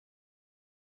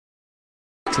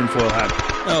tinfoil hat.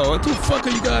 Oh, what the fuck are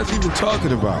you guys even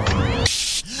talking about?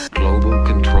 Global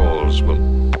controls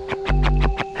will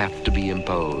have to be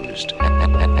imposed,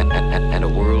 and a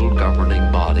world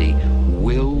governing body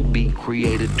will be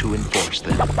created to enforce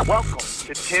them. Welcome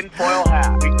to Tinfoil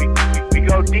Hat. We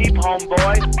go deep,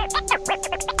 homeboy.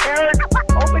 Aaron,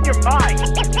 open your mind.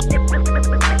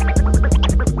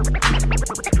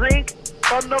 Drink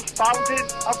from the fountain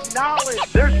of knowledge.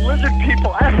 There's lizard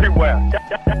people everywhere.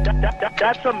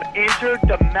 That's some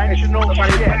interdimensional shit.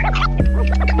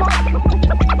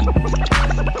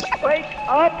 Wake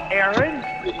up, Aaron.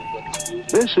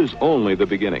 This is only the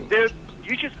beginning. Dude,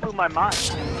 you just blew my mind.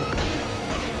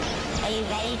 Are you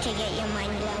ready to get your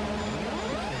mind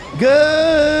blown?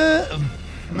 Good.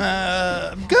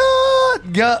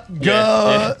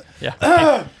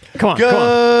 Yeah. Come on.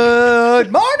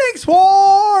 Good morning,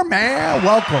 Swarm, man.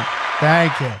 Welcome.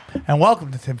 Thank you. And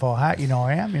welcome to Tinfoil Hat. You know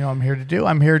I am. You know what I'm here to do.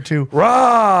 I'm here to...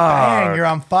 Bang, you're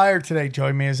on fire today.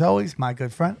 Join me, as always, my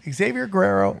good friend, Xavier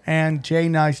Guerrero and Jay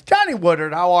Nice. Johnny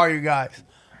Woodard, how are you guys?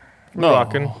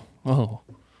 Rocking. Oh,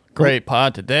 great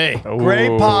pod today.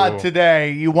 Great pod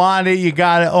today. You want it, you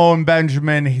got it. Owen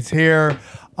Benjamin, he's here.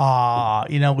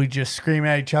 We just scream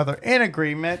at each other in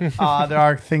agreement. There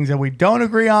are things that we don't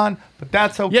agree on, but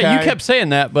that's okay. Yeah, you kept saying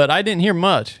that, but I didn't hear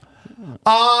much.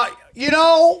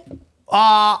 Joe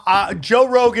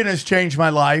Rogan has changed my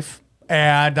life,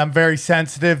 and I'm very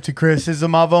sensitive to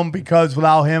criticism of him because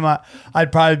without him,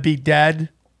 I'd probably be dead.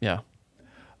 Yeah.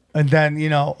 And then,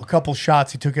 a couple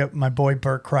shots he took at my boy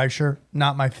Bert Kreischer.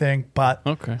 Not my thing, but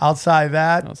Okay. outside of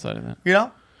that, that's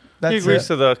He agrees it.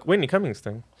 to the Whitney Cummings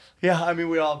thing. Yeah, I mean,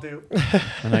 we all do.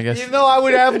 And I guess Even though I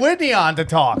would have Whitney on to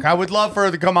talk. I would love for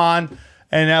her to come on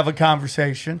and have a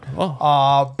conversation.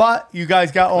 But you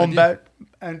guys got Owen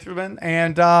Benjamin,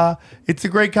 and it's a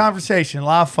great conversation, a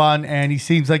lot of fun, and he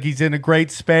seems like he's in a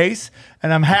great space,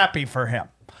 and I'm happy for him.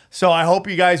 So I hope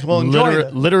you guys will enjoy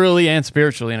it. literally and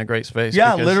spiritually in a great space.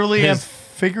 Yeah, because literally and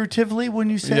figuratively when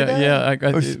you say that? Yeah,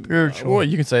 Or spiritual? Well,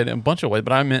 you can say it in a bunch of ways,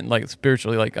 but I meant like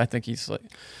spiritually. Like I think he's like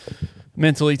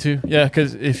mentally too. Yeah,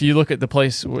 because if you look at the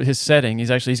place, his setting, he's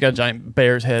got a giant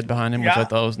bear's head behind him, which I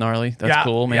thought was gnarly. That's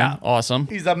cool, man. Yeah. Awesome.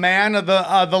 He's a man of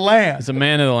the land. He's a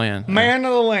man of the land. Man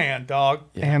of the land, dog.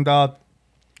 Yeah. And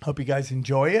hope you guys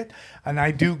enjoy it. And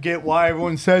I do get why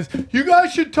everyone says, you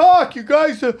guys should talk. You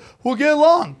guys will get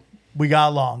along. We got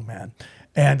along, man.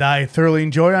 And I thoroughly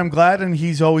enjoy it. I'm glad, and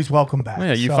he's always welcome back. Well,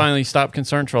 yeah, you finally stopped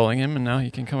concern trolling him, and now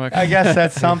he can come back. I guess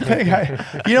that's something. Here's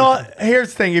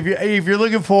the thing. If you're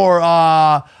looking for,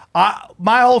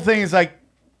 my whole thing is like,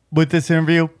 with this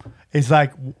interview, is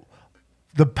like,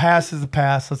 the past is the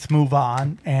past. Let's move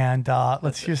on, and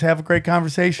let's just have a great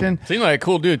conversation. Seemed like a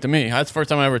cool dude to me. That's the first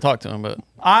time I ever talked to him, but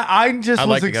I just I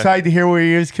was like the excited to hear where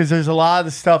he is because there's a lot of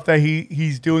the stuff that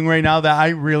he's doing right now that I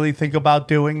really think about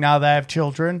doing now that I have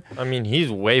children. I mean,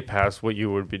 he's way past what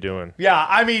you would be doing. Yeah,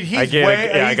 I mean, he's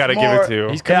I gotta give it to you.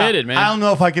 he's committed, man. I don't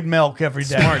know if I could milk every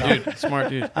day. Smart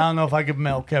dude. I don't know if I could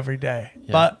milk every day.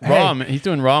 Yeah. But raw, hey, he's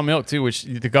doing raw milk too, which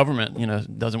the government,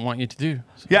 doesn't want you to do.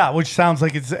 So. yeah, which sounds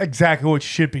like it's exactly what you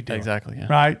should be doing. Exactly, yeah.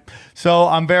 Right? So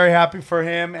I'm very happy for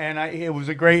him, and it was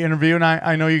a great interview, and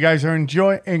I know you guys are going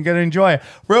to enjoy it.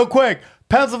 Real quick,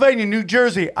 Pennsylvania, New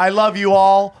Jersey, I love you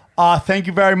all. Thank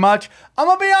you very much. I'm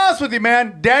going to be honest with you,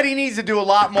 man. Daddy needs to do a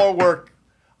lot more work.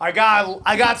 I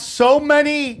got so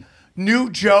many new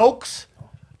jokes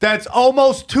that's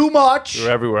almost too much.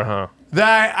 You're everywhere, huh?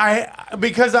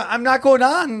 Because I'm not going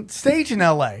on stage in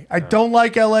LA. I don't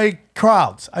like LA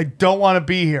crowds. I don't want to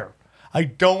be here. I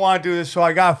don't want to do this, so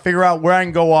I got to figure out where I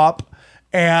can go up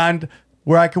and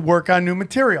where I can work on new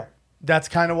material. That's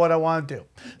kind of what I want to do.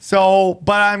 So,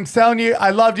 but I'm telling you, I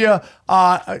loved you.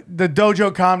 The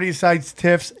Dojo Comedy Sites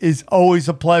Tiffs is always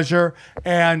a pleasure.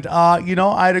 And,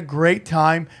 I had a great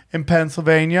time in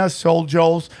Pennsylvania. Soul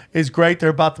Joel's is great. They're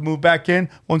about to move back in.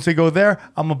 Once they go there,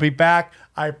 I'm going to be back.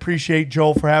 I appreciate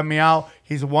Joel for having me out.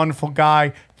 He's a wonderful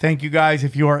guy. Thank you guys.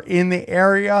 If you are in the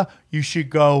area, you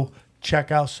should go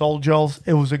check out Soul Joel's.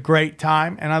 It was a great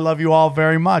time, and I love you all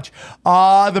very much.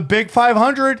 The Big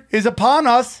 500 is upon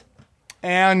us,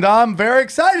 and I'm very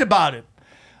excited about it.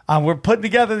 We're putting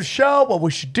together the show, what we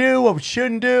should do, what we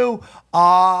shouldn't do.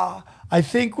 I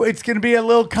think it's going to be a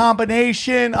little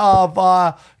combination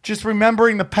of just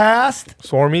remembering the past.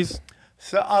 Swarmies?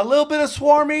 So a little bit of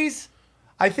Swarmies.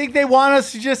 I think they want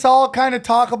us to just all kind of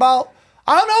talk about.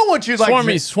 I don't know what you'd like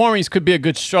to say. Swarmies could be a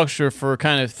good structure for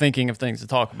kind of thinking of things to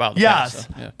talk about. Yes.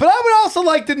 So, yeah. But I would also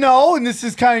like to know, and this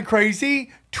is kind of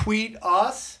crazy, tweet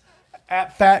us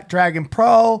at Fat Dragon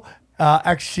Pro,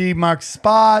 XG Mark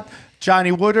Spot.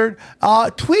 Johnny Woodard.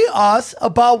 Tweet us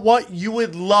about what you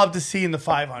would love to see in the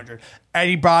 500.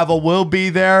 Eddie Bravo will be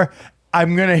there.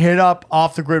 I'm going to hit up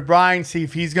Off the Grid Brian, see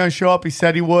if he's going to show up. He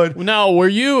said he would. Now, were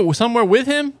you somewhere with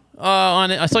him?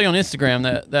 I saw you on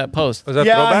Instagram that post. Was that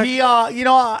Yeah, throwback? he.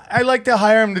 I like to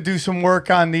hire him to do some work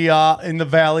on the in the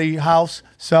Valley House.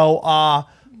 So,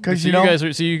 because So you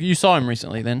guys, you saw him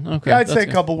recently, then? Okay, I'd that's say a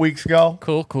good. couple weeks ago.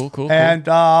 Cool. And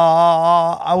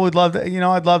I would love to.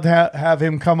 I'd love to have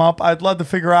him come up. I'd love to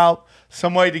figure out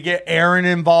some way to get Aaron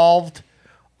involved.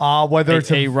 Whether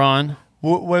it's Ron.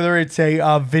 whether it's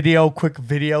a quick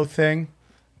video thing.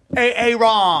 Hey,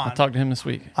 Ron. I talked to him this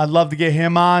week. I'd love to get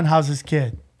him on. How's his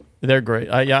kid? They're great.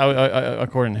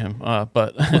 According to him,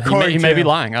 but he According may to be him.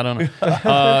 lying. I don't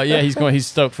know. Yeah, he's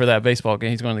stoked for that baseball game.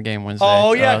 He's going to the game Wednesday.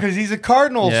 Oh yeah, because he's a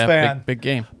Cardinals fan. Big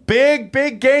game.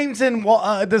 Big games in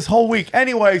this whole week.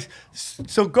 Anyways,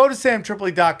 so go to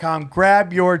samtripoli.com,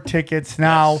 grab your tickets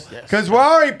now, because we're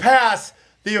already past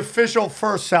the official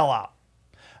first sellout.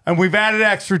 And we've added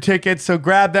extra tickets, so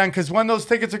grab them, because when those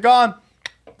tickets are gone,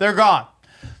 they're gone.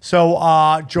 So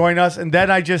join us. And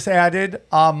then I just added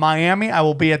Miami. I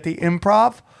will be at the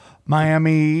Improv,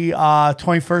 Miami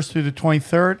 21st through the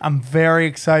 23rd. I'm very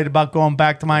excited about going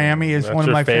back to Miami. It's That's one of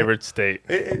your my favorite state.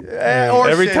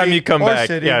 Every Time you come back,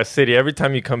 city. city. Every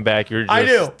time you come back, you're just I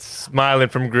do. smiling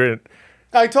from grin.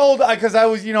 I told, because I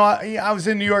was, I was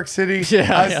in New York City.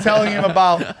 I was telling him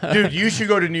about, dude, you should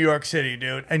go to New York City,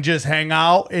 dude, and just hang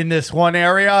out in this one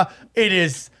area. It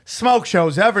is smoke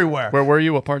shows everywhere. Where were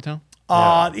you? What part of town?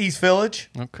 East Village.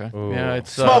 Okay. Yeah,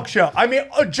 it's Smoke show. I mean,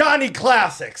 Johnny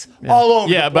Classics all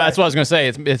over. Yeah, the but place. that's what I was gonna say.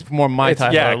 It's more my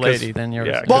type of lady than yours.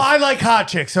 yeah, Well, I like hot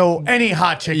chicks, so any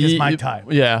hot chick is my type.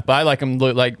 Yeah, but I like them.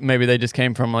 Like maybe they just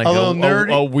came from like A little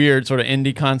nerdy? a weird sort of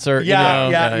indie concert.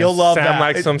 Yeah, you'll love Sound that.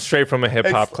 like It- some straight from a hip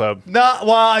hop it's- club. No,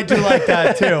 well, I do like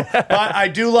that too. But I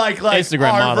do like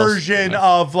Instagram our models. version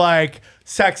of like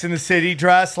Sex in the City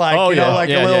dress, like Oh, you know, yeah. like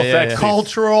Yeah, a little yeah, yeah.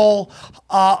 cultural,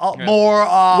 more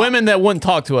Women that wouldn't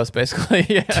talk to us, basically.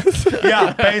 Yeah.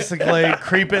 yeah, basically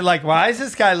creeping. Like, why is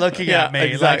this guy looking Yeah, at me?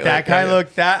 Like exactly. that guy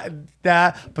looked that.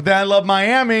 But then I love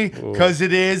Miami because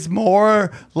it is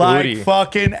more like Booty.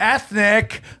 fucking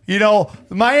ethnic.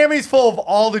 Miami's full of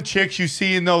all the chicks you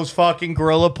see in those fucking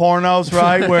gorilla pornos,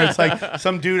 right? Where it's like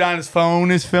some dude on his phone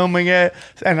is filming it,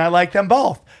 and I like them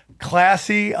both.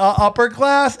 Classy upper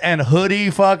class and hoodie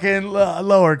fucking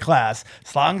lower class.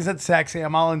 As long as it's sexy,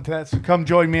 I'm all into that. So come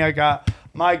join me. I got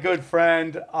my good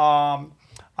friend.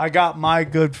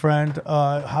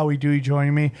 Howie Dewey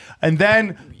joining me, and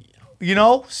then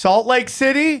Salt Lake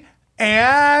City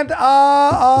and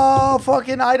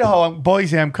fucking Idaho,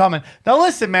 Boise. I'm coming. Now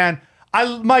listen, man.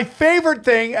 My favorite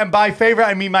thing, and by favorite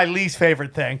I mean my least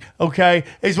favorite thing. Okay,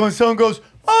 is when someone goes,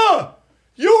 "Oh,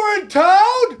 you were in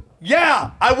town." Yeah,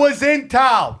 I was in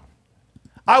town.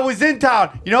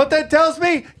 You know what that tells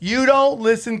me? You don't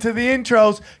listen to the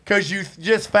intros because you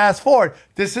just fast forward.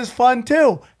 This is fun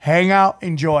too. Hang out,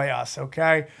 enjoy us,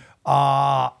 okay?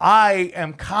 I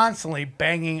am constantly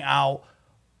banging out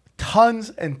tons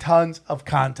and tons of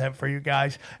content for you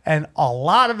guys, and a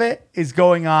lot of it is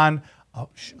going on a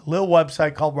little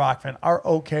website called Rockfin,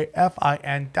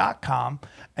 ROKFIN.com,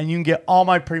 and you can get all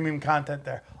my premium content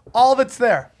there. All of it's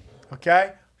there,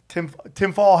 okay?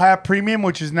 Tinfoil Hat Premium,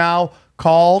 which is now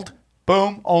called,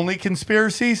 boom, Only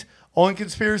Conspiracies,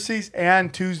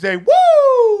 and Tuesday,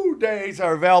 woo, days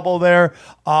are available there.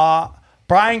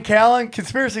 Brian Callen,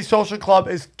 Conspiracy Social Club,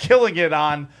 is killing it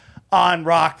on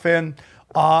Rockfin.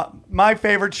 My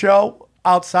favorite show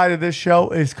outside of this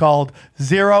show is called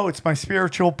Zero. It's my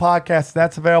spiritual podcast.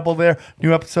 That's available there.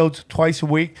 New episodes twice a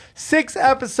week. 6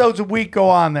 episodes a week go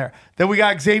on there. Then we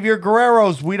got Xavier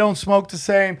Guerrero's We Don't Smoke the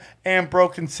Same and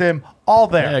Broken Sim, all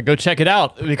there. Yeah, go check it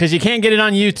out because you can't get it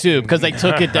on YouTube because they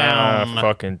took it down.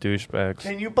 Fucking douchebags.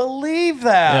 Can you believe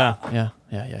that? Yeah.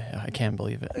 I can't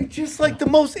believe it. It's just like the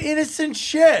most innocent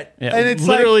shit. Yeah, And it's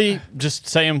literally just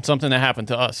saying something that happened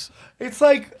to us. It's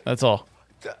like That's all.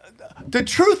 the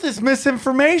truth is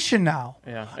misinformation now.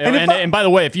 Yeah, And and by the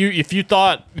way, if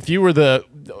you were the,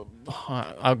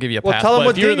 I'll give you a pass. tell 'em but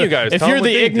what if you're thing the, you guys- if tell 'em you're what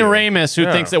the thing you do. ignoramus who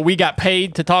Yeah. thinks that we got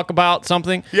paid to talk about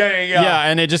something, Yeah.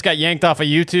 and it just got yanked off of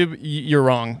YouTube, you're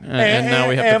wrong. And now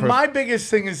we have to and prove. my biggest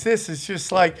thing is this: it's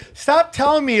just like, stop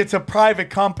telling me it's a private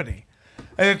company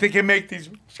and that they can make these,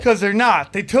 because they're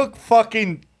not. They took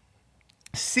fucking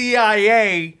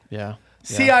CIA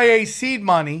seed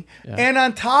money, and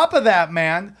on top of that,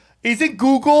 man, isn't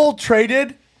Google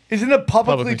traded? Isn't it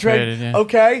publicly traded? yeah.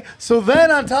 Okay, so then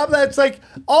on top of that, it's like,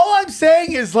 all I'm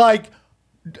saying is like,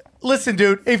 listen,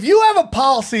 dude, if you have a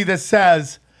policy that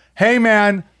says, hey,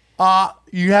 man,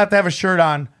 you have to have a shirt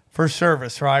on for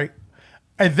service, right?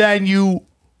 and then you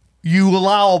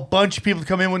allow a bunch of people to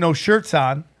come in with no shirts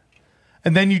on,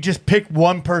 and then you just pick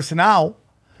one person out,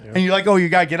 and you're like, oh, you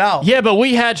gotta get out. Yeah, but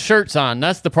we had shirts on.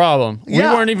 That's the problem. Yeah.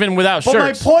 We weren't even without But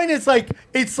shirts. my point is, like,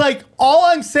 it's like all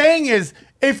I'm saying is,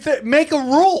 make a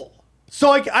rule,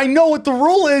 so I know what the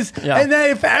rule is, Yeah. and then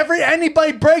if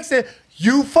anybody breaks it,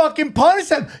 you fucking punish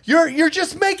them. You're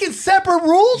just making separate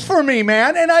rules for me,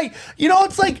 man. And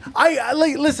it's like I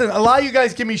like, listen. A lot of you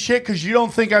guys give me shit because you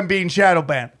don't think I'm being shadow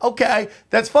banned. Okay,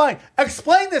 that's fine.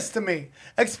 Explain this to me.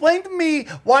 Explain to me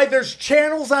why there's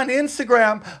channels on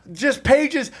Instagram, just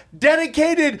pages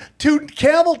dedicated to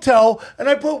camel toe, and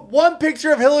I put one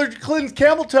picture of Hillary Clinton's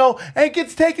camel toe and it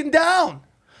gets taken down.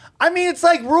 I mean, it's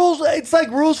like rules. It's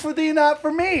like rules for thee, not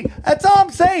for me. That's all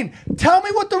I'm saying. Tell me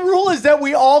what the rule is that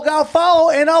we all gotta follow,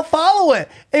 and I'll follow it.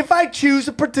 If I choose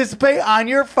to participate on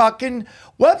your fucking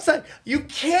website, you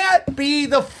can't be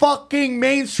the fucking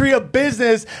mainstream of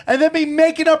business and then be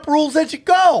making up rules as you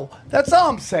go. That's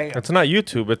all I'm saying. It's not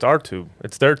YouTube. It's our tube.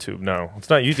 It's their tube now. It's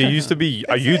not YouTube. It used to be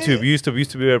a YouTube. You used to be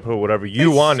able to put whatever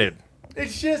you wanted.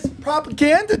 It's just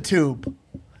propaganda tube.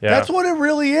 Yeah. That's what it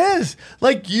really is.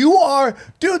 Like, you are,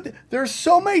 dude, there's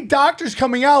so many doctors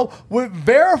coming out with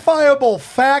verifiable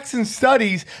facts and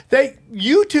studies that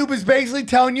YouTube is basically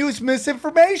telling you it's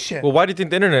misinformation. Well, why do you think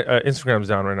the internet, Instagram's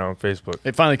down right now on Facebook?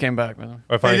 It finally came back, man.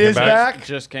 Or finally It came is back? It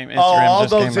just came. Instagram all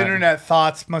just those came back. internet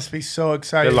thoughts must be so They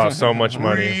exciting. lost so much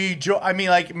money. I mean,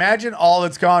 like, imagine all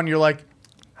that's gone. You're like,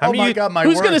 oh many my you- God, my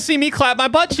Who's word. gonna see me clap my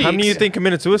butt cheeks? How many do you think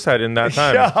committed suicide in that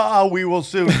time? Yeah, we will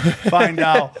soon find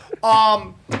out.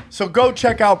 So go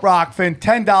check out Rockfin.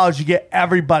 $10, you get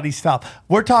everybody's stuff.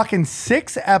 We're talking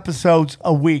 6 episodes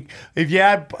a week. If you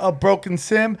add a Broken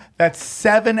Sim, that's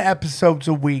 7 episodes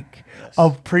a week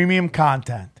of premium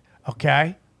content.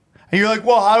 Okay? And you're like,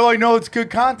 well, how do I know it's good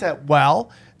content?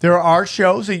 Well, there are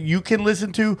shows that you can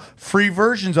listen to free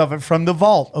versions of it from the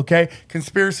vault, okay?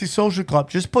 Conspiracy Social Club.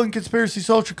 Just put in Conspiracy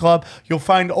Social Club. You'll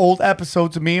find old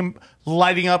episodes of me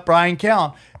lighting up Brian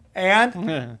Callen.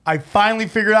 And I finally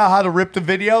figured out how to rip the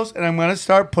videos, and I'm going to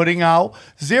start putting out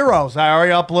zeros. I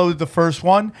already uploaded the first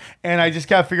one, and I just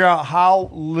got to figure out how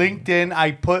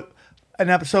I put an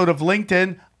episode of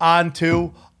LinkedIn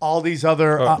onto all these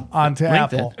other, onto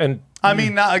Apple. And I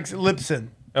mean, not Libsyn.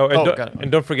 don't, got it.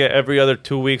 and don't forget, every other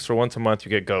 2 weeks or once a month, you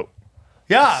get GOAT.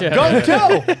 Yeah, go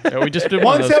too. Yeah, we just did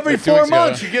one of Once those every 2 4 weeks ago.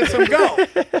 months, you get some go.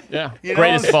 Yeah, You know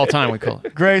greatest what of all time, we call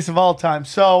it. Greatest of all time.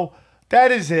 So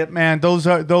that is it, man. Those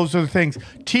are the things.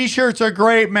 T-shirts are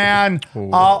great, man.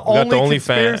 got the OnlyFans,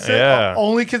 Conspiracy- yeah.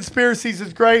 Only Conspiracies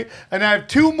is great, and I have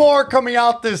 2 more coming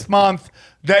out this month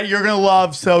that you're gonna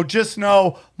love. So just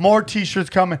know more T-shirts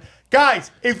coming, guys.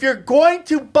 If you're going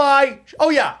to buy, Are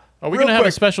we real gonna have a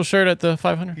quick. special shirt at the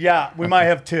 500? Yeah, we might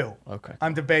have 2. Okay.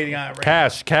 I'm debating on it right now.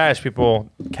 Cash, people.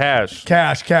 Cash.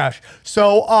 Cash.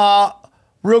 So,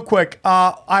 real quick,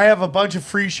 I have a bunch of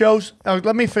free shows.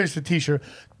 Let me finish the T-shirt.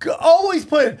 Always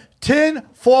put in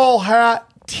tinfoil hat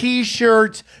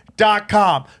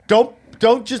t-shirts.com.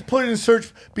 Don't just put it in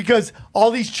search because all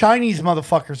these Chinese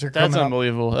motherfuckers are coming That's up.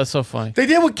 unbelievable. That's so funny. They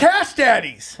did with Cash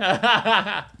Daddies.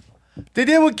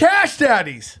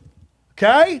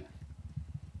 Okay?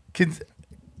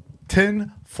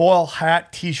 Tinfoil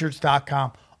hat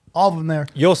t-shirts.com. All of them there.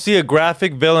 You'll see a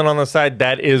graphic villain on the side.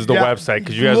 That is the Yeah. website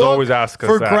because you guys Look always ask us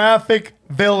for that. graphic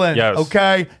villain. Yes.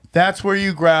 Okay, that's where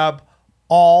you grab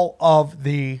all of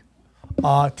the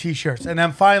t-shirts, and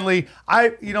then finally, a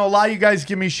lot of you guys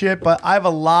give me shit, but I have a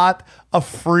lot of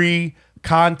free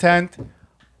content.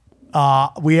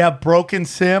 We have Broken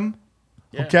Sim.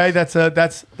 Okay,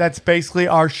 that's basically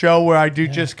our show where I do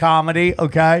just comedy.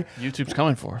 Okay, YouTube's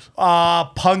coming for us.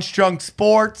 Punch Drunk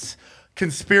Sports,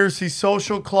 Conspiracy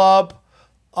Social Club,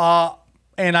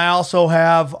 and I also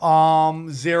have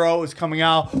Zero is coming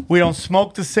out. We Don't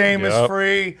Smoke the Same is Yep.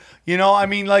 free. You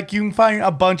can find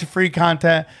a bunch of free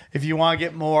content if you want to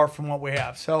get more from what we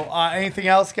have. So anything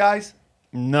else, guys?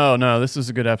 No, this is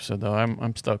a good episode though.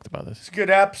 I'm stoked about this. It's a good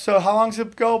episode. How long does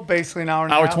it go? Basically an hour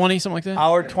and a Hour half. 20, something like that.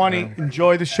 Hour 20.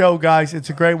 Enjoy the show, guys. It's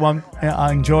a great one.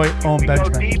 Enjoy Owen We go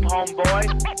Benjamin. deep, homeboy.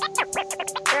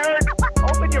 Aaron,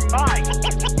 open your mind.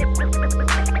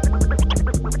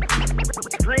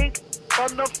 Drink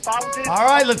from the fountain. All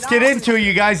right, let's get into it.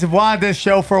 You guys have wanted this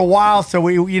show for a while, so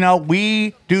we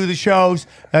do the shows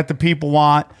that the people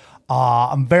want.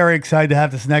 I'm very excited to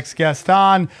have this next guest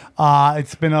on.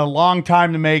 It's been a long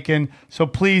time to making, so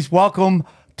please welcome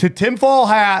to Tinfoil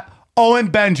Hat, Owen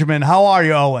Benjamin. How are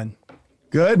you, Owen?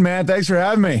 Good, man. Thanks for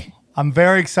having me. I'm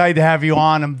very excited to have you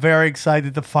on. I'm very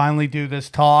excited to finally do this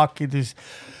talk.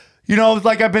 you know, it's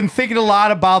like I've been thinking a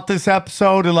lot about this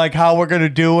episode and like how we're going to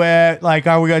do it. Like,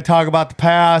 are we going to talk about the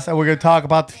past? Are we going to talk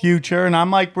about the future? And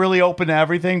I'm like really open to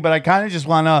everything, but I kind of just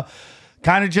want to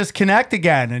kind of just connect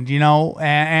again and, you know,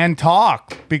 and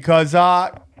talk because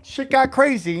shit got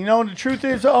crazy. You know, and the truth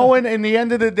is, Owen, in the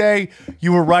end of the day,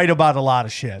 you were right about a lot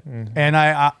of shit. Mm-hmm. And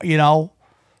I, you know,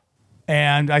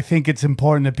 and I think it's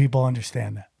important that people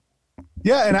understand that.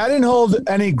 Yeah, and I didn't hold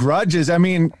any grudges. I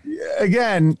mean,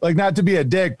 again, like not to be a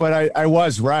dick, but I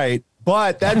was right.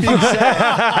 But that being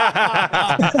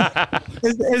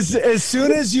said, as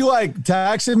soon as you like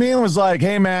texted me and was like,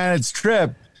 "Hey man, it's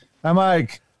Trip," I'm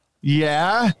like,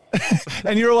 "Yeah,"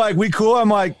 and you're like, "We cool?" I'm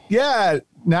like, "Yeah,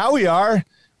 now we are."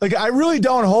 Like, I really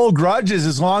don't hold grudges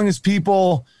as long as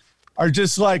people are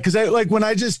just like, because I like when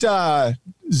I just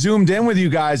zoomed in with you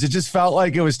guys, it just felt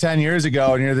like it was 10 years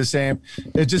ago and you're the same.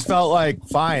 It just felt like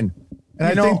fine.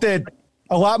 And I think that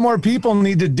a lot more people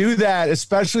need to do that,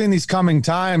 especially in these coming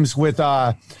times with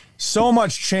so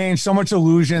much change, so much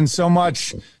illusion, so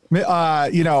much,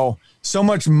 you know, so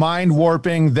much mind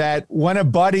warping that when a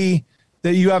buddy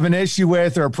that you have an issue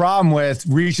with or a problem with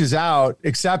reaches out,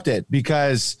 accept it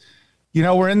because, you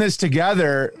know, we're in this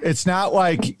together. It's not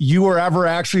like you were ever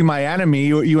actually my enemy.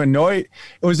 You annoyed.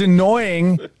 It was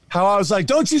annoying how I was like,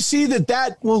 don't you see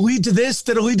that will lead to this,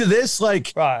 that'll lead to this?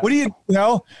 Like, right. What do you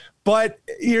know? But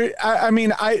I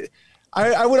mean, I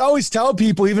would always tell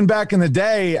people, even back in the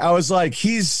day, I was like,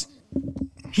 he's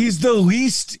the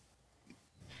least.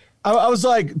 I was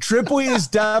like, Tripoli is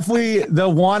definitely the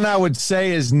one I would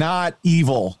say is not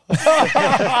evil.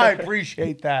 I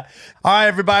appreciate that. All right,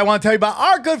 everybody, I want to tell you about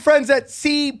our good friends at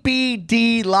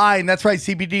CBD Line. That's right,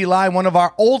 CBD Line, one of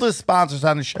our oldest sponsors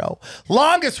on the show,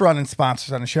 longest running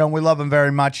sponsors on the show, and we love them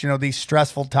very much. You know, these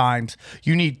stressful times,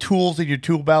 you need tools in your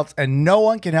tool belts, and no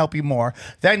one can help you more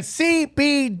than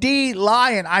CBD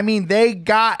Lion. I mean, they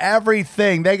got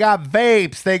everything. They got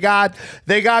vapes. They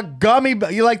got gummy.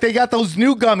 They got those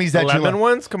new gummies. The lemon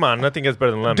ones? Come on, nothing is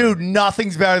better than lemon. Dude,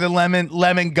 nothing's better than lemon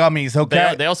gummies,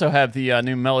 okay? They also have the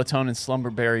new melatonin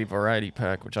slumberberry variety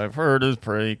pack, which I've heard is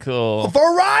pretty cool.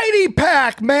 Variety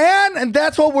pack, man! And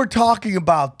that's what we're talking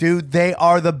about, dude. They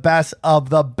are the best of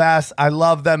the best. I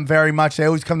love them very much. They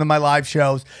always come to my live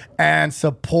shows and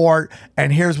support.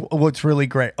 And here's what's really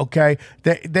great, okay?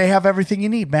 They have everything you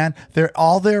need, man.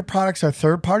 All their products are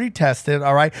third-party tested,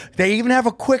 all right? They even have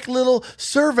a quick little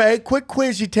survey, quick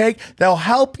quiz you take that'll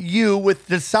help you with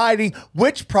deciding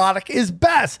which product is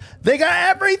best. They got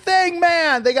everything,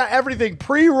 man. They got everything.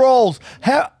 Pre-rolls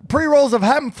of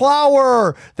hemp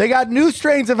flower. They got new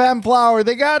strains of hemp flower.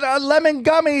 They got lemon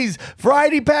gummies,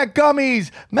 variety pack gummies,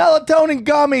 melatonin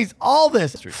gummies, all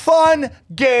this. Fun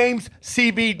games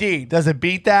CBD. Does it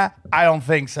beat that? I don't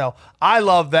think so. I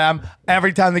love them.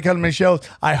 Every time they come to my shows,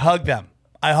 I hug them.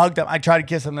 I try to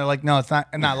kiss them. They're like, no, it's not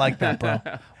like that, bro.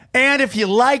 And if you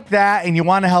like that and you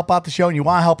want to help out the show and you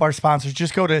want to help our sponsors,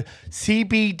 just go to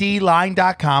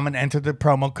cbdline.com and enter the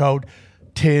promo code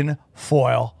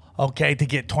TINFOIL, okay, to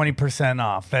get 20%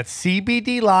 off. That's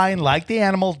cbdline, like the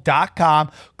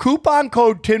animal.com, coupon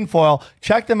code TINFOIL.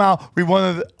 Check them out. We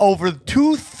won over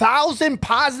 2,000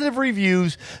 positive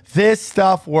reviews. This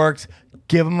stuff works.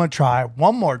 Give them a try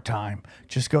one more time.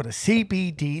 Just go to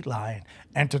cbdline,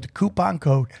 enter the coupon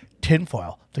code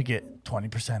TINFOIL to get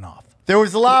 20% off. There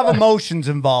was a lot of emotions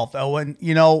involved, though. And,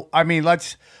 you know, I mean,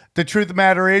 the truth of the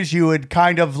matter is you had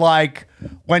kind of like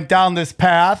went down this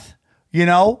path, you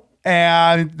know,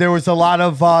 and there was a lot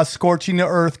of scorching the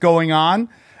earth going on.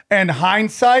 And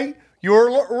hindsight, you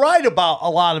were right about a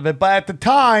lot of it. But at the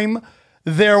time,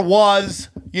 there was,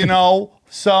 you know,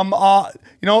 some,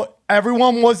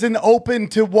 everyone wasn't open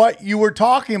to what you were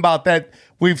talking about, that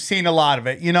we've seen a lot of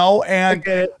it, you know, and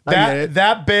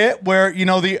that bit where, you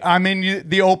know, I'm in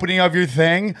the opening of your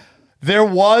thing, there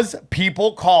was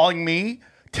people calling me,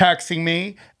 texting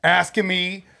me, asking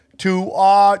me to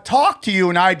talk to you,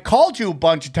 and I'd called you a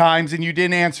bunch of times and you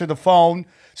didn't answer the phone,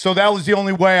 so that was the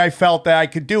only way I felt that I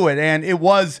could do it, and it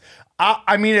was,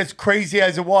 I mean, as crazy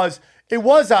as it was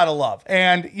out of love,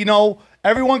 and, you know,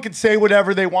 everyone can say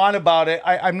whatever they want about it.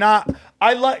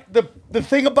 I like the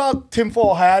thing about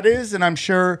Tinfoil Hat is, and I'm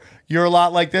sure you're a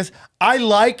lot like this, I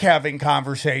like having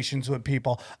conversations with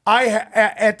people.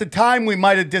 At the time we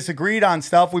might have disagreed on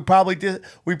stuff. We probably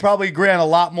agree on a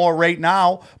lot more right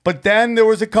now. But then there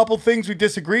was a couple things we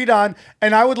disagreed on,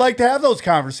 and I would like to have those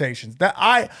conversations. That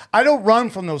I don't run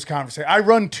from those conversations. I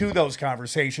run to those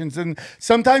conversations, and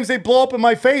sometimes they blow up in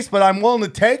my face. But I'm willing to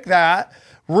take that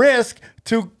risk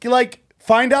to like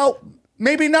find out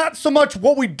maybe not so much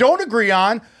what we don't agree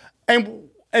on, and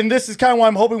this is kind of what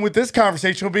I'm hoping with this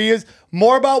conversation will be, is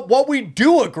more about what we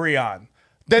do agree on.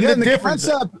 Then Yeah, the difference.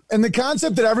 the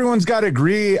concept that everyone's got to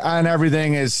agree on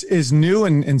everything is new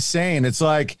and insane. It's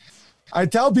like, I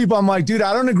tell people, I'm like, dude,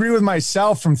 I don't agree with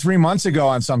myself from 3 months ago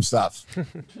on some stuff.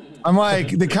 I'm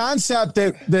like, the concept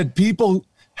that people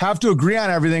have to agree on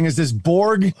everything is this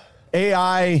Borg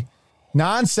AI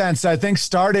nonsense that I think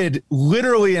started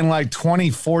literally in like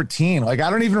 2014. Like, I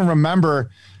don't even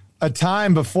remember a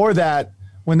time before that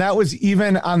when that was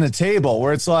even on the table,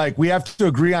 where it's like, we have to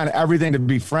agree on everything to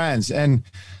be friends. And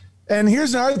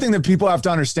here's another thing that people have to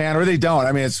understand, or they don't.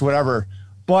 I mean, it's whatever.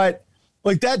 But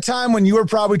like that time when you were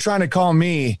probably trying to call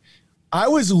me, I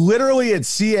was literally at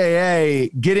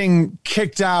CAA getting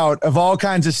kicked out of all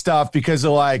kinds of stuff because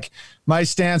of like my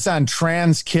stance on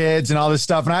trans kids and all this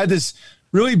stuff. And I had this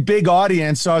really big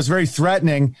audience, so I was very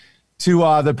threatening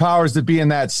to the powers that be in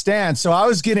that stance. So I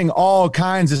was getting all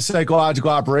kinds of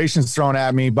psychological operations thrown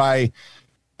at me by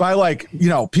like, you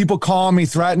know, people calling me,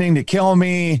 threatening to kill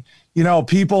me, you know,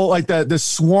 people like the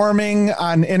swarming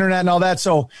on the internet and all that.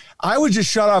 So I would just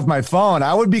shut off my phone.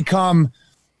 I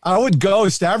would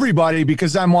ghost everybody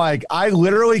because I'm like, I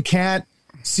literally can't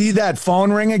see that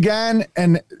phone ring again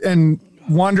and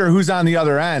wonder who's on the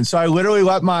other end. So I literally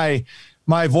let my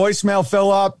voicemail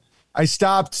fill up. I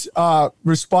stopped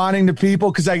responding to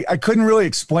people because I couldn't really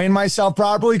explain myself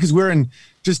properly because we're in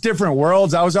just different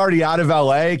worlds. I was already out of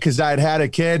LA because I had a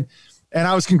kid, and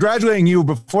I was congratulating you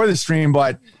before the stream,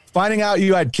 but finding out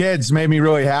you had kids made me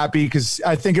really happy because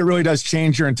I think it really does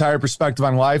change your entire perspective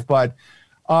on life. But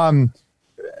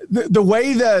the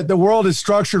way that the world is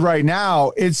structured right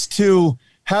now, it's to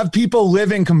have people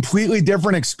living completely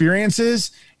different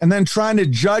experiences and then trying to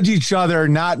judge each other,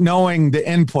 not knowing the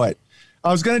input.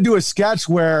 I was going to do a sketch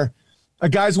where a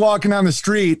guy's walking down the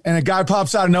street and a guy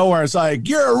pops out of nowhere. It's like,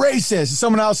 you're a racist. And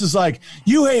someone else is like,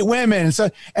 you hate women.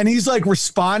 And he's like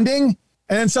responding.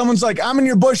 And then someone's like, I'm in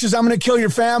your bushes. I'm going to kill your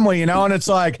family, you know? And it's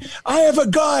like, I have a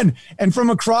gun. And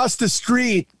from across the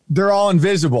street, they're all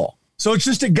invisible. So it's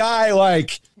just a guy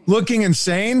like looking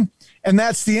insane. And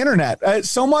that's the internet.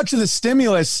 So much of the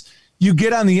stimulus you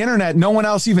get on the internet, no one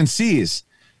else even sees.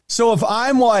 So if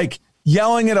I'm like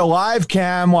yelling at a live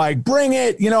cam, like, bring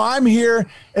it, you know, I'm here,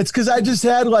 it's because I just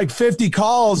had like 50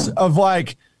 calls of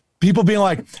like people being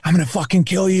like, I'm going to fucking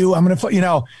kill you. I'm going to, you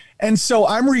know, and so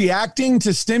I'm reacting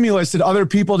to stimulus that other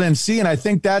people didn't see. And I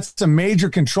think that's a major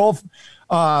control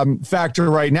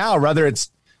factor right now, whether it's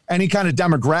any kind of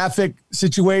demographic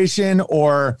situation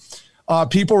or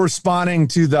people responding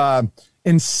to the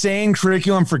insane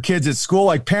curriculum for kids at school.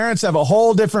 Like parents have a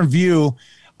whole different view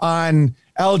on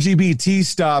LGBT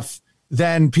stuff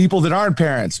than people that aren't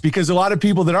parents, because a lot of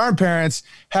people that aren't parents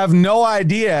have no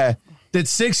idea that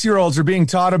 6-year-olds are being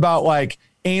taught about like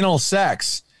anal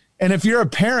sex. And if you're a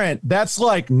parent, that's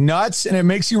like nuts and it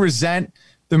makes you resent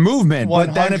the movement. 100%.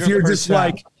 But then if you're just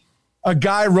like a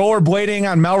guy rollerblading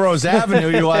on Melrose Avenue,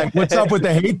 you're like, what's up with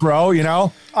the hate, bro? You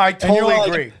know? I totally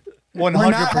agree. 100%. We're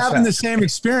not having the same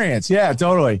experience. Yeah,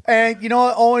 totally. And you know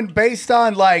what, Owen, based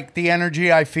on like the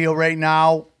energy I feel right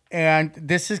now, and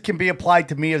this can be applied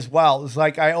to me as well. It's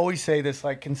like, I always say this,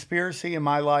 like conspiracy in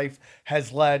my life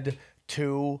has led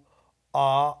to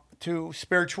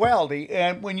spirituality.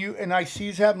 And and I see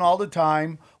this happen all the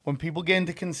time when people get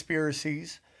into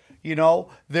conspiracies, you know,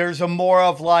 there's a more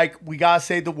of like, we got to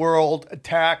save the world,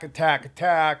 attack.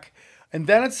 And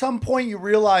then at some point you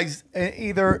realize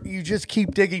either you just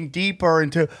keep digging deeper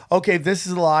into, okay, this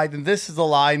is a lie, then this is a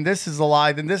lie, and this is a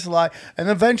lie, then this is a lie. And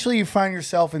eventually you find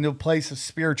yourself into a place of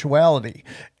spirituality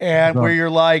and where you're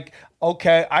like,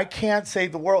 okay, I can't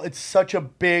save the world. It's such a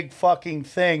big fucking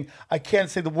thing. I can't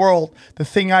save the world. The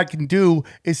thing I can do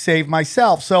is save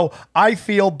myself. So I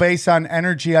feel, based on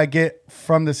energy I get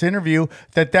from this interview,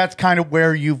 that that's kind of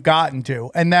where you've gotten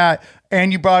to.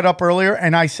 And you brought it up earlier,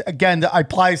 and I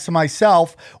apply this to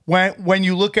myself. When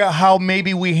you look at how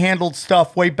maybe we handled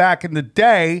stuff way back in the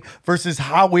day versus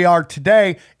how we are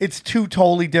today, it's two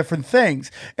totally different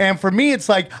things. And for me, it's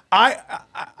like,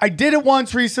 I did it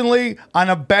once recently on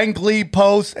a Bengley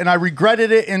post, and I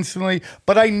regretted it instantly,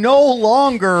 but I no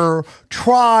longer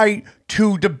try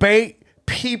to debate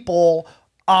people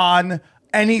on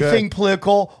anything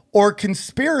political or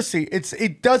conspiracy.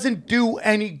 It doesn't do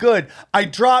any good. I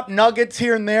drop nuggets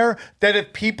here and there that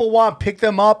if people want to pick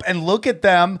them up and look at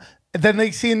them, then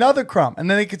they see another crumb, and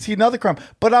then they can see another crumb.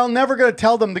 But I'm never going to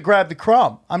tell them to grab the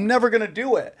crumb. I'm never going to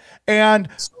do it. And,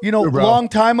 you know, long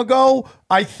time ago,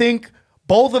 I think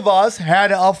both of us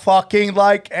had a fucking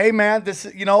like, hey man, this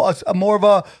is, you know, a more of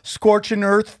a scorching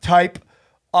earth type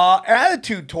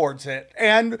attitude towards it,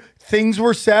 and things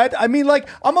were said. I mean, like,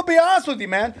 I'm gonna be honest with you,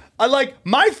 man.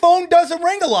 My phone doesn't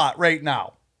ring a lot right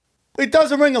now. It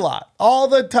doesn't ring a lot. All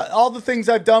the things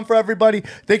I've done for everybody,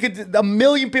 a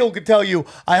million people could tell you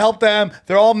I help them.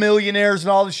 They're all millionaires and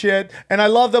all the shit, and I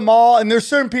love them all. And there's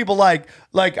certain people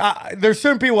there's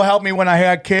certain people who help me when I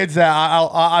had kids that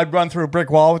I'd run through a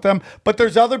brick wall with them. But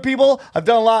there's other people I've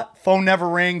done a lot. Phone never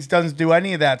rings, doesn't do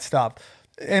any of that stuff.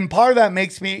 And part of that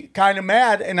makes me kind of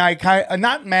mad, and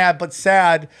not mad but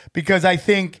sad, because I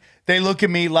think they look at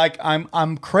me like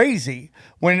I'm crazy,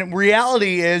 when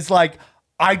reality is like,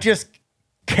 I just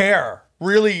care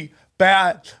really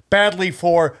badly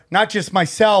for not just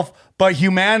myself, but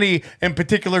humanity, in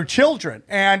particular children.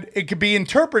 And it could be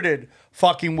interpreted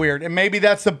fucking weird. And maybe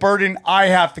that's the burden I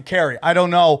have to carry. I don't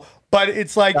know. But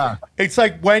it's like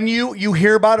when you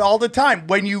hear about it all the time.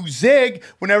 When you zig,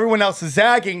 when everyone else is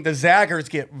zagging, the zaggers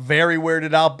get very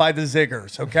weirded out by the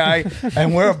ziggers, okay?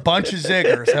 And we're a bunch of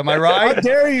ziggers. Am I right? How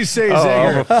dare you say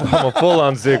zigger? I'm a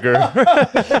full-on zigger.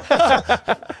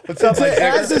 What's up,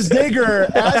 as a zigger,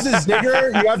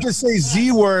 you have to say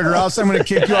Z word, or else I'm going to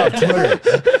kick you off Twitter.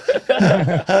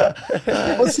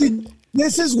 Well, see,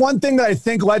 this is one thing that I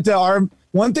think led to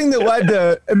and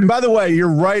by the way,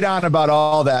 you're right on about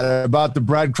all that, about the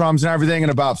breadcrumbs and everything, and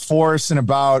about force and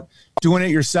about doing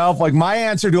it yourself. Like, my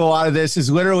answer to a lot of this is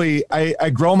literally, I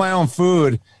grow my own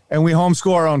food and we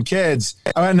homeschool our own kids,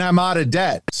 and I'm out of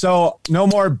debt. So no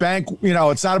more bank,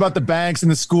 it's not about the banks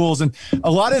and the schools. And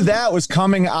a lot of that was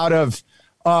coming out of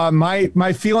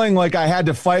my feeling like I had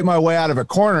to fight my way out of a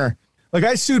corner. Like,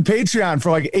 I sued Patreon for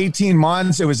like 18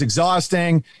 months. It was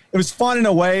exhausting. It was fun in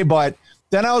a way, but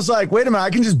then I was like, wait a minute, I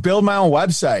can just build my own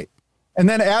website. And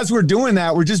then as we're doing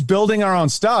that, we're just building our own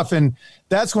stuff. And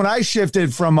that's when I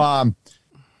shifted from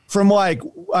like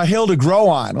a hill to grow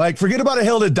on. Like, forget about a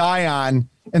hill to die on.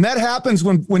 And that happens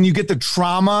when you get the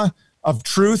trauma of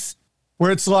truth,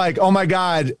 where it's like, oh my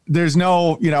God, there's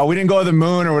no, we didn't go to the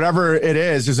moon or whatever it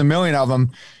is. There's a million of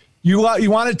them. You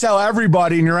want to tell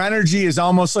everybody, and your energy is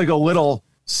almost like a little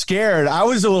scared. I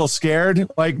was a little scared,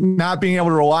 like not being able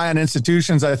to rely on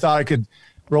institutions I thought I could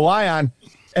rely on.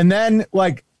 And then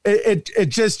like it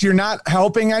just, you're not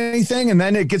helping anything. And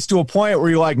then it gets to a point where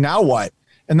you're like, now what?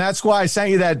 And that's why I sent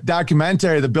you that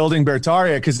documentary, The Building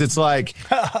Bertaria, because it's like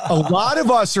a lot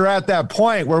of us are at that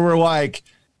point where we're like,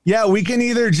 yeah, we can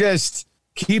either just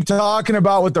keep talking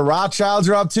about what the Rothschilds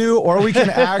are up to, or we can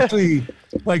actually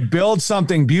like build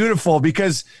something beautiful.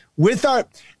 Because with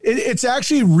it's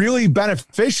actually really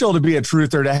beneficial to be a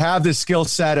truther, to have this skill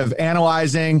set of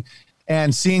analyzing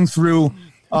and seeing through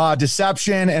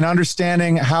deception and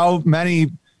understanding how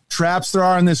many traps there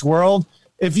are in this world.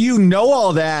 If you know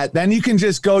all that, then you can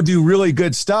just go do really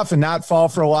good stuff and not fall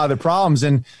for a lot of the problems.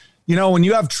 And, when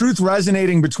you have truth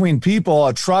resonating between people,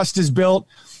 a trust is built.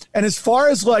 And as far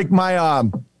as like my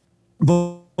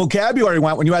vocabulary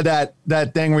went, when you had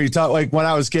that thing where you talk, like when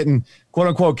I was getting quote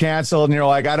unquote canceled, and you're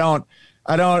like, I don't,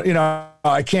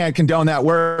 I can't condone that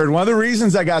word. One of the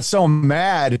reasons I got so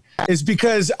mad is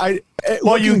because you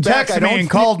texted me and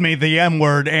called me the M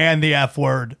word and the F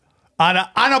word on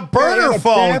a burner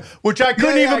phone, which I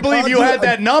couldn't even believe you had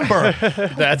that number.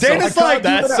 That's so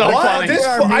funny.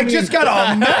 I just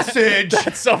got a message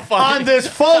that's so funny. on this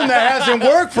phone that hasn't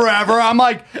worked forever. I'm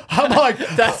like,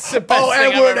 that's the best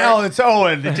thing Edward I've ever L. It's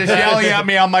Owen just yelling at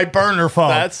me on my burner phone.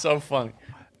 That's so funny.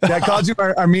 I called you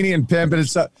Armenian pimp, and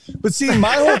it's but see,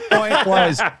 my whole point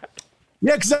was,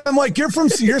 yeah, because I'm like,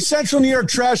 you're Central New York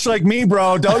trash like me,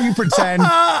 bro. Don't you pretend.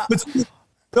 But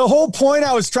the whole point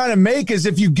I was trying to make is,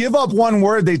 if you give up one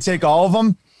word, they take all of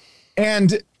them.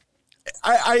 And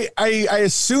I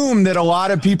assume that a lot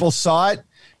of people saw it,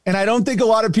 and I don't think a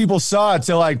lot of people saw it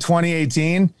till like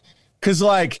 2018. Because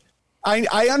like,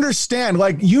 I understand,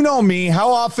 like, me,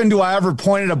 how often do I ever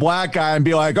point at a black guy and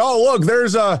be like, oh, look,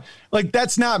 there's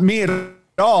that's not me at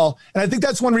all. And I think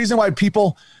that's one reason why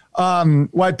people felt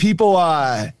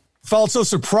so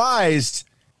surprised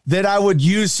that I would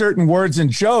use certain words and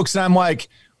jokes. And I'm like,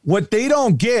 what they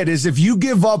don't get is, if you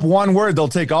give up one word, they'll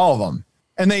take all of them.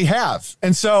 And they have.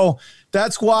 And so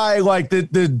that's why, like,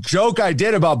 the joke I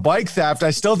did about bike theft, I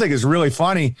still think is really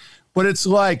funny. But it's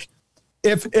like,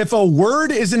 if a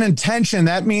word is an intention,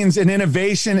 that means an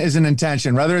innovation is an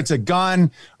intention, whether it's a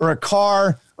gun or a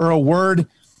car or a word.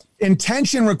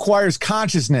 Intention requires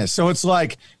consciousness. So it's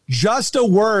like, just a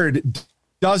word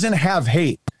doesn't have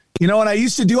hate. And I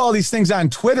used to do all these things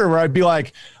on Twitter where I'd be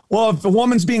like, well, if a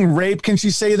woman's being raped, can she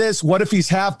say this? What if he's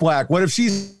half black? What if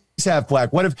she's half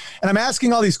black? And I'm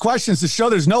asking all these questions to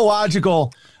show there's no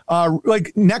logical,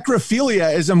 like,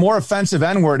 necrophilia is a more offensive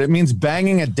N-word. It means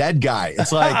banging a dead guy.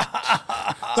 It's like,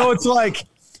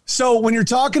 so when you're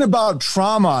talking about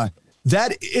trauma,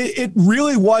 that it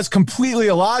really was completely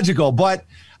illogical. But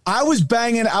I was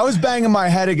banging my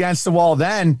head against the wall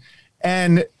then.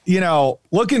 And,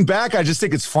 looking back, I just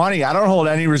think it's funny. I don't hold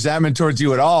any resentment towards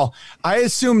you at all. I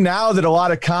assume now that a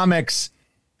lot of comics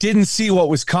didn't see what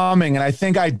was coming. And I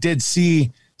think I did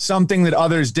see something that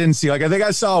others didn't see. Like, I think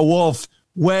I saw a wolf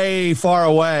way far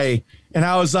away. And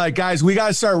I was like, guys, we got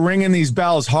to start ringing these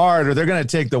bells hard or they're going to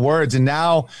take the words. And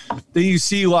now that you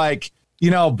see, like,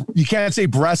 you can't say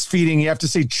breastfeeding. You have to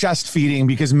say chest feeding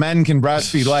because men can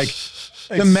breastfeed. Like,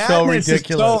 the madness so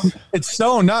ridiculous. It's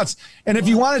so nuts. And if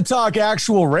you want to talk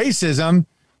actual racism,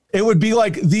 it would be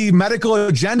like the medical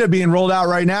agenda being rolled out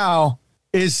right now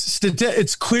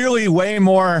it's clearly way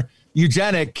more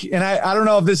eugenic. And I don't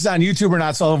know if this is on YouTube or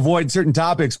not, so I'll avoid certain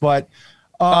topics, but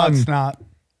it's not.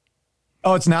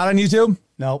 Oh, it's not on YouTube?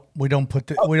 No, we don't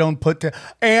put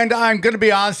and I'm going to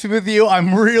be honest with you.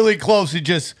 I'm really close to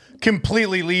just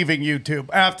completely leaving YouTube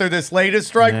after this latest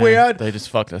strike we had. They just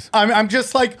fucked us. I'm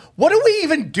just like, what are we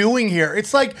even doing here?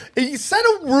 It's like you set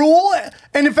a rule,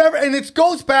 and it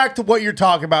goes back to what you're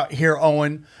talking about here,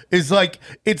 Owen. Is like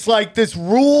it's like this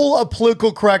rule of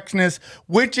political correctness,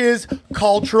 which is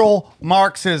cultural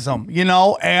Marxism,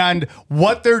 and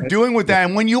what they're doing with that.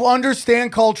 And when you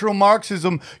understand cultural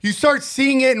Marxism, you start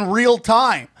seeing it in real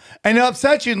time, and it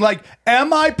upsets you. Like,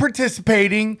 am I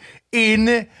participating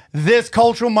in this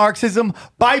cultural Marxism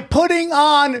by putting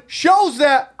on shows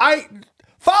that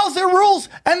follows their rules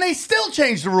and they still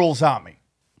change the rules on me?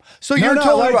 So you're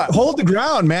totally right. Hold the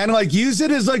ground, man. Like, use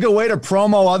it as like a way to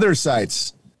promo other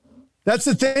sites. That's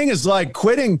the thing is like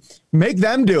quitting, make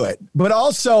them do it. But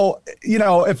also,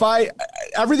 if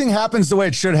everything happens the way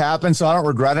it should happen, so I don't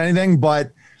regret anything.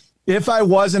 But if I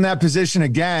was in that position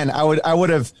again, I would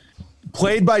have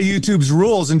played by YouTube's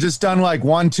rules and just done like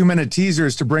 1-2 minute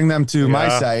teasers to bring them to my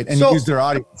site and use their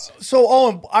audience. So,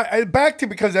 Owen, I back to,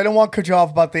 because I don't want to cut you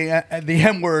off about the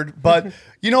M word, but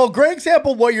a great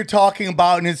example of what you're talking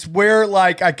about, and it's where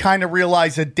like I kind of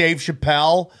realized that Dave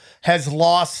Chappelle has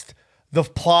lost the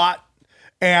plot,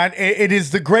 and it is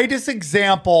the greatest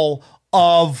example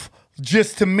of,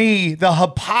 just to me, the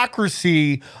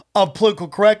hypocrisy of political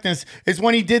correctness is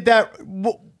when he did that,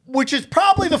 which is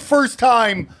probably the first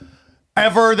time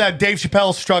ever that Dave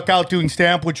Chappelle struck out doing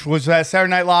stand-up, which was that Saturday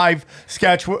Night Live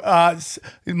sketch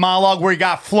monologue where he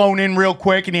got flown in real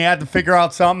quick and he had to figure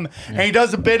out something. Yeah. And he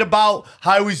does a bit about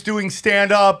how he was doing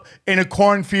stand-up in a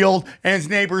cornfield and his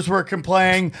neighbors were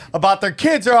complaining about their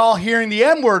kids are all hearing the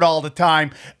N-word all the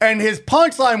time. And his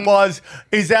punchline was,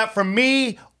 is that from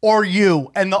me or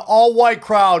you? And the all-white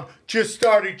crowd just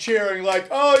started cheering like,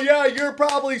 oh yeah, you're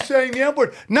probably saying the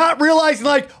N-word. Not realizing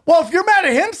like, well, if you're mad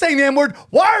at him saying the N-word,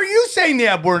 why are you saying the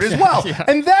N-word as well? Yeah.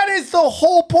 And that is the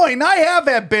whole point. And I have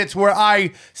had bits where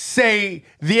I say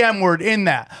the N-word in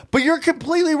that. But you're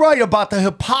completely right about the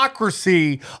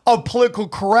hypocrisy of political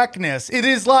correctness. It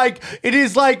is like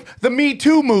the Me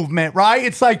Too movement, right?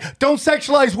 It's like, don't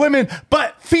sexualize women,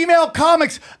 but female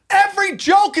comics, every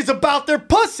joke is about their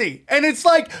pussy. And it's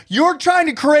like, you're trying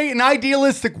to create an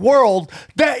idealistic world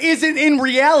that isn't in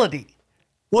reality.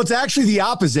 Well, it's actually the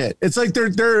opposite. It's like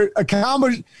they're a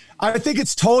comedy. I think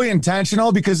it's totally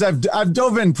intentional because I've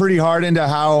dove in pretty hard into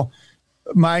how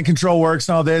mind control works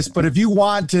and all this. But if you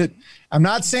want to, I'm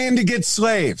not saying to get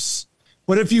slaves,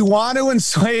 but if you want to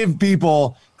enslave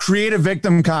people, create a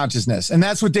victim consciousness. And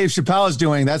that's what Dave Chappelle is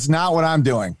doing. That's not what I'm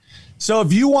doing. So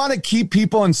if you want to keep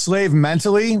people enslaved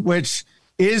mentally, which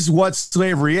is what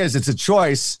slavery is, it's a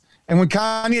choice. And when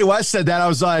Kanye West said that, I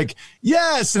was like,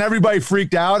 yes. And everybody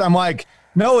freaked out. I'm like,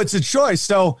 no, it's a choice.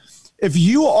 So if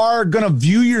you are going to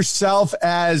view yourself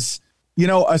as,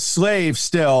 a slave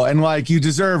still, and like you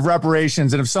deserve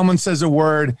reparations, and if someone says a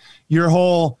word, your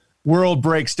whole world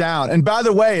breaks down. And by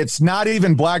the way, it's not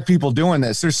even black people doing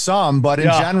this. There's some, but in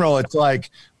general, it's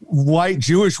like white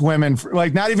Jewish women,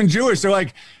 like not even Jewish. They're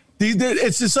like,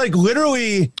 it's just like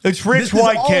literally, it's rich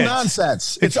white kids.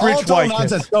 Nonsense. It's rich white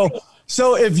nonsense.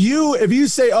 So if you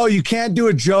say, oh, you can't do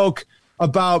a joke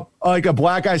about like a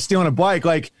black guy stealing a bike,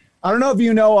 like, I don't know if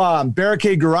you know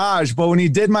Barricade Garage, but when he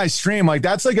did my stream, like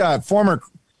that's like a former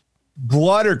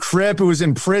Blood or Crip who was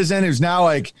in prison, who's now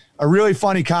like a really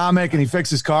funny comic and he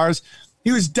fixes cars.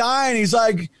 He was dying. He's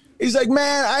like,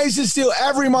 man, I used to steal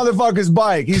every motherfucker's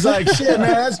bike. He's like, shit,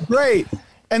 man, that's great.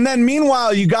 And then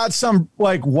meanwhile, you got some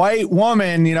like white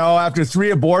woman, after 3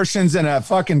 abortions and a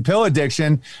fucking pill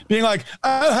addiction being like,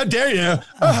 oh, how dare you?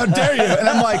 Oh, how dare you? And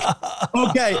I'm like,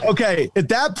 okay. At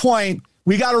that point,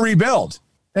 we got to rebuild.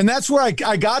 And that's where I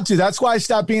got to. That's why I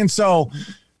stopped being so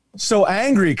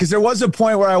angry, because there was a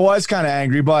point where I was kind of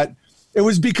angry, but it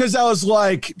was because I was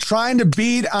like trying to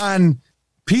beat on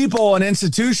people and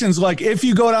institutions. Like, if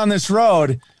you go down this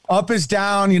road, up is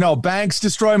down, banks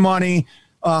destroy money,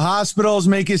 hospitals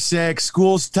make you sick,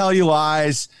 schools tell you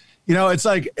lies. You know, it's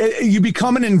like you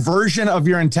become an inversion of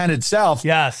your intended self.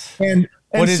 Yes. And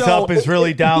what is so up is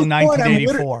really down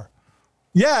 1984.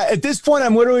 Yeah, at this point,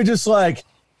 I'm literally just like,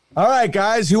 all right,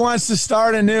 guys, who wants to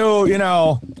start a new,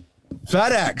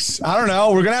 FedEx? I don't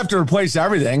know. We're going to have to replace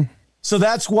everything. So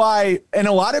that's why, and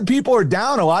a lot of people are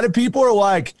down. A lot of people are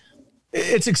like,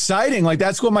 it's exciting. Like,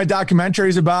 that's what my documentary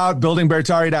is about,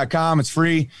 buildingbeartari.com. It's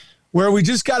free, where we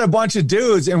just got a bunch of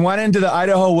dudes and went into the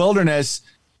Idaho wilderness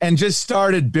and just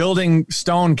started building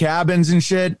stone cabins and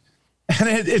shit. And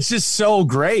it's just so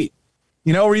great.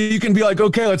 Where you can be like,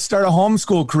 okay, let's start a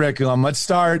homeschool curriculum. Let's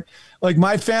start, like,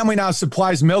 my family now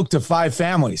supplies milk to 5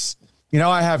 families.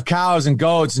 I have cows and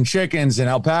goats and chickens and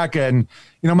alpaca, and,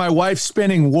 my wife's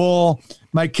spinning wool.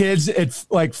 My kids at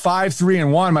like 5, 3,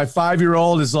 and 1, my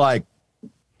 5-year-old is like,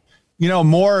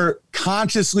 more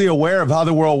consciously aware of how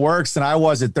the world works than I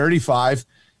was at 35,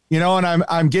 and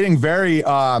I'm getting very,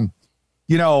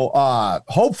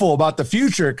 hopeful about the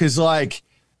future. 'Cause like,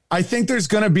 I think there's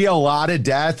going to be a lot of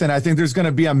death, and I think there's going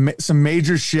to be some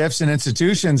major shifts in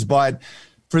institutions. But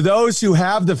for those who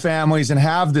have the families and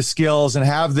have the skills and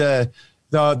have the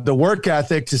work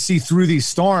ethic to see through these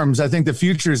storms, I think the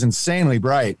future is insanely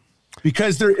bright,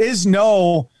 because there is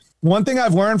one thing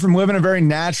I've learned from living a very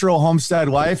natural homestead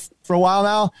life for a while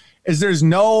now is there's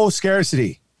no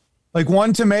scarcity. Like,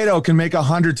 one tomato can make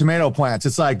 100 tomato plants.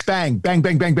 It's like bang, bang,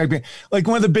 bang, bang, bang, bang. Like,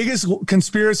 one of the biggest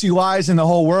conspiracy lies in the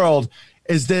whole world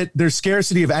is that there's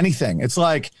scarcity of anything. It's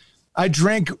like, I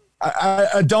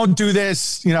don't do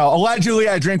this, allegedly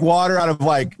I drink water out of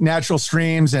like natural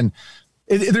streams, and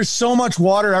there's so much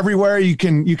water everywhere. You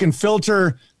can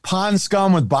filter pond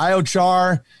scum with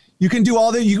biochar. You can do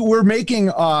all that.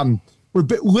 We're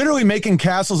literally making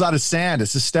castles out of sand.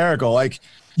 It's hysterical. Like,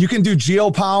 you can do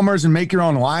geopolymers and make your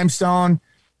own limestone.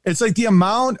 It's like the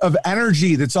amount of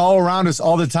energy that's all around us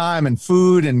all the time, and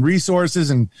food and resources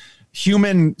and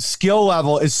human skill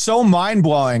level is so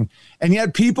mind-blowing. And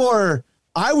yet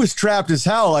I was trapped as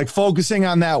hell, like, focusing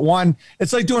on that one.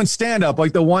 It's like doing stand-up,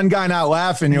 like the one guy not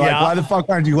laughing. You're like, why the fuck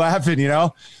aren't you laughing?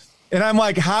 And I'm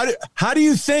like, how do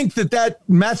you think that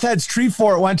meth head's tree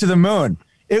fort went to the moon?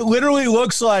 It literally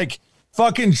looks like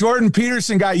fucking Jordan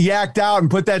Peterson got yacked out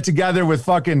and put that together with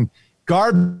fucking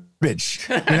garbage,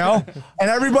 And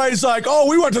everybody's like, oh,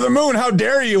 we went to the moon. How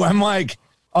dare you? I'm like,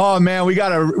 oh man, we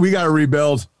gotta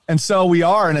rebuild. And so we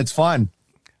are, and it's fun.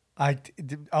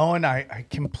 Owen, I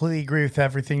completely agree with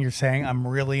everything you're saying. I'm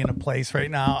really in a place right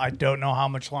now. I don't know how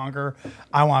much longer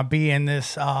I want to be in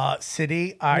this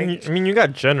city. I mean, you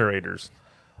got generators.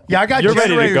 Yeah, I got You're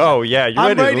generators. Ready to go. Yeah,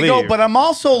 I'm ready to go. But I'm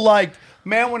also like,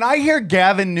 man, when I hear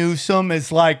Gavin Newsom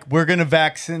is like, we're going to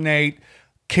vaccinate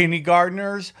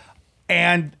kindergartners,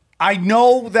 and I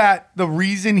know that the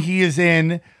reason he is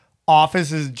in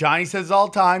office, as Johnny says all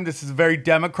the time, this is a very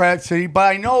Democratic city, but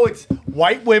I know it's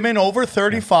white women over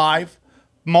 35.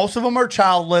 Most of them are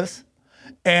childless,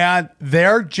 and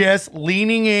they're just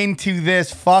leaning into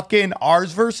this fucking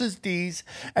ours versus D's,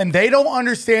 and they don't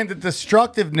understand the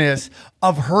destructiveness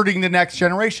of hurting the next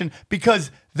generation,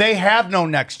 because they have no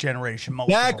next generation.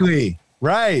 Exactly.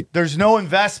 Right. There's no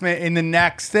investment in the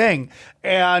next thing.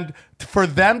 And for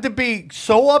them to be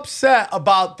so upset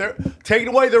about taking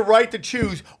away their right to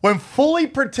choose when fully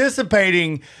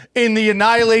participating in the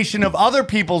annihilation of other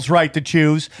people's right to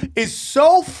choose is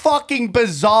so fucking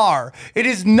bizarre. It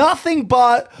is nothing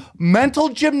but mental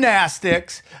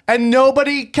gymnastics, and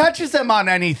nobody catches them on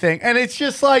anything. And it's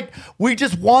just like, we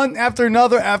just one after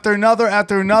another, after another,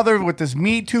 after another with this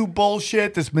Me Too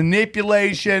bullshit, this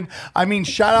manipulation. I mean,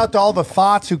 shout out to all the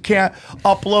thoughts who can't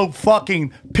upload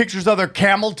fucking pictures of their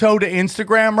camel toe to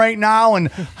Instagram right now, and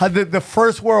the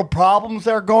first world problems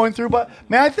they're going through. But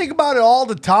man, I think about it all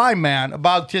the time, man,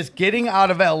 about just getting out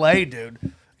of LA, dude.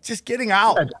 Just getting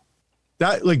out.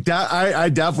 I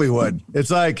definitely would.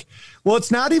 It's like, well,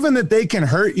 it's not even that they can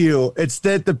hurt you. It's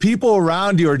that the people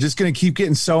around you are just going to keep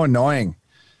getting so annoying.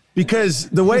 Because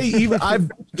the way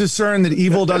I've discerned that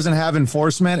evil doesn't have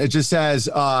enforcement, it just has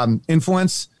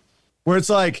influence, where it's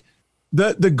like,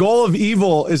 the goal of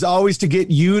evil is always to get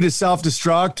you to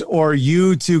self-destruct or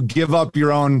you to give up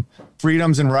your own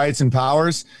freedoms and rights and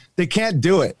powers. They can't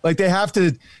do it. Like, they have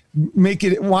to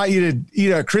want you to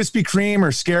eat a Krispy Kreme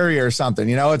or scary or something.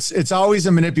 It's always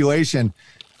a manipulation.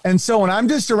 And so when I'm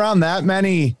just around that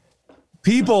many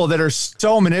people that are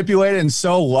so manipulated and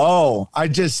so low,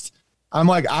 I'm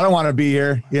like, I don't want to be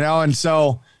here, And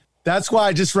so that's why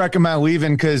I just recommend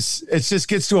leaving, because it just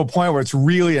gets to a point where it's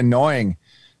really annoying.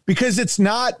 Because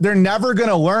they're never going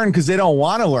to learn, because they don't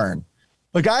want to learn.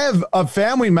 Like I have a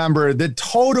family member that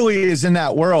totally is in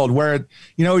that world where,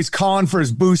 you know, he's calling for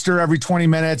his booster every 20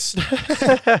 minutes,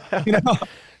 you know,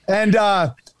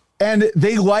 and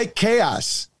they like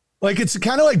chaos. Like it's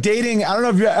kind of like dating. I don't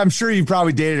know if I'm sure you've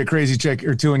probably dated a crazy chick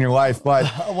or two in your life, but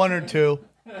one or two.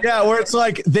 Yeah. Where it's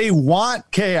like, they want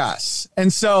chaos.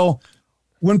 And so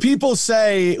when people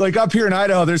say, like up here in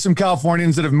Idaho, there's some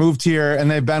Californians that have moved here and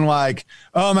they've been like,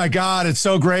 oh my God, it's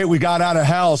so great. We got out of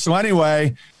hell. So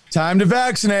anyway, time to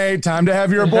vaccinate, time to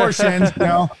have your abortions, you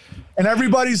know? And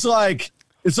everybody's like,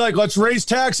 it's like, let's raise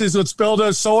taxes. Let's build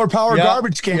a solar power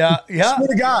garbage can. Yeah. Swear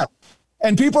to God.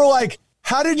 And people are like,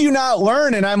 how did you not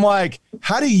learn? And I'm like,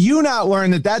 how do you not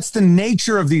learn that that's the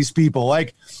nature of these people?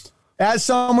 Like, as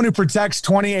someone who protects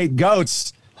 28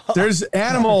 goats, there's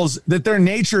animals that their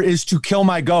nature is to kill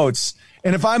my goats.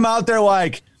 And if I'm out there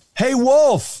like, hey,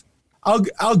 wolf,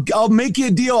 I'll make you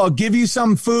a deal. I'll give you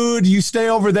some food. You stay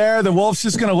over there. The wolf's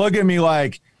just going to look at me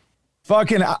like,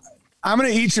 fucking, I'm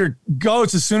going to eat your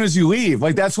goats as soon as you leave.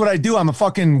 Like, that's what I do. I'm a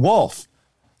fucking wolf.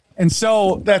 And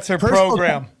so that's their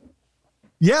program.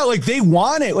 Yeah, like they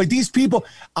want it. Like these people,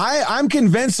 I'm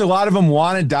convinced a lot of them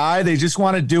want to die. They just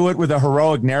want to do it with a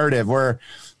heroic narrative where,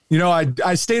 you know,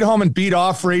 I stayed home and beat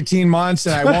off for 18 months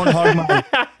and I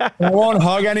won't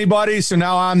hug anybody. So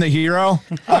now I'm the hero.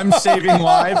 I'm saving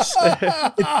lives.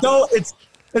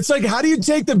 It's like, how do you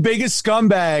take the biggest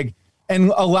scumbag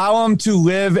and allow them to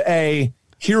live a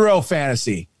hero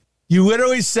fantasy? You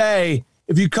literally say,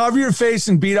 if you cover your face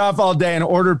and beat off all day and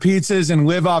order pizzas and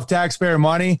live off taxpayer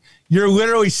money, you're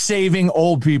literally saving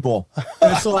old people.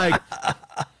 It's like,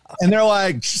 and they're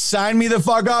like, sign me the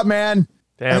fuck up, man.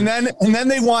 Damn. And then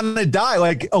they want to die.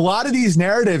 Like a lot of these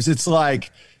narratives, it's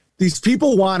like these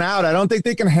people want out. I don't think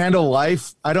they can handle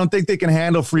life. I don't think they can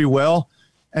handle free will.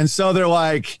 And so they're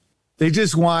like, they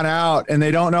just want out and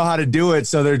they don't know how to do it.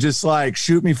 So they're just like,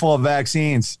 shoot me full of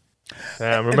vaccines.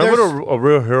 Damn, remember what a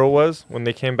real hero was when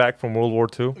they came back from World War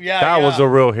II? Yeah, that was a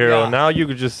real hero. Yeah. Now you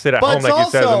could just sit at home, like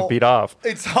you said, and beat off.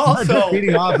 It's also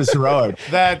beating off is heroic.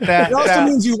 It also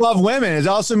means you love women. It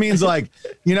also means like,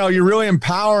 you know, you're really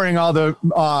empowering all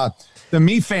the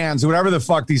me fans, whatever the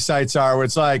fuck these sites are. Where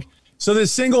it's like, so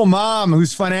this single mom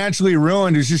who's financially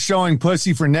ruined, who's just showing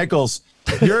pussy for nickels,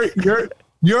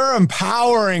 you're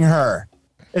empowering her.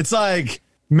 It's like,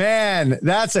 man,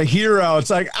 that's a hero. It's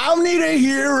like, I need a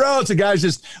hero. It's a guy's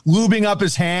just lubing up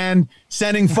his hand,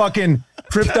 sending fucking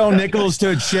crypto nickels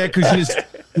to a chick who's just,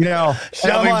 you know,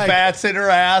 shoving bats in her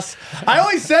ass. I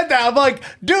always said that. I'm like,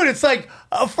 dude, it's like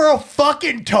for a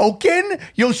fucking token,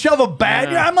 you'll shove a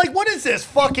bat. Yeah. I'm like, what is this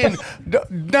fucking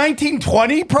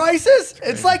 1920 prices?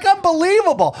 It's like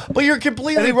unbelievable. But you're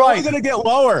completely right. It's going to get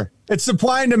lower. It's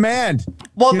supply and demand.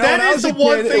 Well, you know, that is the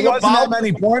one thing about that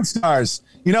many porn stars.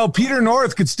 You know, Peter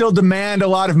North could still demand a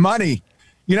lot of money.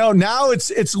 You know, now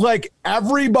it's like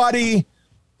everybody,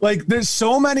 like there's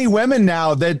so many women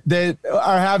now that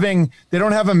are having, they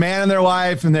don't have a man in their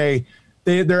life and they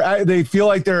feel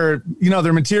like they're, you know,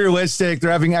 they're materialistic. They're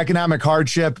having economic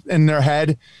hardship in their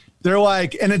head. They're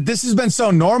like, and this has been so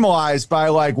normalized by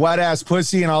like Wet Ass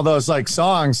Pussy and all those like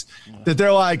songs that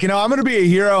they're like, you know, I'm going to be a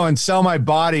hero and sell my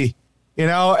body. You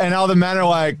know, and all the men are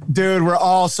like, dude, we're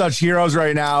all such heroes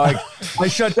right now. Like, I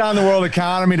shut down the world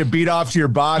economy to beat off to your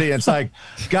body. It's like,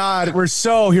 God, we're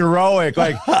so heroic.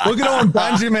 Like, look at Owen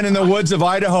Benjamin in the woods of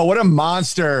Idaho. What a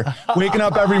monster. Waking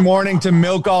up every morning to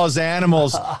milk all his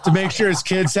animals to make sure his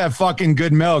kids have fucking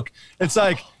good milk. It's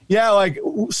like, yeah, like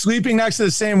sleeping next to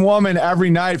the same woman every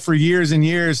night for years and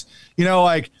years, you know,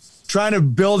 like trying to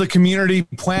build a community,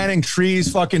 planting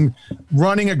trees, fucking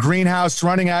running a greenhouse,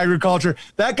 running agriculture.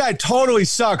 That guy totally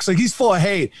sucks. Like he's full of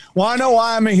hate. Want to know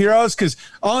why I'm a hero? Because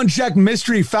I'll inject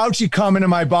mystery Fauci come into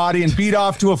my body and beat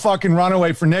off to a fucking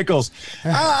runaway for nickels.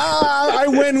 I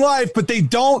win life, but they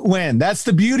don't win. That's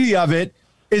the beauty of it,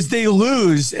 is they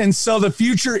lose. And so the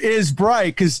future is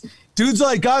bright because dudes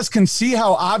like us can see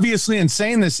how obviously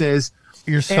insane this is.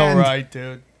 You're so right,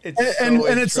 dude. It's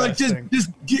it's like just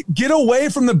get away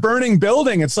from the burning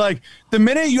building. It's like the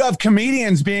minute you have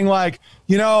comedians being like,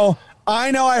 you know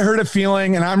I hurt a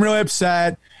feeling and I'm really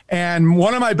upset. And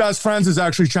one of my best friends is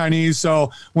actually Chinese.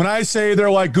 So when I say they're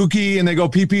like gookie and they go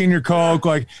pee pee in your Coke,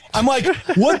 like I'm like,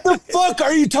 what the fuck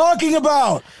are you talking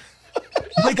about?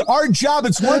 Like our job,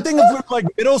 it's one thing if we're like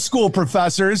middle school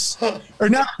professors or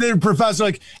not the professor.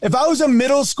 Like if I was a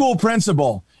middle school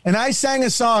principal and I sang a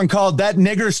song called That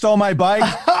Nigger Stole My Bike,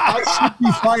 I should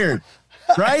be fired.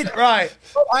 Right? Right.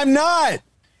 I'm not.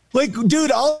 Like, dude,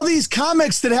 all these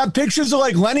comics that have pictures of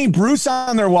like Lenny Bruce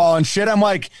on their wall and shit, I'm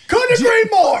like, couldn't agree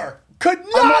more. Could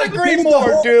not agree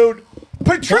more, dude.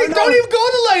 Patrice, don't even go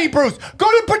to Lenny Bruce.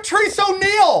 Go to Patrice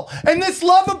O'Neal and this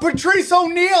love of Patrice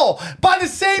O'Neal by the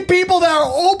same people that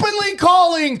are openly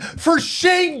calling for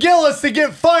Shane Gillis to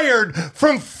get fired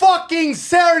from fucking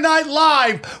Saturday Night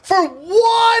Live for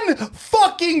one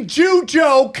fucking Jew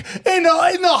joke in the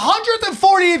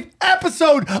 140th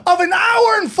episode of an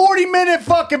hour and 40-minute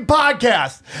fucking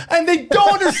podcast. And they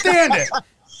don't understand it.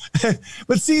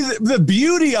 But see, the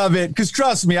beauty of it, because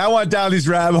trust me, I went down these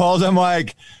rabbit holes. I'm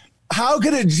like, how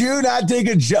could a Jew not take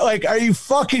a joke? Like, are you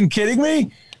fucking kidding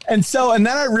me? And then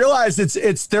I realized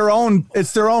it's their own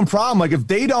problem. Like, if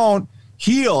they don't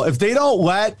heal, if they don't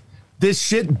let this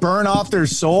shit burn off their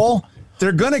soul,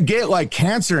 they're gonna get like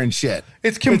cancer and shit.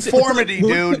 It's conformity,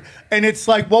 dude. And it's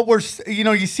like what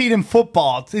you see it in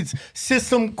football. It's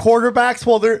system quarterbacks.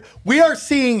 Well, we are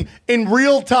seeing in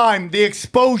real time the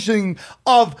exposing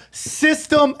of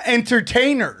system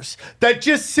entertainers that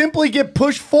just simply get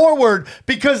pushed forward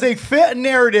because they fit a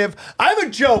narrative. I have a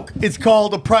joke. It's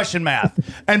called oppression math.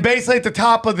 And basically at the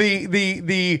top of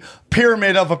the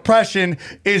pyramid of oppression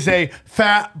is a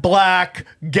fat, black,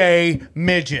 gay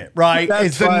midget, right?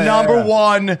 It's the number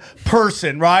one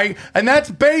person, right? And that's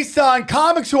based on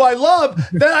comics who I love.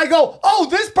 Then I go, oh,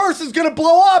 this person's gonna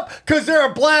blow up because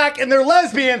they're black and they're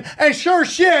lesbian. And sure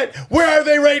shit, where are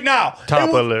they right now? Top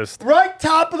of the list. Right,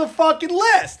 top of the fucking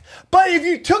list. But if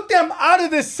you took them out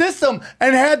of this system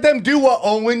and had them do what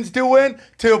Owen's doing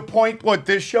to a point what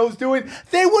this show's doing,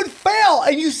 they would fail.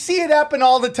 And you see it happen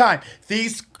all the time.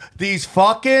 These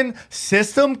fucking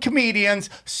system comedians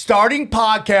starting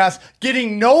podcasts,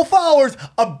 getting no followers,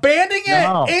 abandoning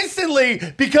it instantly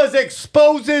because it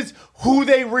exposes who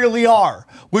they really are,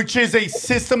 which is a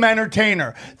system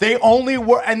entertainer. They only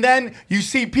were, and then you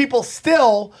see people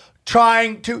still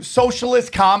trying to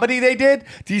socialist comedy they did.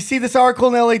 Do you see this article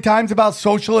in the LA Times about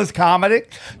socialist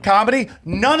comedy?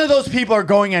 None of those people are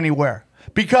going anywhere.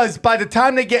 Because by the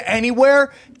time they get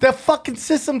anywhere, the fucking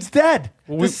system's dead.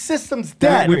 The system's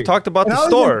dead. We've talked about the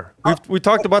store. We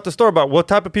talked about the store, about what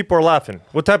type of people are laughing.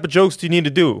 What type of jokes do you need to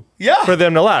do for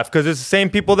them to laugh? Because it's the same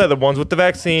people there, the ones with the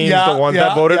vaccines, the ones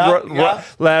that voted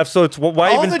laugh. So it's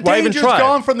why all even the danger's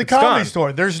gone from the comedy gone.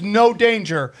 store. There's no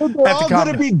danger They're at the all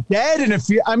going to be dead in a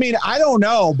few. I mean, I don't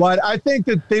know, but I think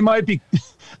that they might be.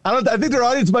 I think their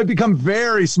audience might become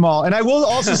very small. And I will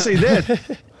also say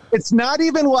this. It's not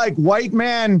even like white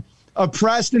man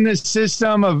oppressed in this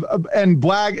system and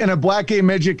a black gay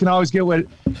midget can always get what.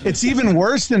 It's even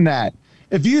worse than that.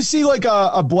 If you see like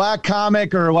a black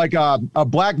comic or like a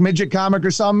black midget comic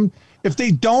or something, if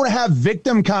they don't have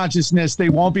victim consciousness, they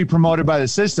won't be promoted by the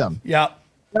system. Yeah.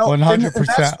 100%. And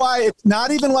that's why it's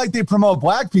not even like they promote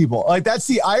black people. Like, that's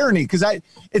the irony, because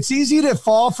it's easy to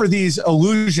fall for these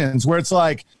illusions where it's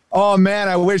like, oh man,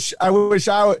 I wish I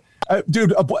would.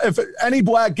 Dude, if any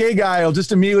black gay guy will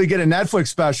just immediately get a Netflix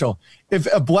special. If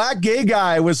a black gay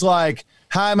guy was like,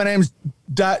 hi, my name's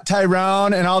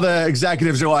Tyrone, and all the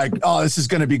executives are like, oh, this is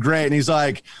going to be great. And he's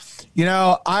like, you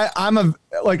know,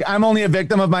 I'm only a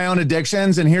victim of my own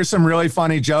addictions, and here's some really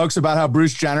funny jokes about how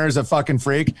Bruce Jenner is a fucking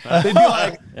freak. They'd be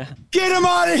like, get him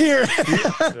out of here.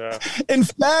 In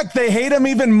fact, they hate him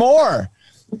even more.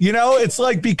 You know, it's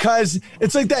like, because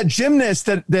it's like that gymnast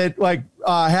that like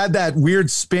had that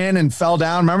weird spin and fell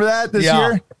down. Remember that this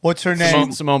year? What's her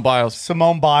name? Simone Biles.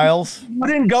 Simone Biles. I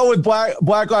didn't go with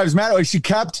Black Lives Matter. Like,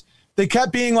 they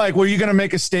kept being like, well, you're going to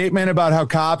make a statement about how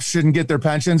cops shouldn't get their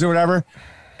pensions or whatever.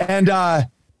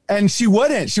 And she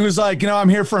wouldn't. She was like, you know, I'm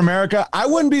here for America. I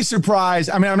wouldn't be surprised.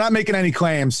 I mean, I'm not making any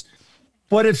claims,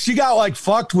 but if she got like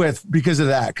fucked with because of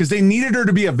that, because they needed her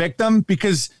to be a victim,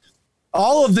 because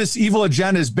all of this evil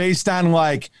agenda is based on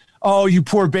like, oh, you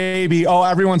poor baby. Oh,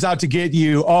 everyone's out to get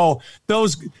you. Oh,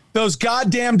 those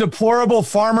goddamn deplorable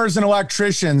farmers and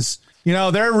electricians, you know,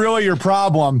 they're really your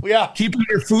problem. Yeah. Keeping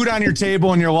your food on your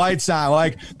table and your lights on.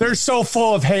 Like, they're so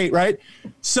full of hate, right?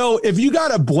 So if you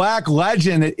got a black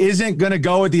legend that isn't going to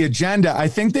go with the agenda, I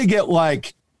think they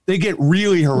get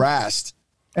really harassed.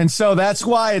 And so that's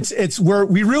why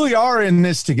we really are in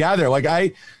this together.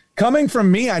 Like, coming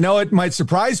from me, I know it might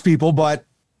surprise people, but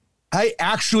I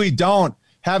actually don't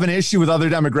have an issue with other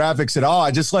demographics at all.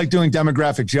 I just like doing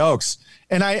demographic jokes.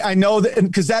 And I know that,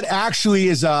 because that actually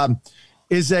is a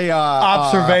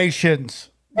observations.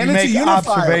 And it's a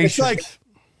unifier.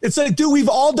 It's like, dude, we've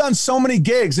all done so many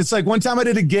gigs. It's like, one time I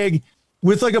did a gig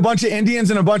with like a bunch of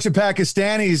Indians and a bunch of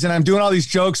Pakistanis, and I'm doing all these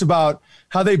jokes about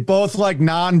how they both like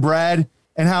non-bread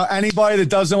and how anybody that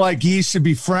doesn't like geese should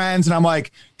be friends. And I'm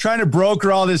like trying to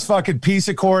broker all this fucking peace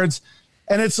accords.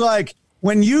 And it's like,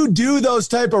 when you do those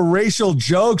type of racial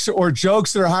jokes or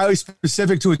jokes that are highly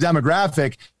specific to a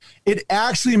demographic, it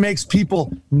actually makes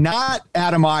people not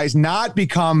atomize, not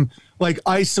become like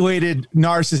isolated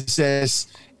narcissists.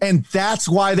 And that's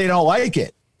why they don't like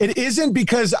it. It isn't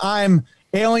because I'm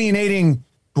alienating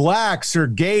blacks or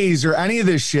gays or any of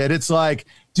this shit. It's like,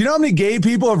 do you know how many gay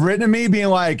people have written to me being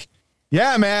like,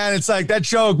 yeah, man, it's like that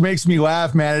joke makes me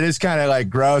laugh, man. It is kind of like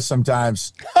gross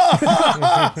sometimes.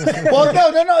 Well,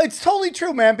 no, it's totally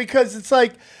true, man, because it's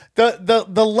like so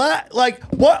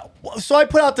I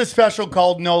put out this special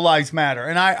called No Lives Matter,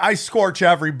 and I scorch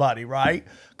everybody, right?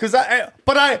 Because I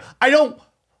don't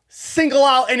single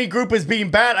out any group as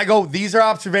being bad. I go, these are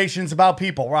observations about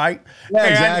people, right? Yeah,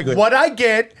 exactly. And what I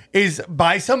get is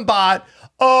by some bot,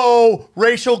 oh,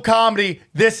 racial comedy,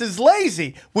 this is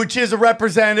lazy, which is a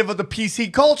representative of the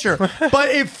PC culture. But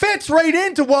it fits right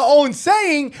into what Owen's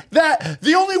saying, that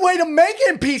the only way to make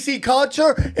it in PC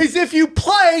culture is if you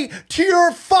play to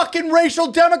your fucking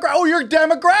racial your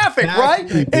demographic, right?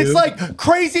 It's like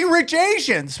Crazy Rich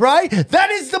Asians, right? That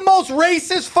is the most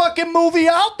racist fucking movie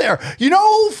out there. You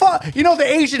know the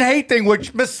Asian hate thing,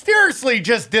 which mysteriously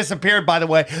just disappeared, by the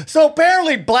way. So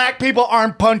apparently black people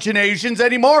aren't punching Asians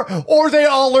anymore, or they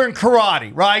all learn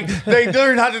karate, right? They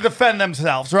learn how to defend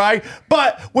themselves, right?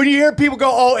 But when you hear people go,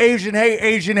 oh, Asian hate,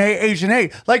 Asian hate, Asian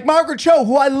hate, like Margaret Cho,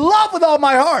 who I love with all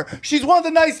my heart, she's one of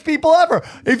the nicest people ever.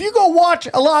 If you go watch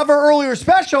a lot of her earlier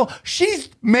special, she's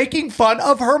making fun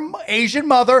of her Asian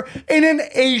mother in an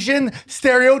Asian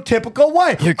stereotypical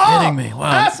way. You're kidding me.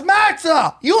 Wow. Ask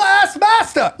Maxa. You ask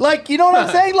Master. Like, you know what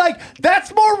I'm saying? Like,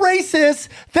 that's more racist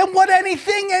than what any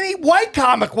white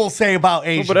comic will say about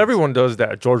Asians. Well, but everyone does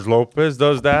that. George Lopez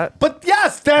does that. But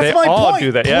yes, that's they my all point.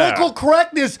 Do that, Political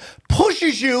correctness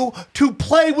pushes you to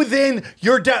play within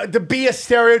to be a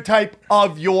stereotype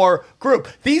of your group.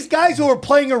 These guys who are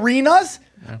playing arenas,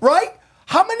 right?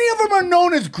 How many of them are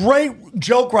known as great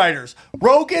joke writers?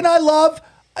 Rogan, I love.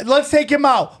 Let's take him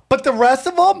out. But the rest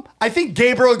of them, I think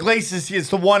Gabriel Iglesias is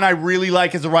the one I really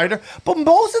like as a writer. But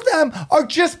most of them are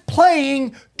just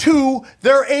playing to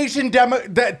their Asian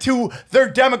to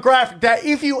their demographic. That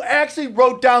if you actually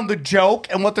wrote down the joke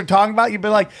and what they're talking about, you'd be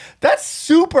like, that's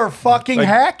super fucking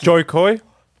hacky. Joy Coy,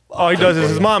 all he does is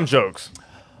his mom jokes.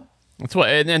 That's what,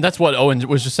 and that's what Owen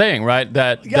was just saying, right?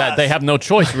 That they have no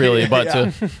choice really, but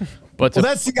to. But well,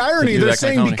 that's the irony. They're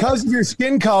saying because of your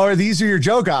skin color, these are your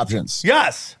joke options.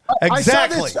 Yes,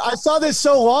 exactly. I saw this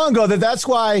so long ago that's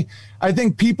why I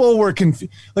think people were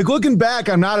confused. Like, looking back,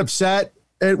 I'm not upset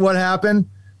at what happened,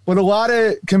 but a lot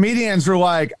of comedians were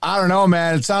like, I don't know,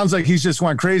 man. It sounds like he's just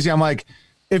went crazy. I'm like,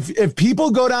 if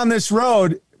people go down this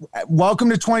road,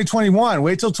 welcome to 2021.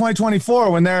 Wait till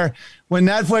 2024 when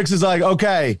Netflix is like,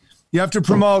 okay, you have to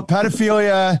promote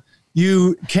pedophilia.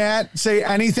 You can't say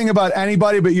anything about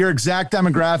anybody but your exact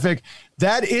demographic.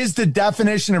 That is the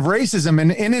definition of racism.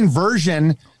 And in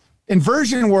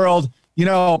inversion world,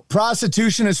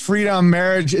 prostitution is freedom,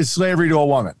 marriage is slavery to a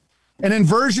woman. An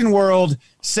inversion world,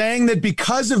 saying that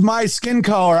because of my skin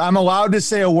color, I'm allowed to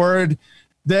say a word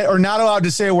or not allowed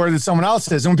to say a word that someone else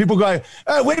says. And when people go,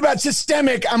 wait about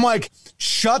systemic, I'm like,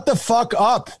 shut the fuck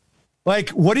up.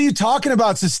 Like, what are you talking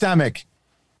about systemic?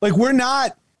 Like,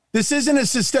 this isn't a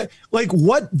system. Like,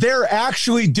 what they're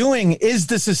actually doing is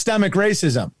the systemic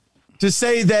racism. To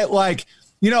say that, like,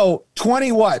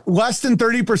 less than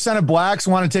 30% of blacks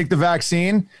want to take the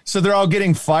vaccine, so they're all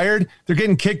getting fired. They're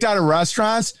getting kicked out of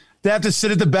restaurants. They have to sit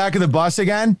at the back of the bus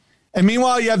again. And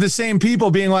meanwhile, you have the same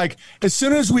people being like, as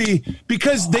soon as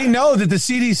because they know that the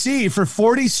CDC for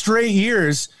 40 straight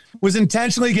years was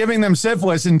intentionally giving them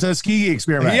syphilis in Tuskegee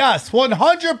experiment. Yes,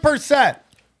 100%.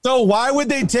 So why would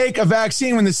they take a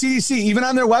vaccine when the CDC, even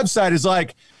on their website, is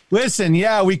like, listen,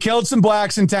 yeah, we killed some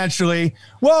blacks intentionally.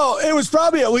 Well, it was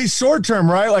probably at least short term,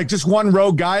 right? Like just one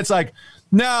rogue guy. It's like,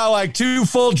 no, like 2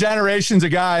 full generations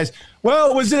of guys.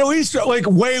 Well, was it at least like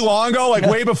way long ago, like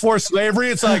way before slavery?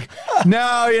 It's like,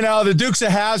 no, the Dukes of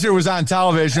Hazzard was on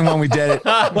television when we did it.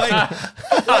 Like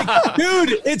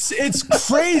dude, it's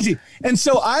crazy. And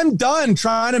so I'm done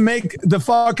trying to make the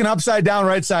fucking upside down,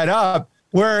 right side up.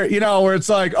 Where it's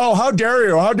like, oh, how dare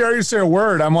you? How dare you say a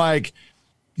word? I'm like,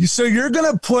 so you're going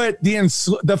to put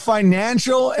the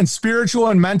financial and spiritual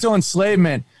and mental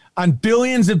enslavement on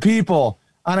billions of people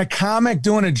on a comic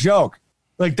doing a joke.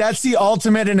 Like, that's the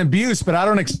ultimate in abuse, but I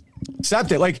don't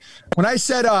accept it. Like, when I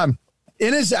said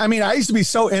innocent, I mean, I used to be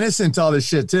so innocent to all this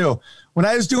shit, too. When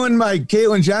I was doing my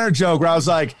Caitlyn Jenner joke where I was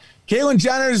like, Caitlyn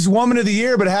Jenner is Woman of the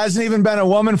Year, but hasn't even been a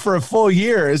woman for a full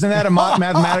year. Isn't that a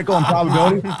mathematical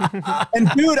improbability? And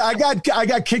dude, I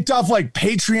got kicked off like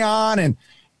Patreon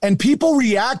and people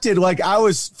reacted like I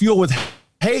was fueled with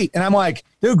hate. And I'm like,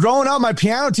 dude, growing up, my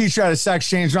piano teacher had a sex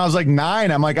change when I was like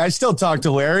 9. I'm like, I still talk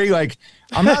to Larry. Like,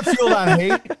 I'm not fueled on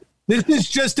hate. This is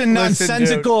just a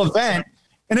nonsensical event.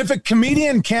 And if a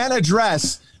comedian can't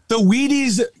address the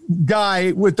Wheaties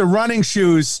guy with the running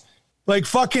shoes, like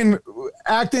fucking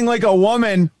acting like a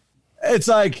woman, it's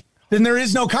like, then there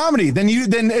is no comedy. Then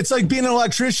it's like being an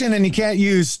electrician and you can't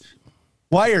use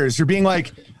wires. You're being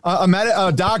like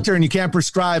a doctor and you can't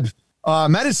prescribe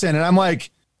medicine. And I'm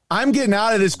like, I'm getting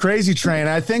out of this crazy train.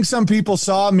 I think some people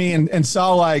saw me and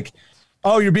saw like,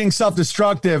 oh, you're being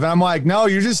self-destructive. And I'm like, no,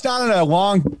 you're just not in a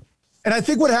long. And I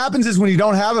think what happens is when you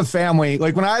don't have a family,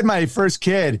 like when I had my first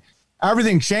kid,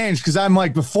 everything changed. Cause I'm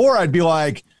like, before I'd be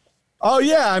like, oh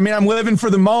yeah, I mean, I'm living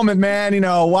for the moment, man. You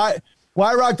know,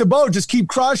 why rock the boat? Just keep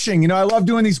crushing. You know, I love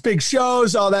doing these big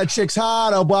shows. Oh, that chick's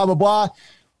hot. Oh, blah, blah, blah.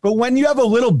 But when you have a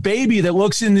little baby that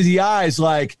looks into the eyes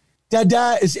like, Dad,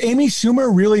 is Amy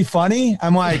Schumer really funny?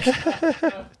 I'm like,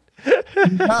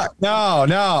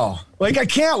 no. Like, I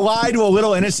can't lie to a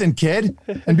little innocent kid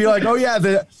and be like, oh yeah,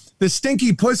 the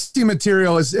stinky pussy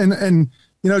material is, and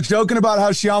you know, joking about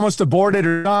how she almost aborted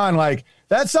her son. Like,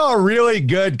 that's all really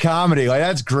good comedy. Like,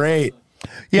 that's great.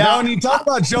 Yeah. You know, when you talk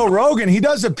about Joe Rogan, he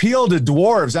does appeal to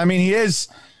dwarves. I mean, he is,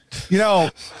 you know,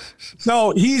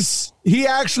 so he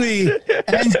actually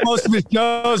ends most of his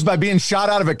shows by being shot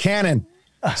out of a cannon.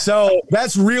 So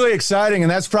that's really exciting.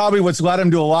 And that's probably what's led him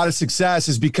to a lot of success,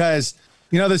 is because,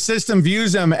 you know, the system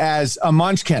views him as a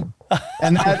munchkin.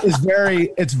 And that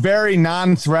is very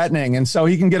non-threatening. And so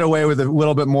he can get away with a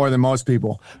little bit more than most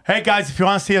people. Hey guys, if you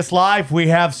want to see us live, we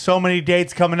have so many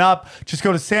dates coming up. Just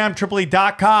go to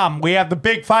samtripoli.com. We have the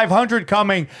Big 500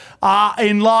 coming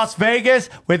in Las Vegas.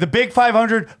 We have the Big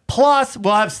 500 plus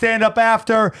we'll have stand-up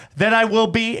after. Then I will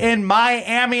be in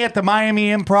Miami at the Miami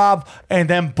Improv, and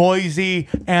then Boise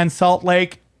and Salt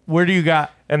Lake. Where do you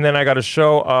got? And then I got a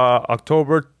show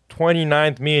October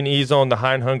 29th, me and E-Zone, the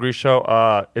High and Hungry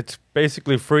show. It's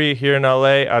basically free here in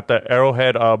LA at the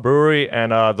Arrowhead Brewery,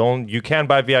 and you can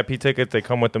buy VIP tickets. They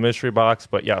come with the mystery box,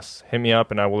 but yes, hit me up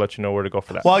and I will let you know where to go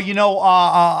for that. Well, you know,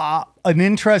 an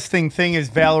interesting thing is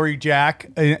Valerie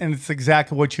Jack, and it's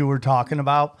exactly what you were talking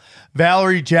about.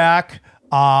 Valerie Jack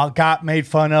got made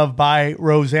fun of by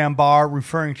Roseanne Barr,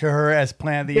 referring to her as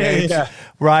Planet of the Apes,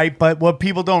 right? But what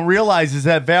people don't realize is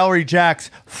that Valerie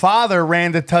Jack's father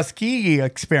ran the Tuskegee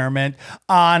experiment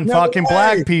on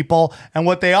black people. And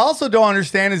what they also don't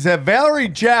understand is that Valerie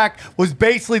Jack was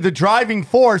basically the driving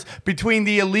force between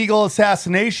the illegal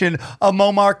assassination of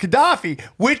Muammar Gaddafi,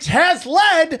 which has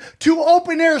led to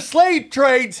open-air slave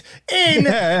trades in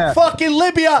fucking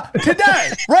Libya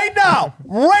today, right now.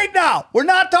 We're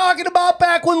not talking about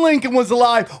back when Lincoln was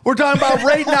alive. We're talking about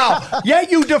right now.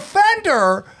 Yet you defend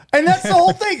her, and that's the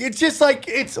whole thing. It's just like,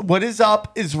 it's what is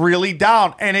up is really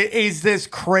down, and it is this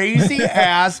crazy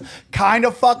ass kind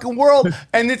of fucking world.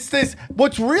 And it's this,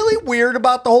 what's really weird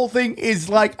about the whole thing is,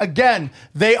 like, again,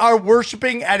 they are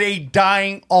worshiping at a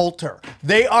dying altar.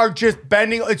 They are just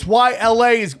bending. It's why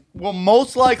LA will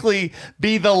most likely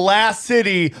be the last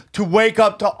city to wake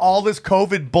up to all this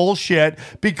COVID bullshit,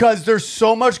 because there's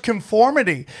so much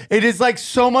conformity. It is like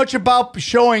so much about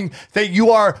showing that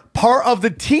you are part of the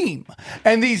team,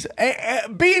 and these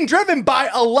being driven by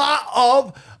a lot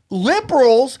of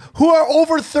liberals who are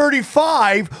over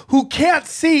 35 who can't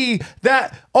see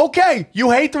that, okay,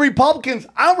 you hate the Republicans.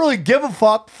 I don't really give a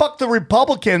fuck. Fuck the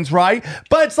Republicans, right?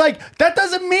 But it's like, that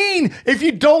doesn't mean if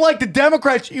you don't like the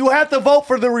Democrats, you have to vote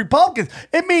for the Republicans.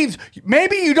 It means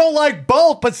maybe you don't like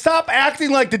both, but stop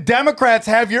acting like the Democrats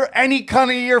have any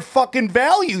kind of your fucking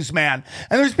values, man.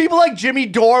 And there's people like Jimmy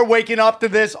Dore waking up to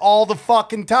this all the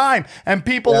fucking time, and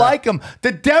people like him.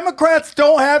 The Democrats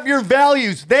don't have your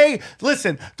values.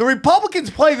 Listen, the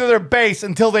Republicans play to their base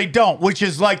until they don't, which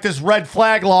is like this red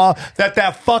flag law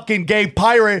that fucking gay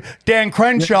pirate Dan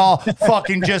Crenshaw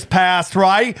fucking just passed,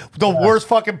 right? The worst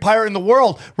fucking pirate in the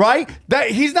world, right? That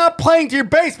he's not playing to your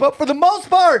base, but for the most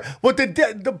part, what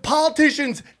the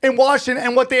politicians in Washington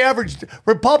and what the average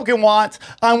Republican wants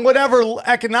on whatever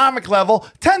economic level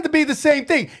tend to be the same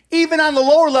thing, even on the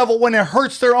lower level when it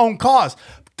hurts their own cause.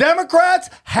 Democrats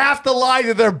have to lie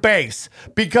to their base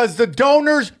because the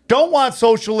donors don't want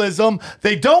socialism.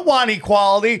 They don't want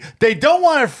equality. They don't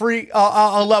want a free,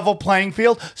 a level playing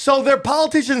field. So their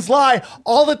politicians lie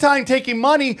all the time, taking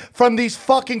money from these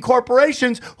fucking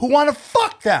corporations who want to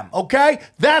fuck them. Okay,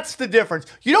 that's the difference.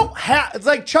 You don't have. It's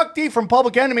like Chuck D from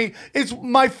Public Enemy is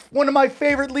one of my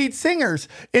favorite lead singers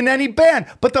in any band.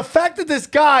 But the fact that this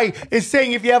guy is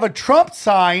saying if you have a Trump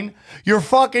sign, you're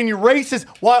racist,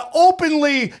 while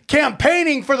openly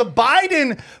campaigning for the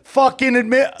Biden fucking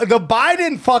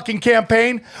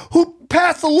campaign, who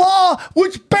passed a law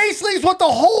which basically is what the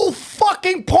whole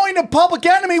fucking point of Public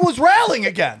Enemy was railing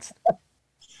against.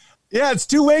 Yeah, it's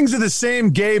two wings of the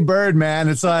same gay bird, man.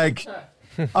 It's like,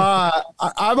 I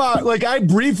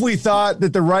briefly thought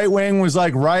that the right wing was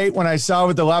like right when I saw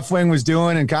what the left wing was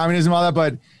doing and communism and all that,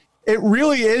 but it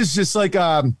really is just like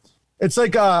it's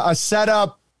like a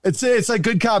setup. It's like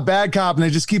good cop, bad cop, and they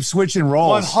just keep switching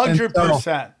roles.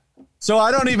 100%. So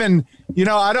I don't even,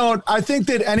 I think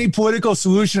that any political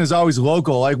solution is always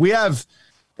local. Like we have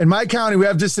in my county, we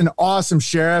have just an awesome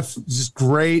sheriff, just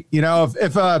great.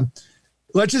 If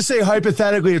let's just say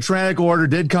hypothetically a tyrannical order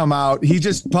did come out, he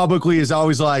just publicly is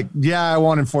always like, yeah, I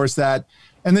won't enforce that.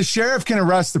 And the sheriff can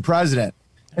arrest the president.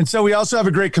 And so we also have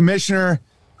a great commissioner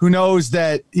who knows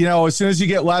that, as soon as you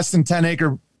get less than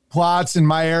 10-acre plots in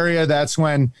my area, that's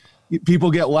when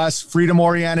people get less freedom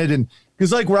oriented. And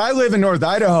because like where I live in North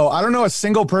Idaho, I don't know a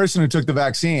single person who took the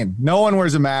vaccine. No one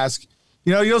wears a mask.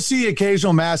 You'll see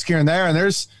occasional mask here and there. And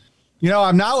there's,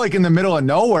 I'm not like in the middle of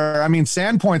nowhere. I mean,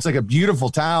 Sandpoint's like a beautiful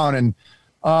town,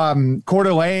 and Coeur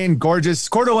d'Alene, gorgeous.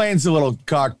 Coeur d'Alene's a little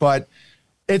cuck, but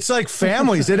it's like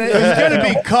families. There's going to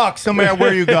be cucks no matter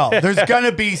where you go. There's going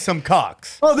to be some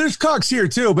cucks. Oh, there's cucks here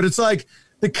too, but it's like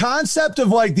the concept of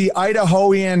like the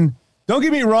Idahoan. Don't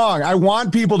get me wrong. I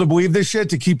want people to believe this shit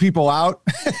to keep people out,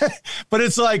 but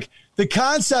it's like the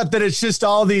concept that it's just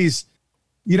all these,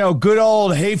 good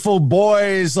old hateful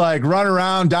boys like run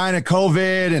around dying of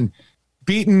COVID and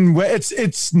beaten.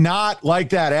 It's not like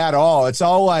that at all. It's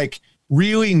all like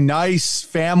really nice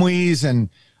families, and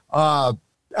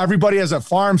everybody has a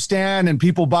farm stand, and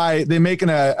people they make an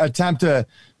attempt to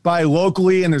buy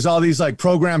locally, and there's all these like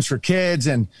programs for kids,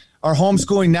 and our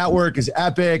homeschooling network is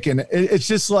epic, and it's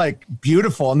just like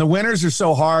beautiful. And the winters are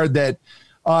so hard that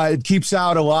it keeps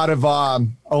out a lot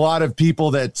of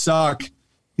people that suck.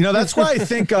 That's why I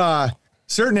think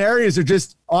certain areas are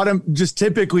just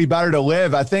typically better to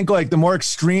live. I think like the more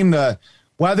extreme the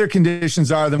weather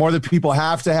conditions are, the more that people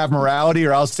have to have morality,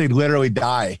 or else they'd literally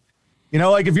die.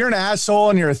 Like if you're an asshole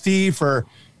and you're a thief, or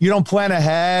you don't plan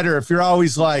ahead, or if you're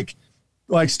always like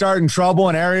starting trouble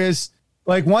in areas,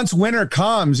 like once winter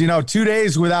comes, 2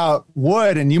 days without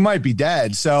wood and you might be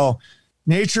dead. So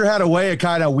nature had a way of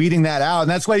kind of weeding that out. And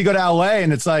that's why you go to LA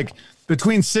and it's like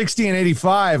between 60 and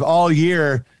 85 all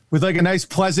year with like a nice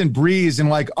pleasant breeze and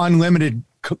like unlimited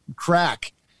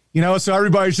crack. So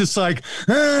everybody's just like,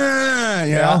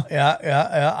 Yeah.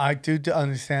 I do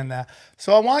understand that.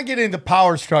 So I want to get into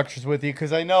power structures with you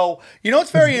because I know,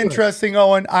 it's very interesting,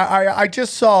 Owen. I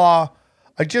just saw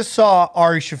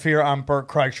Ari Shaffir on Bert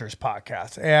Kreischer's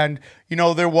podcast, and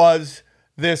there was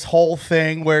this whole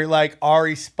thing where like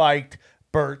Ari spiked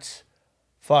Bert's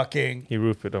fucking. He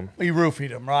roofied him.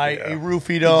 Right? Yeah. He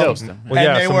roofied him. And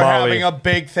they were having a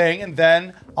big thing, and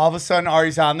then all of a sudden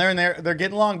Ari's on there, and they're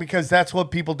getting along because that's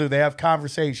what people do. They have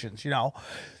conversations,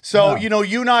 So,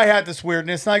 you and I had this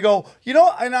weirdness, and I go,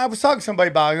 and I was talking to somebody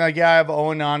about it, like, yeah, I have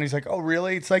Owen on. He's like, oh,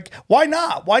 really? It's like, why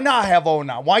not? Why not have Owen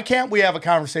on? Why can't we have a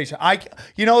conversation?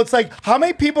 It's like, how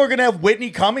many people are going to have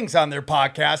Whitney Cummings on their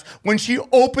podcast when she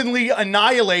openly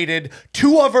annihilated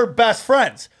two of her best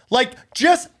friends? Like,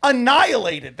 just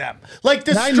annihilated them. Like,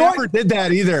 destroyed. I never did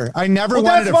that either. I never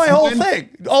wanted that's my whole thing.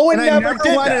 Owen never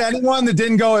did wanted that. anyone that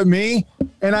didn't go at me.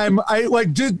 And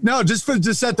just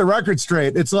to set the record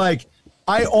straight, it's like,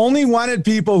 I only wanted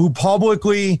people who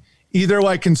publicly either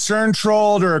like concern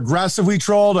trolled or aggressively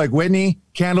trolled, like Whitney,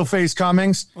 Candleface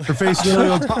Cummings. Her face really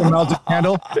looks like a melted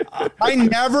candle. I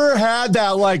never had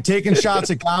that like taking shots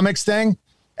at comics thing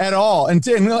at all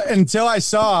until I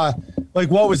saw like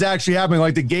what was actually happening,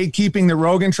 like the gatekeeping that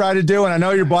Rogan tried to do. And I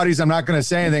know your buddies, I'm not going to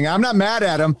say anything. I'm not mad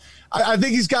at him. I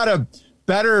think he's got a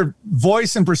better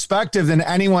voice and perspective than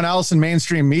anyone else in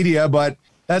mainstream media, but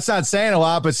that's not saying a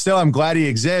lot, but still I'm glad he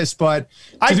exists. But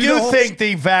I do think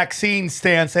the vaccine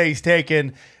stance that he's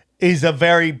taken is a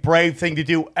very brave thing to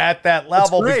do at that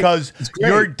level because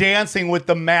you're dancing with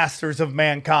the masters of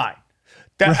mankind.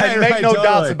 And make no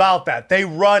doubts about that. They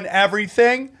run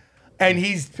everything, and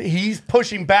he's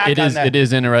pushing back on that. It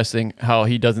is interesting how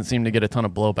he doesn't seem to get a ton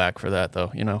of blowback for that,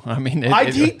 though. I mean,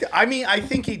 I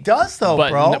think he does, though,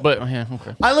 bro. Okay.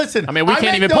 We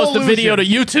can't even post a video to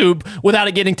YouTube without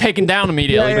it getting taken down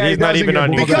immediately. But he's not even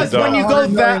on YouTube. Because when you go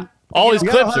that, all his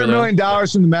clips are $100 million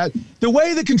from the Met. The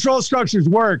way the control structures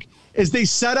work is they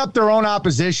set up their own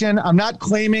opposition. I'm not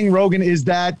claiming Rogan is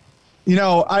that.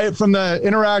 From the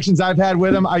interactions I've had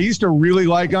with him, I used to really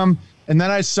like him. And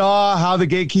then I saw how the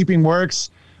gatekeeping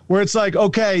works, where it's like,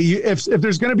 okay, if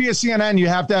there's going to be a CNN, you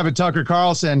have to have a Tucker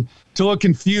Carlson to look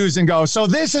confused and go, so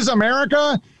this is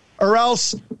America, or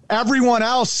else everyone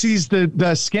else sees the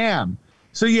scam.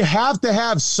 So you have to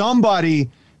have somebody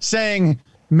saying,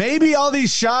 maybe all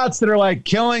these shots that are like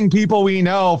killing people we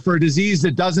know for a disease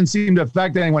that doesn't seem to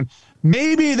affect anyone,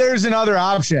 maybe there's another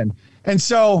option. And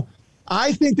so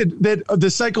I think that the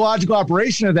psychological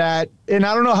operation of that, and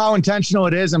I don't know how intentional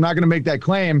it is, I'm not going to make that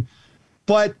claim,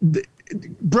 but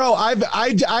bro, I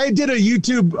did a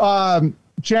YouTube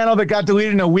channel that got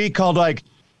deleted in a week called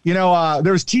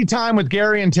there was Tea Time with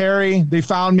Gary and Terry. They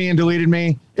found me and deleted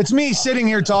me. It's me sitting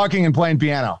here talking and playing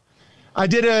piano. I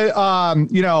did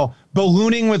a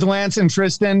ballooning with Lance and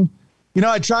Tristan.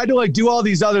 I tried to do all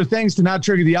these other things to not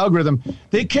trigger the algorithm.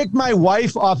 They kicked my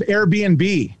wife off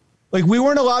Airbnb. We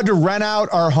weren't allowed to rent out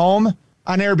our home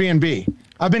on Airbnb.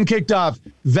 I've been kicked off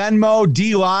Venmo,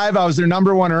 D Live. I was their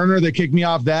number one earner. They kicked me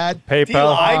off that.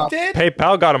 PayPal.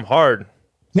 PayPal got them hard.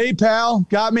 PayPal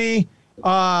got me.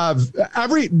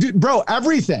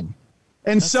 Everything.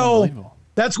 And so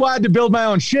that's why I had to build my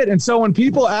own shit. And so when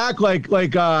people act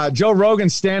like Joe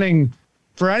Rogan's standing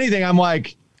for anything, I'm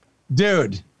like,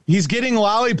 dude, he's getting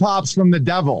lollipops from the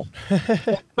devil.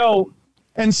 So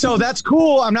that's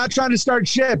cool. I'm not trying to start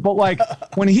shit, but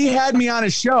when he had me on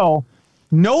his show,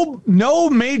 no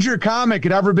major comic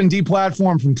had ever been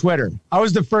deplatformed from Twitter. I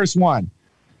was the first one.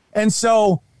 And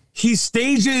so he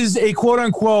stages a quote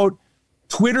unquote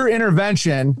Twitter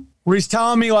intervention where he's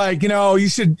telling me you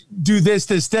should do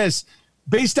this,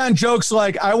 based on jokes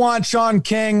I want Sean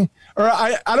King, or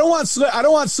I don't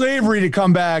want slavery to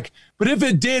come back, but if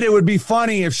it did, it would be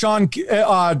funny if Sean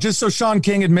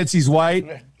King admits he's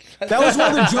white. That was one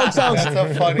of the jokes I was. That's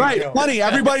a funny joke. Funny.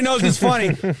 Everybody knows it's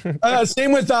funny.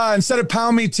 Same with instead of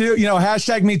pound me too,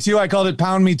 hashtag me too, I called it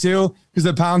pound me too because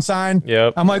the pound sign.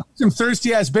 Yep. I'm like, some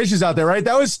thirsty ass bitches out there, right?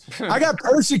 I got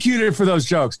persecuted for those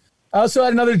jokes. I also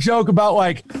had another joke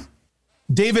about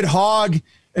David Hogg.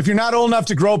 If you're not old enough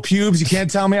to grow pubes, you can't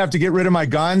tell me I have to get rid of my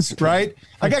guns, right?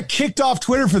 I got kicked off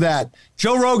Twitter for that.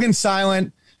 Joe Rogan's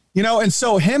silent, and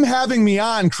so him having me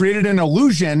on created an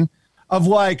illusion of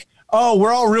oh,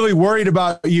 we're all really worried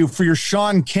about you for your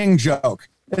Sean King joke.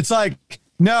 It's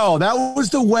no, that was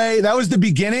the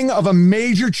beginning of a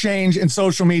major change in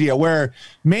social media where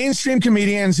mainstream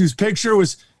comedians whose picture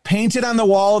was painted on the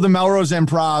wall of the Melrose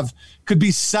Improv could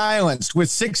be silenced with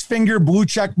six-figure blue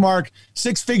check mark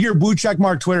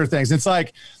Twitter things. It's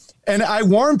and I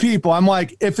warn people, I'm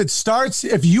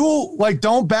if you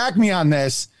don't back me on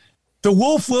this, the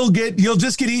wolf you'll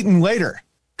just get eaten later.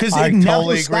 I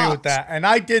totally agree with that. And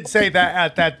I did say that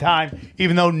at that time,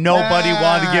 even though nobody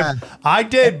wanted to give. I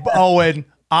did, Owen.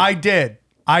 I did.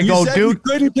 You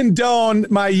couldn't condone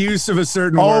my use of a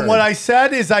certain word. Oh, what I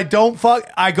said is I go,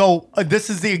 this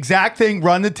is the exact thing.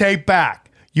 Run the tape back.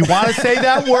 You want to say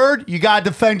that word? You got to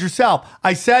defend yourself.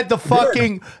 I said the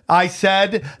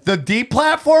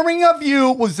deplatforming of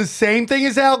you was the same thing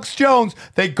as Alex Jones.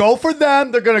 They go for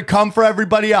them. They're going to come for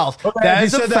everybody else. Okay, that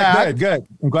is a fact. Good.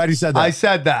 I'm glad you said that. I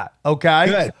said that. Okay.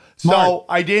 Good. Smart. So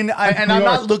I didn't, and I'm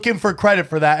not looking for credit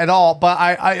for that at all, but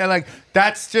I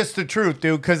that's just the truth,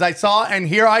 dude. Cause I saw, and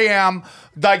here I am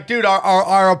dude,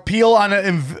 our appeal on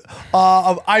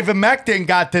ivermectin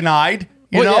got denied,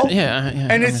 you know? Yeah.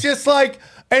 And it's just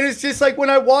when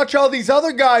I watch all these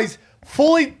other guys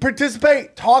fully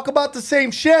participate, talk about the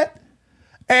same shit,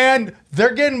 and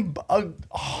they're getting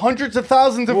hundreds of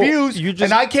thousands of views,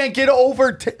 and I can't get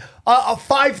over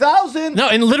 5,000. No,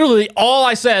 and literally all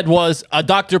I said was a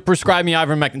doctor prescribed me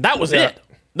ivermectin. That was it.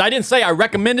 I didn't say I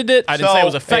recommended it. I didn't say it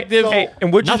was effective.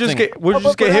 And what'd you just get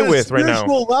hit with right now? On a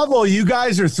spiritual level, you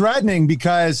guys are threatening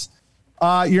because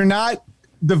you're not.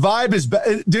 The vibe is,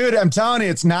 dude, I'm telling you,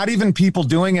 it's not even people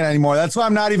doing it anymore. That's why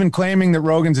I'm not even claiming that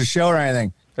Rogan's a show or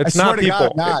anything. It's not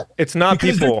people. It's not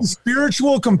because people. There's a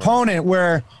spiritual component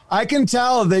where I can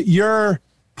tell that you're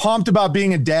pumped about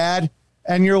being a dad,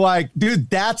 and you're like, dude,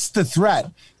 that's the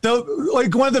threat.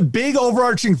 One of the big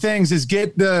overarching things is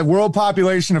get the world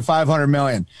population of 500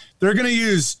 million. They're going to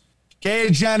use gay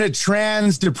agenda,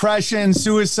 trans, depression,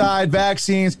 suicide,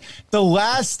 vaccines. The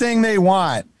last thing they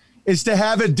want is to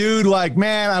have a dude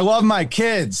man, I love my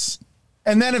kids.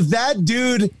 And then if that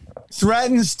dude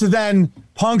threatens to then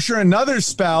puncture another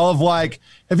spell of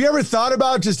have you ever thought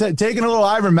about just taking a little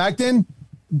ivermectin?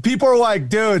 People are like,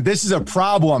 dude, this is a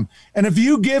problem. And if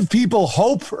you give people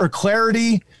hope or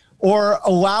clarity or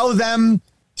allow them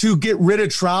to get rid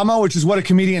of trauma, which is what a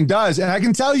comedian does, and I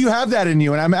can tell you have that in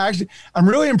you. And I'm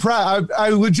really impressed. I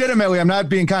legitimately, I'm not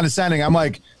being condescending. I'm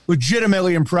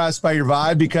legitimately impressed by your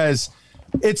vibe because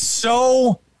it's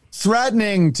so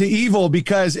threatening to evil,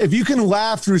 because if you can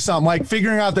laugh through something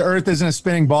figuring out the earth isn't a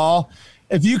spinning ball,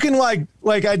 if you can like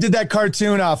I did that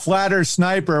cartoon Flat Earth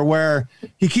Sniper where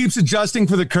he keeps adjusting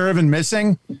for the curve and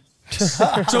missing.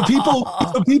 so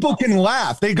people can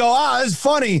laugh. They go, it's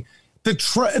funny.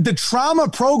 the trauma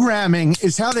programming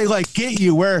is how they like get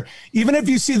you, where even if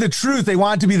you see the truth, they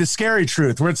want it to be the scary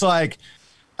truth, where it's like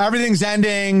everything's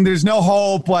ending, there's no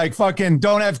hope, like fucking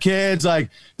don't have kids, like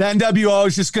the NWO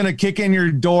is just gonna kick in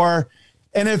your door.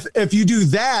 And if you do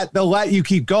that, they'll let you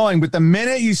keep going. But the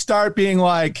minute you start being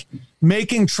like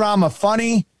making trauma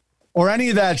funny or any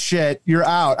of that shit, you're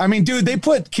out. I mean, dude, they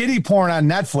put kiddie porn on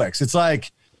Netflix. It's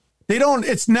like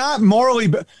it's not morally,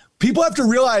 but people have to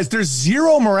realize there's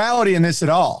zero morality in this at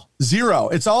all. Zero.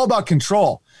 It's all about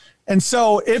control. And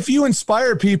so if you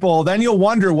inspire people, then you'll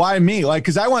wonder why me? Like,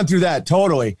 because I went through that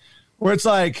totally, where it's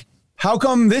like, how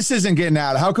come this isn't getting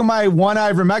out? How come my one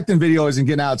ivermectin video isn't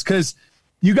getting out? It's because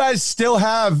you guys still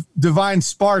have divine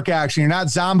spark action. You're not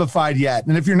zombified yet.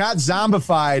 And if you're not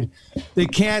zombified, they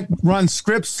can't run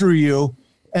scripts through you.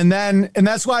 And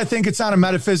that's why I think it's on a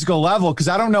metaphysical level, because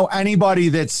I don't know anybody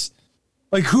that's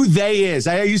like who they is.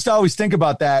 I used to always think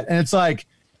about that. And it's like,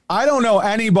 I don't know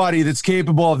anybody that's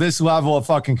capable of this level of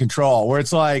fucking control, where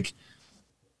it's like,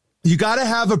 you got to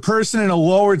have a person in a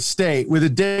lowered state with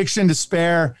addiction,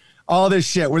 despair, all this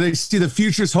shit, where they see the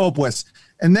future's hopeless.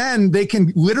 And then they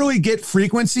can literally get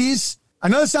frequencies. I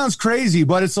know this sounds crazy,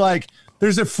 but it's like,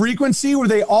 there's a frequency where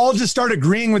they all just start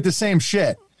agreeing with the same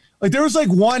shit. Like there was like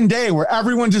one day where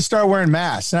everyone just started wearing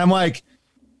masks. And I'm like,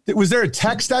 was there a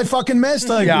text I fucking missed?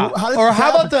 Like, yeah.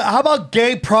 How about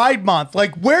Gay Pride Month?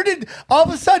 Like, where did all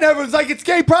of a sudden everyone's like, it's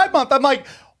Gay Pride Month? I'm like,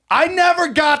 I never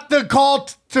got the call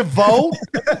to vote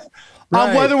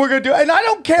on whether we're going to do it. And I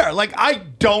don't care. Like, I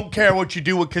don't care what you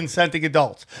do with consenting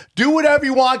adults. Do whatever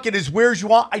you want. Get as weird as you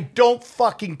want. I don't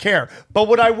fucking care. But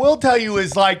what I will tell you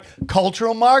is, like,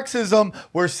 cultural Marxism,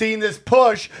 we're seeing this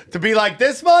push to be like,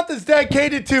 this month is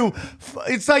dedicated to,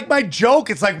 it's like my joke.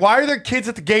 It's like, why are there kids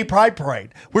at the Gay Pride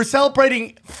Parade? We're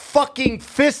celebrating fucking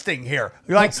fisting here.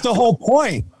 You're like, that's the whole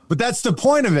point. But that's the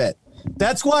point of it.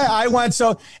 That's why I went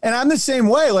and I'm the same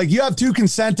way. Like, you have two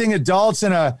consenting adults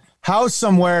in a house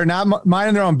somewhere, not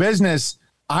minding their own business.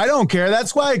 I don't care.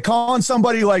 That's why calling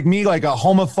somebody like me like a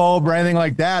homophobe or anything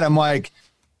like that, I'm like,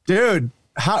 dude,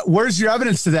 where's your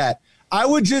evidence to that? I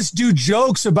would just do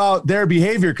jokes about their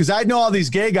behavior, because I know all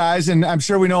these gay guys, and I'm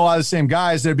sure we know a lot of the same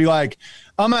guys, that'd be like,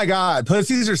 oh my God,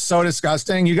 pussies are so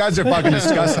disgusting. You guys are fucking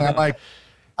disgusting.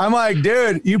 I'm like,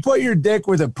 dude, you put your dick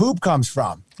where the poop comes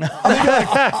from. Like,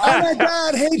 oh my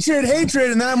God, hatred.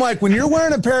 And then I'm like, when you're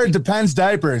wearing a pair of Depends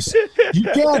diapers,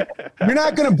 you're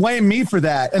not going to blame me for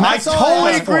that. And I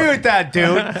totally agree with that,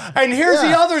 dude. And here's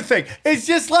the other thing. It's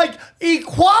just like,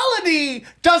 equality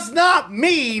does not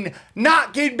mean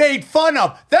not getting made fun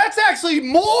of. That's actually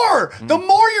more. The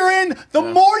more you're in, the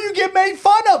more you get made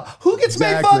fun of. Who gets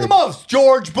made fun of the most?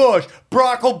 George Bush,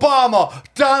 Barack Obama,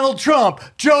 Donald Trump,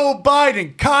 Joe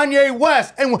Biden, Kanye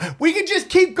West. And we can just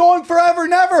keep going forever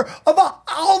and ever about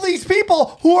all these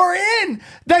people who are in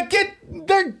that get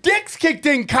their dicks kicked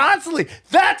in constantly.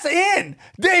 That's in.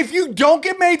 If you don't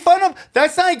get made fun of,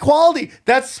 that's not equality.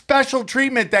 That's special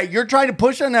treatment that you're trying to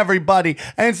push on everybody,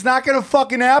 and it's not going to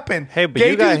fucking happen. Hey, but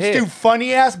gay you got dudes hit. do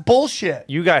funny ass bullshit.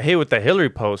 You got hit with the Hillary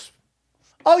post.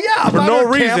 Oh yeah, for no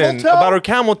reason about her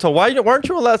camel toe. Why weren't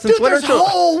you allowed since Dude,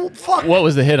 what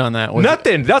was the hit on that?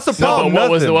 Nothing. That's the problem. What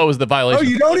was the violation? Oh,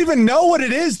 you don't even know what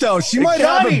it is though. She might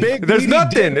have a big. There's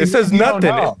nothing. It says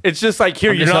nothing. It's just like,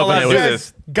 here, you're not allowed to do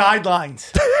this.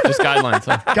 Guidelines. Just guidelines.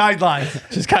 Huh? Guidelines.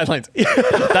 Just guidelines.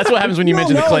 That's what happens when you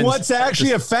mention the Clintons. What's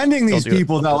actually offending these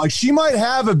people though? Like, she might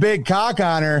have a big cock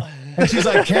on her, and she's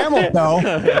like, camel toe.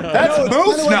 That's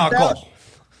moose knuckle.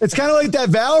 It's kind of like that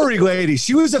Valerie lady.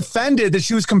 She was offended that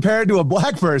she was compared to a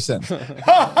black person.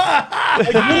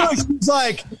 Like, she's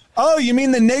like, oh, you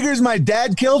mean the niggers my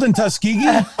dad killed in Tuskegee?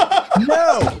 No.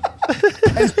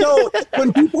 And so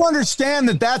when people understand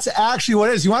that that's actually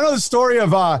what it is, you want to know the story of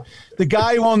the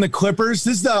guy who owned the Clippers?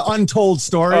 This is the untold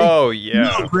story. Oh,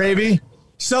 yeah. No gravy.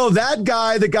 So that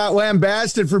guy that got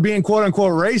lambasted for being quote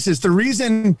unquote racist, the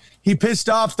reason he pissed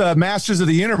off the Masters of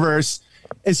the Universe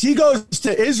is he goes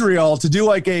to Israel to do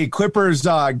like a Clippers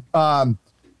game,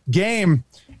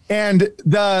 and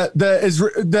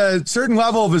the certain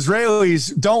level of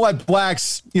Israelis don't let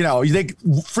blacks, they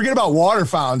forget about water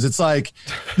fountains. It's like,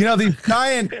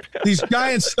 these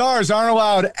giant stars aren't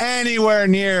allowed anywhere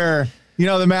near,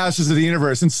 the Masters of the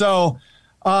Universe. And so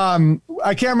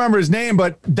I can't remember his name,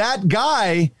 but that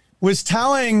guy was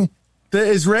telling the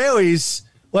Israelis,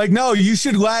 like, no, you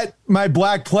should let my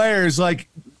black players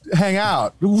hang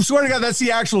out. I swear to God, that's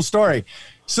the actual story.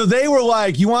 So they were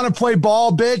like, you want to play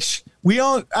ball, bitch?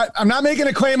 I'm not making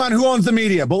a claim on who owns the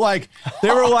media, but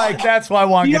they were like, that's why I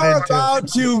want to get into. We are about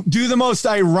to do the most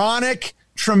ironic,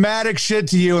 traumatic shit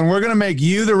to you, and we're going to make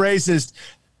you the racist.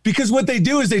 Because what they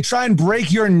do is they try and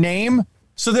break your name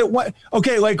so that what?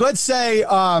 Okay, like let's say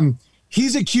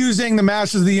he's accusing the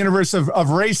Masters of the Universe of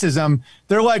racism.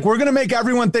 They're like, we're gonna make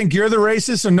everyone think you're the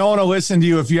racist, so no one will listen to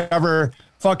you if you ever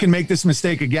fucking make this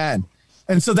mistake again.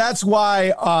 And so that's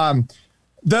why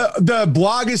the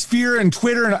blogosphere and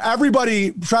Twitter and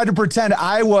everybody tried to pretend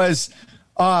I was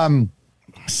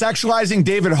sexualizing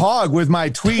David Hogg with my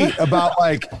tweet about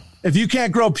like, if you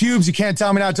can't grow pubes, you can't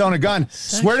tell me not to own a gun.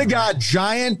 Swear to God,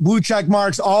 giant blue check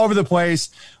marks all over the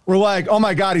place. We're like, oh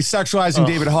my God, he's sexualizing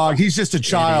David Hogg. He's just a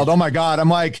child. Oh my God. I'm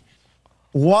like,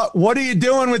 what are you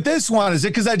doing with this one? Is it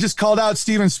because I just called out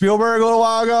Steven Spielberg a little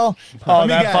while ago? Oh,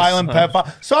 that violent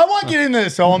pedophile. So I want to get into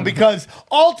this, Owen, because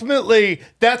ultimately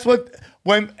that's what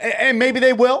and maybe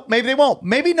they will, maybe they won't.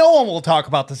 Maybe no one will talk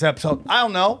about this episode. I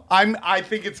don't know.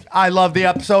 I love the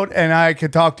episode and I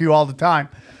could talk to you all the time.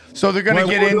 So they're going to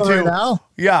get into right now?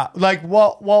 Yeah, like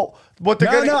what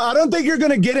they're going to. No, I don't think you're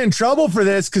going to get in trouble for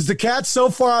this because the cat's so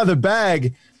far out of the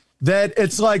bag that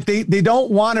it's like they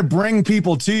don't want to bring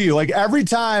people to you. Like every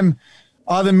time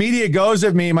the media goes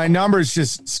at me, my numbers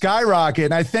just skyrocket.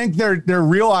 And I think they're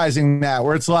realizing that,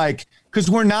 where it's like, because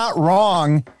we're not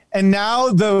wrong. And now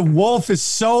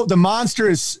the monster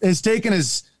has taken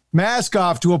his mask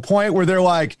off to a point where they're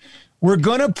like, we're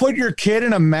going to put your kid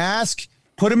in a mask,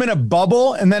 put him in a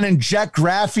bubble, and then inject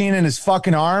graphene in his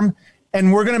fucking arm.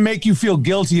 And we're going to make you feel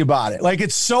guilty about it. Like,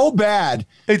 it's so bad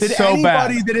that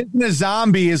anybody that isn't a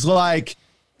zombie is like,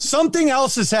 something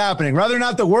else is happening. Whether or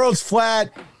not the world's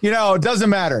flat, it doesn't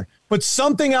matter. But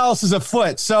something else is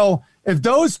afoot. So if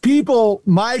those people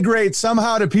migrate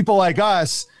somehow to people like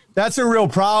us, that's a real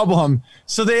problem.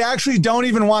 So they actually don't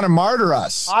even want to martyr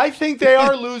us. I think they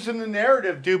are losing the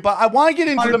narrative, dude. But I want to get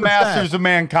into 100%. The Masters of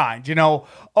Mankind,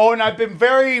 and I've been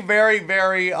very, very,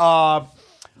 very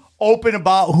open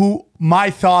about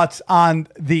my thoughts on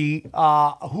the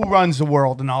who runs the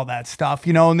world and all that stuff,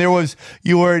 and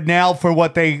you were nailed for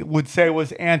what they would say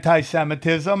was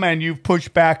anti-Semitism, and you've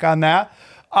pushed back on that.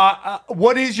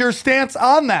 What is your stance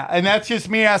on that? And that's just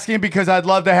me asking because I'd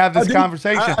love to have this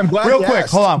conversation. I'm glad real quick,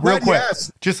 asked. Hold on, real quick.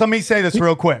 Just let me say this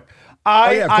real quick.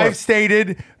 I've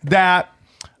stated that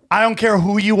I don't care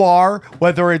who you are,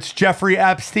 whether it's Jeffrey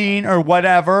Epstein or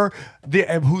whatever,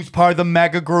 who's part of the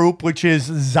mega group, which is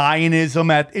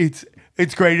Zionism at its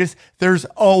greatest. There's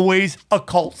always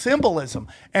occult symbolism.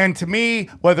 And to me,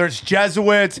 whether it's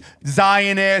Jesuits,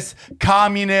 Zionists,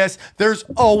 communists, there's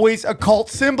always occult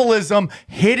symbolism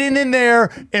hidden in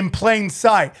there in plain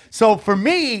sight. So for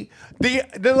me,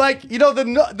 they're like,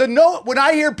 when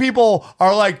I hear people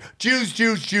are like Jews,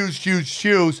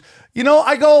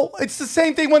 I go, it's the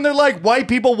same thing when they're like white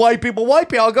people.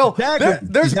 I'll go,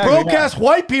 there's broadcast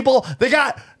white people. They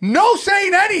got no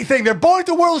saying anything. They're born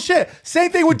into the world of shit.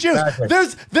 Same thing with Jews. Exactly.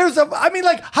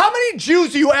 How many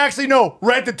Jews do you actually know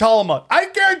read the Talmud? I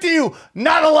guarantee you,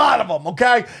 not a lot of them.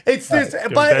 Okay, it's this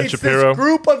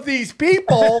group of these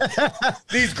people,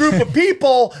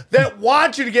 that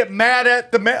want you to get mad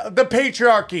at the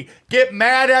patriarchy, get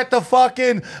mad at the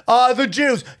fucking the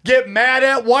Jews, get mad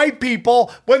at white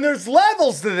people when there's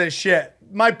levels to this shit.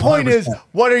 My point 100%. Is,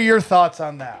 what are your thoughts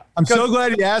on that? I'm so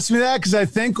glad you asked me that because I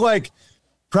think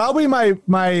probably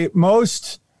my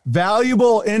most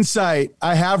valuable insight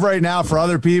I have right now for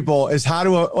other people is how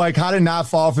to not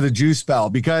fall for the Jew spell,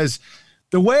 because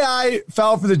the way I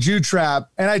fell for the Jew trap,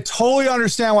 and I totally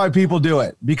understand why people do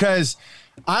it, because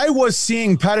I was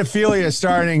seeing pedophilia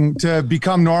starting to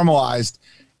become normalized,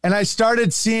 and I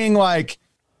started seeing I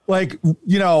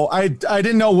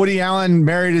didn't know Woody Allen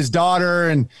married his daughter,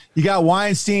 and you got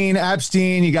Weinstein,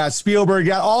 Epstein, you got Spielberg,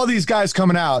 you got all these guys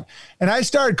coming out. And I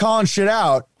started calling shit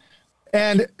out.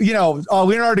 And,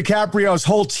 Leonardo DiCaprio's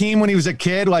whole team when he was a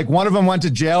kid, one of them went to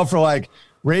jail for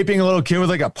raping a little kid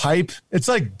with a pipe. It's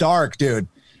dark, dude.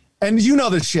 And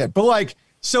this shit. But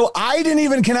so I didn't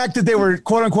even connect that they were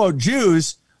quote unquote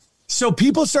Jews. So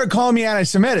people start calling me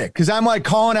anti-Semitic because I'm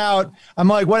calling out. I'm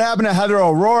like, what happened to Heather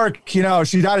O'Rourke? She died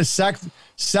of sepsis.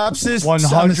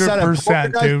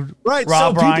 100%, dude. Right.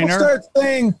 Rob so people Reiner. start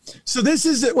saying, so this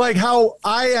is how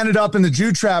I ended up in the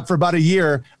Jew trap for about a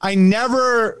year. I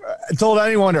never told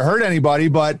anyone to hurt anybody,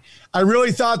 but I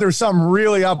really thought there was something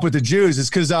really up with the Jews. It's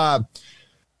because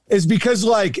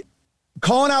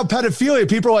calling out pedophilia,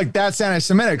 people are like, that's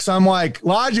anti-Semitic. So I'm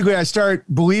logically, I start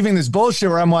believing this bullshit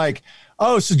where I'm like,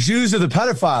 oh, so Jews are the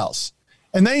pedophiles.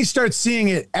 And then you start seeing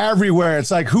it everywhere. It's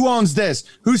who owns this?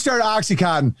 Who started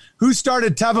OxyContin? Who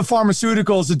started Teva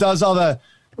Pharmaceuticals that does all the,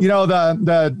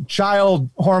 the child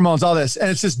hormones, all this? And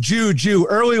it's just Jew,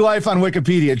 early life on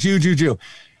Wikipedia, Jew.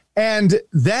 And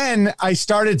then I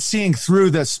started seeing through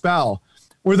the spell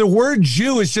where the word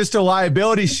Jew is just a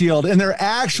liability shield. And they're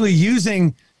actually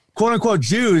using quote unquote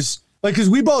Jews Like, because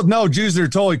we both know Jews are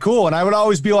totally cool. And I would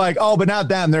always be like, oh, but not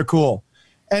them. They're cool.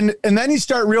 And then you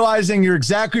start realizing you're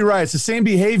exactly right. It's the same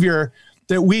behavior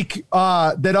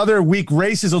that other weak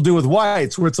races will do with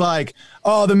whites, where it's like,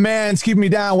 oh, the man's keeping me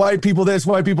down, white people this,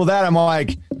 white people that. I'm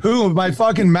like, who? My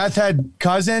fucking meth head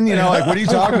cousin? You know, like, what are you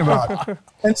talking about?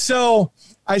 And so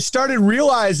I started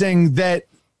realizing that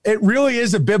it really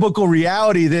is a biblical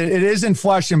reality, that it isn't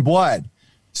flesh and blood.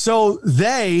 So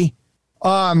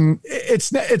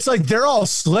it's like they're all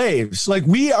slaves. Like,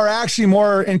 we are actually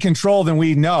more in control than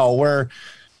we know, where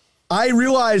I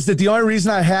realized that the only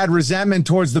reason I had resentment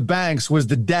towards the banks was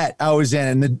the debt I was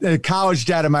in, and the college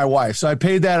debt of my wife. So I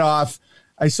paid that off.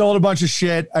 I sold a bunch of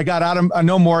shit. I got out of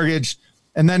no mortgage,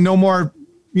 and then no more,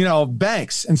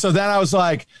 banks. And so then I was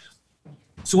like,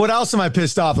 so what else am I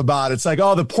pissed off about? It's like,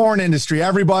 oh, the porn industry.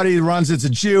 Everybody runs, it's a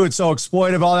Jew. It's so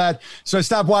exploitive, all that. So I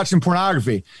stopped watching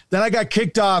pornography. Then I got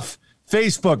kicked off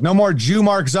Facebook. No more Jew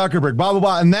Mark Zuckerberg, blah, blah,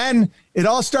 blah. And then it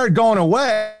all started going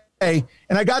away. And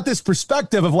I got this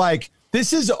perspective of like,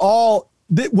 this is all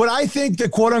what I think the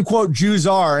quote unquote Jews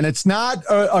are. And it's not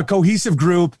a cohesive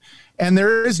group. And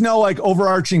there is no like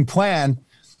overarching plan.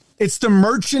 It's the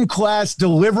merchant class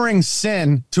delivering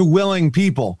sin to willing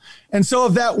people. And so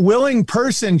if that willing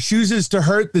person chooses to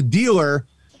hurt the dealer,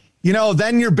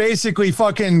 then you're basically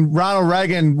fucking Ronald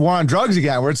Reagan war on drugs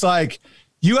again, where it's like,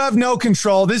 you have no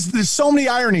control. There's so many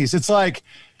ironies. It's like,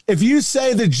 if you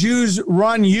say the Jews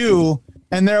run you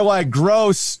and they're like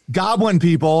gross goblin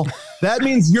people, that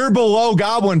means you're below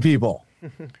goblin people.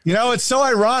 It's so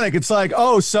ironic. It's like,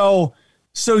 oh, so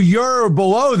you're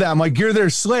below them. Like, you're their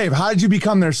slave. How did you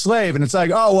become their slave? And it's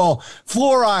like, oh, well,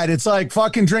 fluoride. It's like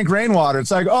fucking drink rainwater.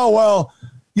 It's like, oh, well,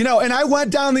 and I went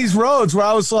down these roads where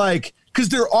I was like, because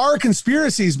there are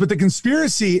conspiracies, but the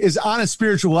conspiracy is on a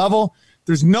spiritual level.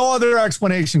 There's no other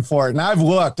explanation for it. And I've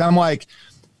looked. I'm like,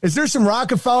 is there some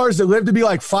Rockefellers that live to be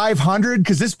like 500?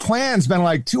 Because this plan's been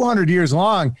like 200 years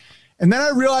long. And then I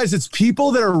realized it's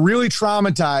people that are really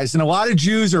traumatized. And a lot of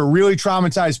Jews are really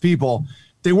traumatized people.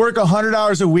 They work 100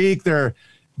 hours a week. They're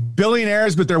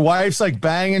billionaires, but their wife's like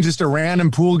banging just a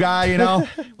random pool guy,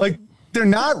 like they're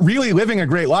not really living a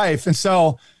great life. And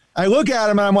so I look at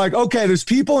them and I'm like, okay, there's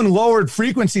people in lowered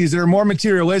frequencies that are more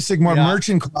materialistic, more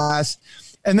merchant class.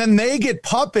 And then they get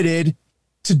puppeted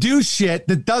to do shit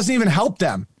that doesn't even help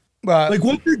them. Like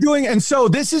what they're doing. And so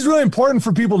this is really important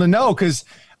for people to know, because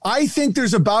I think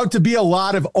there's about to be a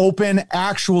lot of open,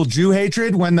 actual Jew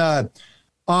hatred when the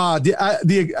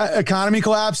economy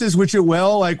collapses, which it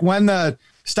will. Like when the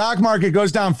stock market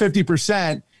goes down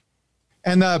 50%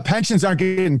 and the pensions aren't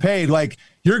getting paid, like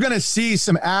you're going to see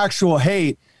some actual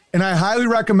hate. And I highly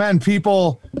recommend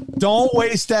people don't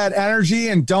waste that energy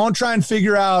and don't try and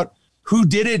figure out who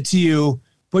did it to you,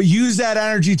 but use that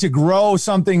energy to grow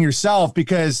something yourself,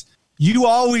 because you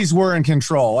always were in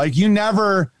control. Like you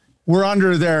never were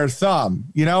under their thumb,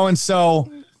 and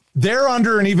so they're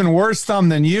under an even worse thumb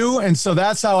than you. And so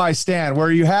that's how I stand,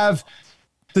 where you have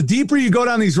the deeper you go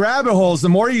down these rabbit holes, the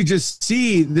more you just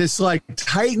see this like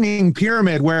tightening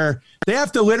pyramid where they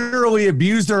have to literally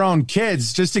abuse their own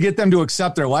kids just to get them to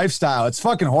accept their lifestyle. It's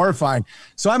fucking horrifying.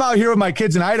 So I'm out here with my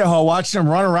kids in Idaho watching them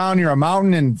run around near a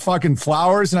mountain and fucking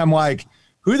flowers. And I'm like,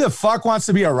 who the fuck wants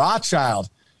to be a Rothschild?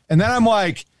 And then I'm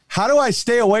like, how do I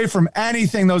stay away from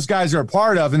anything those guys are a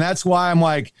part of? And that's why I'm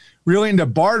like really into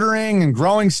bartering and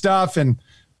growing stuff. And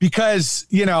because,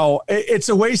 it's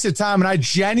a waste of time. And I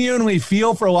genuinely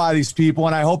feel for a lot of these people.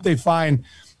 And I hope they find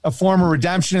a form of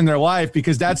redemption in their life,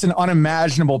 because that's an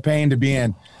unimaginable pain to be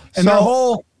in. And their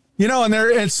whole, and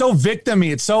it's so victim-y.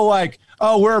 It's so like,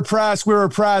 oh, we're oppressed, blah,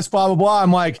 blah, blah.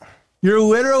 I'm like, you're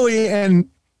literally in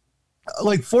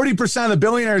like 40% of the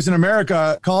billionaires in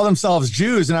America call themselves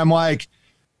Jews. And I'm like,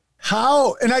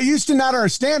 how? And I used to not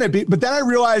understand it, but then I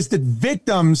realized that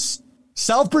victims,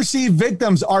 self-perceived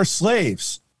victims, are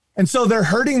slaves. And so they're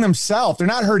hurting themselves. They're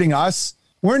not hurting us.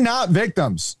 We're not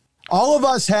victims. All of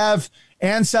us have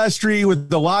ancestry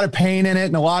with a lot of pain in it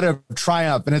and a lot of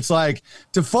triumph. And it's like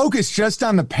to focus just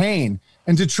on the pain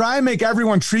and to try and make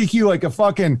everyone treat you like a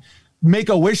fucking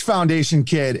Make-A-Wish Foundation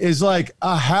kid is like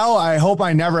a hell I hope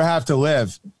I never have to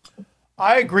live.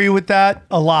 I agree with that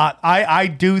a lot. I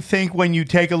do think when you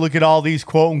take a look at all these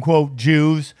quote unquote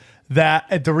Jews,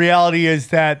 that the reality is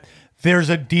that there's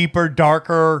a deeper,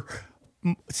 darker,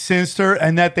 sinister,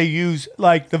 and that they use,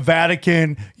 like the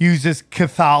Vatican uses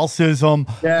Catholicism,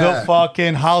 the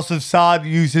fucking House of Saud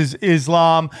uses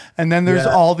Islam, and then there's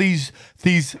all these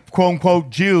quote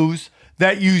unquote Jews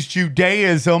that use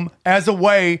Judaism as a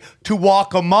way to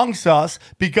walk amongst us,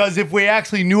 because if we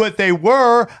actually knew what they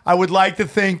were, I would like to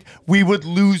think we would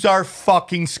lose our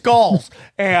fucking skulls.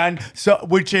 And so,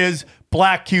 which is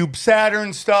Black Cube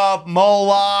Saturn stuff,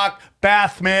 Moloch,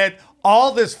 Baphomet,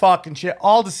 all this fucking shit,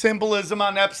 all the symbolism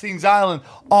on Epstein's Island,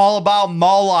 all about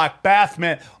Moloch,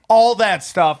 Baphomet, all that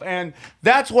stuff. And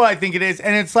that's what I think it is.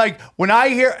 And it's like when I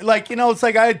hear, like, it's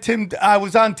like I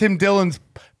was on Tim Dillon's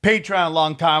Patreon a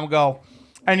long time ago,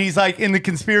 and he's like, in the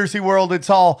conspiracy world, it's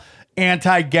all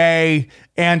anti-gay,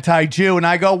 anti-Jew. And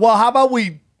I go, well, how about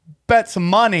we bet some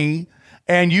money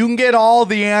and you can get all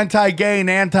the anti-gay and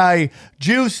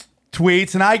anti-Jew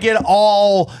tweets, and I get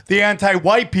all the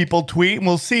anti-white people tweet, and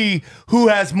we'll see who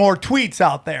has more tweets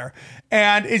out there.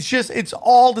 And it's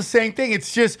all the same thing.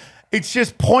 It's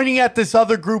just pointing at this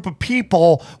other group of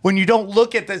people when you don't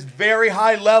look at this very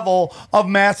high level of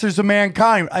masters of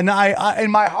mankind. And I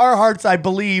in my heart of hearts, I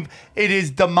believe it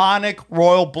is demonic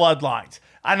royal bloodlines.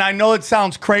 And I know it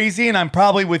sounds crazy, and I'm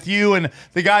probably with you and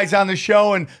the guys on the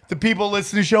show and the people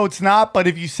listening to the show, it's not. But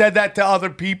if you said that to other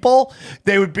people,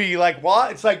 they would be like, what?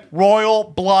 It's like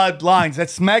royal bloodlines.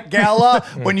 That's Met Gala.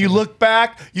 When you look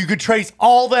back, you could trace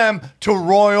all them to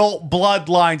royal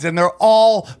bloodlines, and they're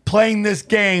all playing this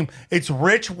game. It's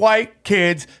rich white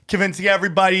kids convincing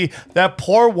everybody that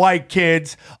poor white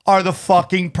kids are the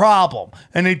fucking problem.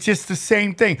 And it's just the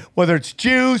same thing, whether it's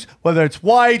Jews, whether it's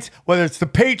whites, whether it's the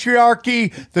patriarchy,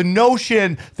 the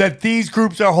notion that these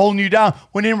groups are holding you down,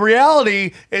 when in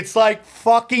reality, it's like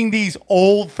fucking these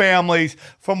old families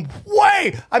from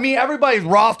everybody's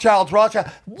Rothschilds,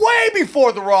 way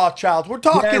before the Rothschilds. We're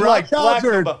talking like Black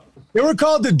they were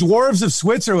called the dwarves of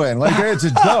Switzerland. Like, it's a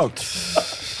joke.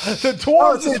 The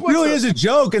dwarves it really is a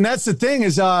joke. And that's the thing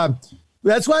is,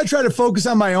 that's why I try to focus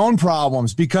on my own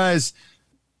problems, because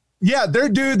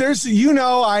there's,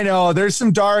 I know there's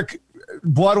some dark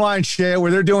bloodline shit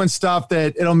where they're doing stuff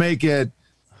that it'll make it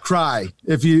cry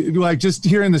if you like just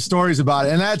hearing the stories about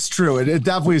it. And that's true. It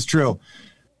definitely is true.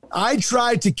 I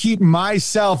try to keep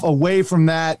myself away from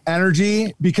that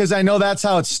energy because I know that's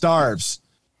how it starves.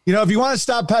 If you want to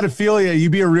stop pedophilia, you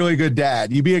be a really good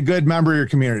dad. You be a good member of your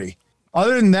community.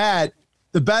 Other than that,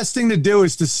 the best thing to do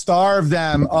is to starve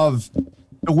them of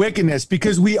the wickedness,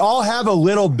 because we all have a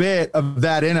little bit of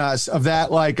that in us, of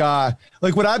that, like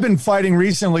what I've been fighting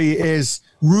recently is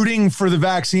rooting for the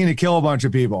vaccine to kill a bunch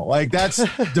of people. Like, that's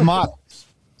demonic.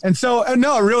 And so,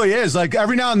 no, it really is. Like,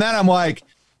 every now and then I'm like,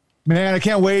 man, I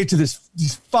can't wait till these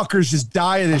fuckers just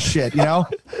die of this shit,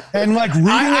 And like rooting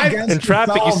against in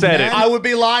traffic, you said it. I would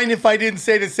be lying if I didn't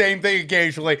say the same thing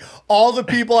occasionally. All the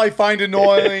people I find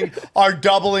annoying are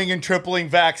doubling and tripling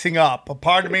vaxxing up. A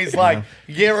part of me is like,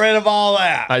 get rid of all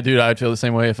that. I'd feel the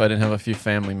same way if I didn't have a few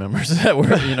family members that were,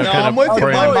 kind I'm with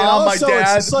you. My mom, my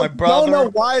dad, my brother. Don't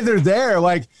know why they're there.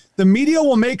 Like, the media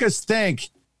will make us think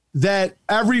that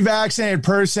every vaccinated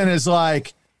person is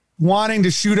like wanting to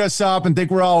shoot us up and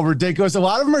think we're all ridiculous. A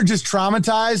lot of them are just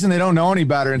traumatized and they don't know any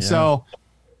better. And so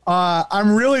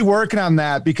I'm really working on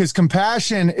that, because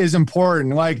compassion is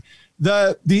important. Like,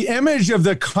 the image of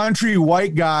the country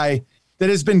white guy that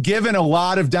has been given a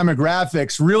lot of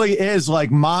demographics really is like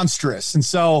monstrous. And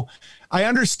so I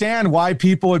understand why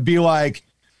people would be like,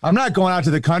 I'm not going out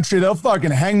to the country. They'll fucking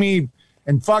hang me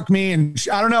and fuck me. And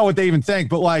I don't know what they even think,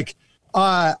 but like,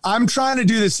 I'm trying to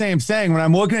do the same thing when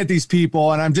I'm looking at these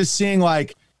people and I'm just seeing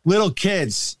like little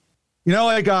kids,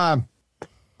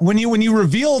 when you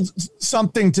reveal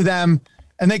something to them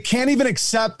and they can't even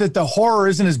accept that the horror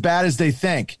isn't as bad as they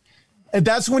think. And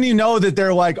that's when you know that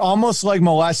they're like almost like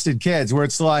molested kids, where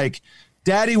it's like,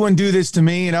 daddy wouldn't do this to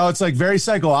me. It's like very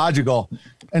psychological.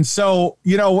 And so,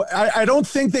 I don't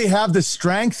think they have the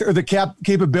strength or the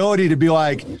capability to be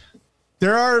like,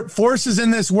 there are forces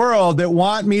in this world that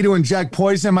want me to inject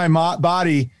poison in my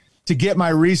body to get my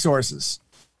resources.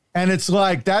 And it's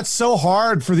like, that's so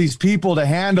hard for these people to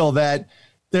handle, that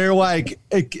they're like,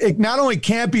 it not only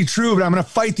can't be true, but I'm going to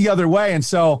fight the other way. And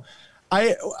so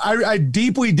I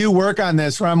deeply do work on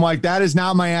this, where I'm like, that is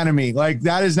not my enemy. Like,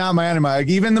 that is not my enemy. Like,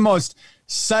 even the most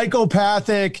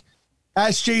psychopathic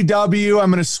SJW, I'm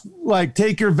going to like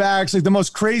take your vax, like the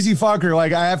most crazy fucker.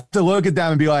 Like, I have to look at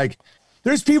them and be like,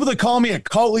 there's people that call me a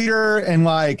cult leader and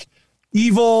like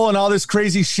evil and all this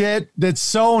crazy shit. That's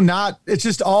so not, it's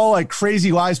just all like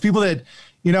crazy lies. People that,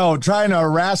 trying to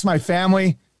harass my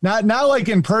family, not like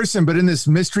in person, but in this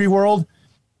mystery world.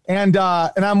 And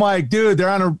I'm like, dude, they're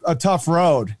on a tough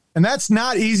road, and that's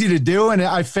not easy to do. And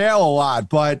I fail a lot,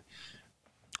 but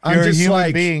You're a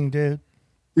human being, dude.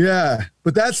 Yeah.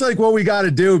 But that's like what we got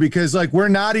to do, because like, we're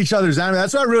not each other's enemy.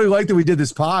 That's why I really like that we did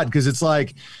this pod. 'Cause it's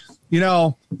like,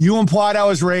 you implied I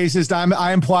was racist.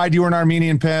 I implied you were an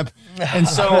Armenian pimp. And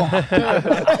so,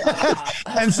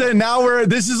 now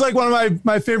this is like one of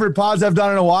my favorite pods I've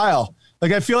done in a while.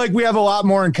 Like, I feel like we have a lot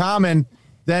more in common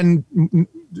than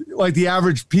like the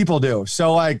average people do.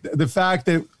 So like the fact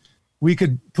that we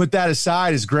could put that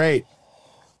aside is great.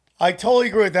 I totally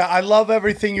agree with that. I love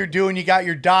everything you're doing. You got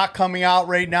your doc coming out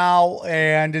right now,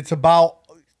 and it's about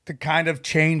the kind of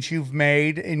change you've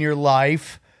made in your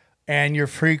life, and your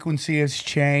frequency has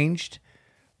changed.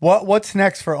 What's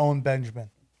next for Owen Benjamin?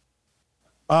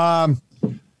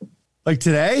 Like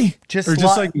today? Just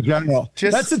like in general?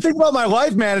 That's the thing about my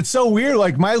life, man. It's so weird.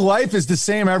 Like my life is the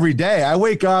same every day. I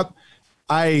wake up,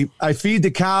 I feed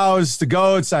the cows, the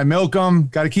goats, I milk them.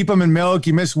 Got to keep them in milk.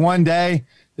 You miss one day,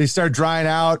 they start drying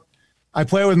out. I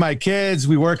play with my kids.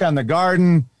 We work on the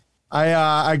garden.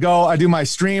 I do my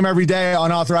stream every day,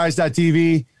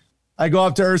 unauthorized.tv. I go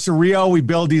up to Ursa Rio. We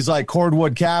build these like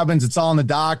cordwood cabins. It's all on the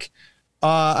dock.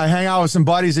 I hang out with some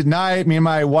buddies at night. Me and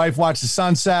my wife watch the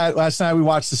sunset. Last night we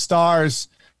watched the stars.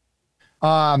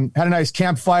 Had a nice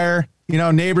campfire. You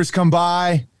know, neighbors come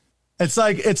by. It's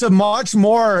like, it's a much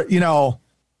more, you know,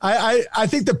 I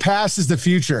think the past is the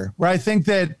future, where I think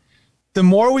that the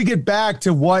more we get back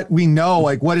to what we know,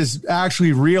 like what is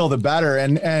actually real, the better.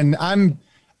 And I'm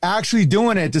actually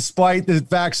doing it despite the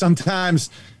fact sometimes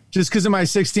just because of my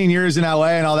 16 years in LA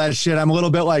and all that shit, I'm a little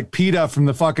bit like PETA from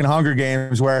the fucking Hunger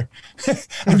Games, where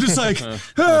I'm just like,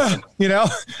 you know,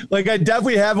 like I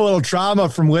definitely have a little trauma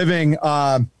from living,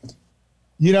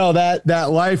 you know,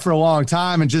 that life for a long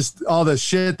time and just all the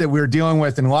shit that we're dealing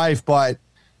with in life. But,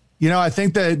 you know, I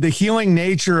think the healing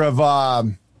nature of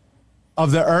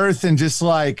the earth and just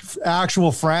like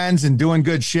actual friends and doing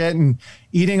good shit and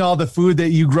eating all the food that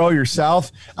you grow yourself.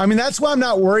 I mean, that's why I'm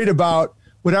not worried about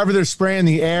whatever they're spraying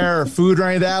the air or food or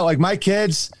any of that. Like my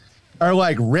kids are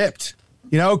like ripped,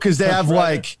 you know, because they have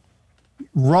like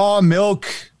raw milk,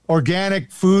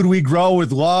 organic food we grow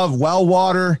with love, well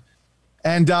water.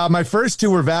 And my first two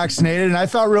were vaccinated, and I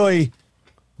felt really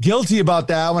guilty about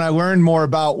that when I learned more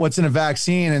about what's in a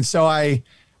vaccine. And so I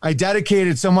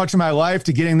dedicated so much of my life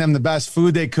to getting them the best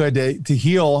food they could to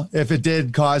heal if it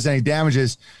did cause any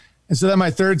damages. And so then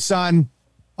my third son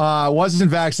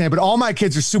wasn't vaccinated, but all my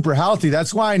kids are super healthy.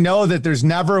 That's why I know that there's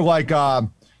never like,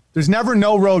 there's never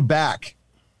no road back,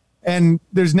 and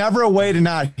there's never a way to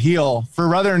not heal, for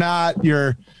whether or not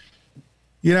you're,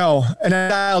 you know, an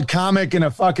adult comic in a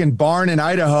fucking barn in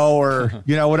Idaho or,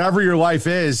 you know, whatever your life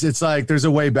is. It's like, there's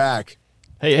a way back.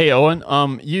 Hey, Owen,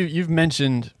 you've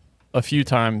mentioned a few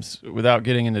times, without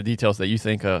getting into details, that you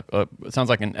think it sounds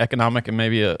like an economic and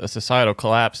maybe a societal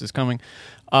collapse is coming.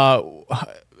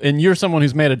 And you're someone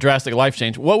who's made a drastic life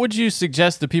change. What would you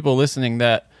suggest to people listening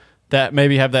that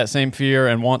maybe have that same fear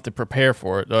and want to prepare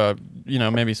for it? You know,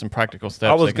 maybe some practical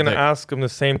steps. I was going to ask them the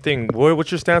same thing.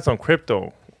 What's your stance on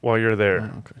crypto while you're there?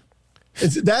 Oh, okay.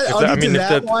 Is that, I'll get to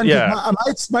that one. Yeah.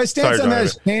 My stance on that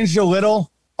has changed a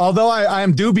little, although I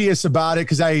am dubious about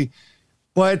it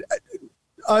but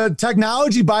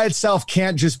technology by itself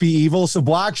can't just be evil. So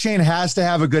blockchain has to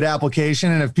have a good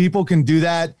application. And if people can do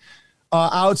that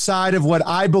outside of what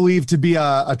I believe to be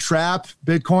a trap,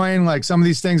 Bitcoin, like some of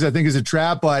these things I think is a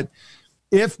trap, but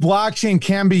if blockchain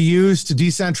can be used to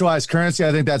decentralize currency,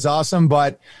 I think that's awesome.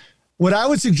 But what I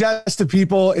would suggest to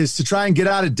people is to try and get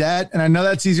out of debt. And I know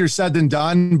that's easier said than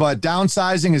done, but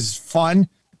downsizing is fun.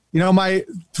 You know, my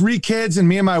 3 kids and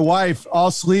me and my wife all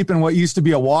sleep in what used to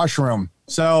be a washroom.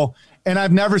 So, and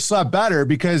I've never slept better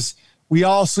because we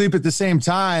all sleep at the same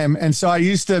time. And so I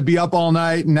used to be up all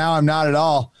night and now I'm not at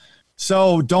all.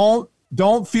 So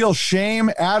don't feel shame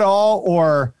at all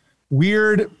or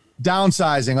weird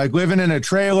downsizing, like living in a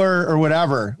trailer or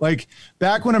whatever. Like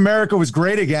back when America was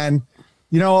great again,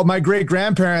 you know, my great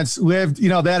grandparents lived, you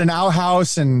know, they had an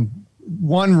outhouse and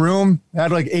 1 room,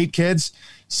 had like 8 kids.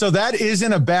 So that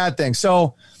isn't a bad thing.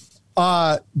 So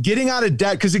getting out of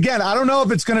debt, because again, I don't know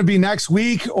if it's going to be next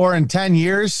week or in 10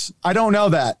 years. I don't know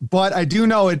that, but I do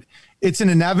know it's an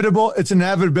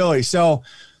inevitability. So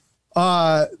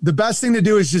the best thing to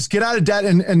do is just get out of debt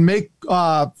and make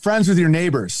friends with your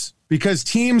neighbors, because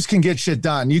teams can get shit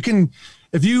done. You can,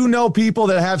 if you know people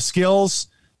that have skills,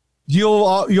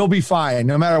 you'll be fine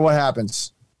no matter what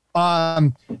happens.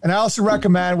 And I also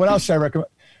recommend, what else should I recommend?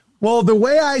 Well, when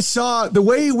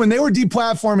they were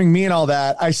deplatforming me and all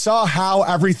that, I saw how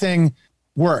everything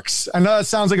works. I know that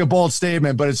sounds like a bold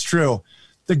statement, but it's true.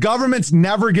 The government's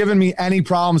never given me any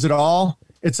problems at all.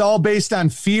 It's all based on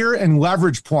fear and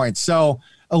leverage points. So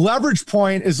a leverage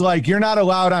point is like, you're not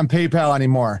allowed on PayPal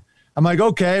anymore. I'm like,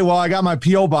 okay, well, I got my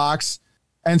PO box.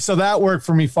 And so that worked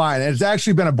for me fine. And it's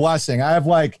actually been a blessing. I have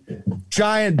like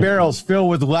giant barrels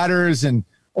filled with letters and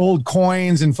old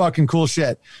coins and fucking cool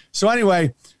shit. So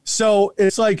anyway, so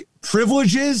it's like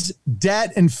privileges,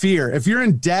 debt, and fear. If you're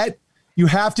in debt, you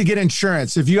have to get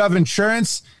insurance. If you have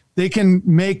insurance, they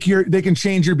can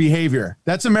change your behavior.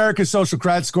 That's America's social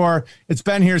credit score. It's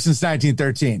been here since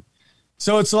 1913.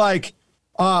 So it's like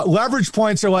leverage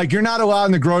points are like, you're not allowed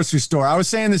in the grocery store. I was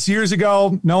saying this years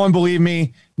ago. No one believed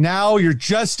me. Now you're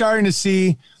just starting to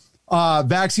see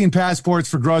vaccine passports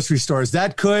for grocery stores.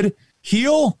 That could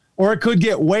heal or it could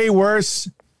get way worse.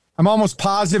 I'm almost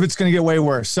positive it's going to get way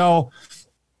worse. So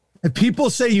if people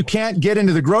say you can't get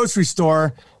into the grocery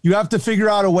store, you have to figure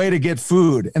out a way to get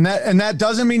food. And that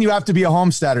doesn't mean you have to be a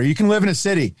homesteader. You can live in a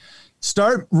city.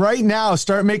 Start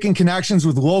making connections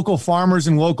with local farmers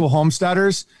and local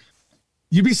homesteaders.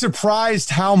 You'd be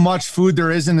surprised how much food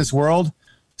there is in this world.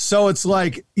 So it's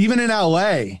like, even in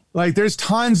LA, like there's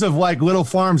tons of like little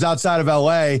farms outside of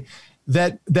LA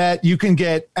that you can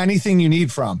get anything you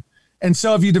need from. And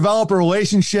so if you develop a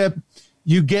relationship,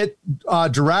 you get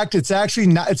direct. It's actually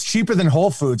not, it's cheaper than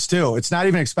Whole Foods too. It's not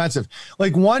even expensive.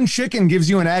 Like one chicken gives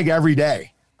you an egg every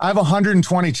day. I have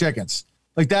 120 chickens.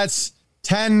 Like that's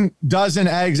 10 dozen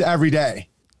eggs every day.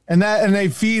 And they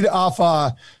feed off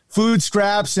food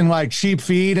scraps and like cheap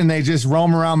feed, and they just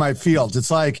roam around my fields.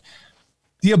 It's like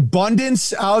the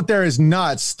abundance out there is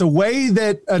nuts. The way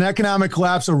that an economic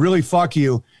collapse will really fuck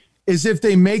you is if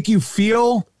they make you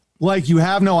feel like you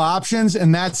have no options,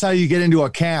 and that's how you get into a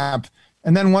camp.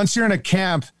 And then once you're in a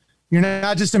camp, you're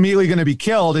not just immediately going to be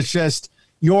killed. It's just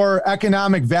your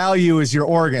economic value is your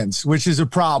organs, which is a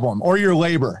problem, or your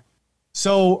labor.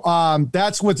 So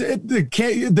that's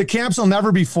the camps will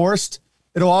never be forced.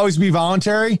 It'll always be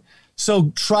voluntary.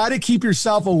 So try to keep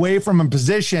yourself away from a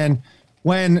position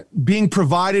when being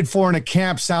provided for in a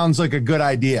camp sounds like a good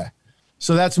idea.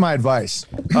 So that's my advice.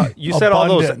 You said all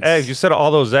those eggs. You said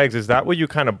all those eggs. Is that what you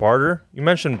kind of barter? You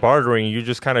mentioned bartering. You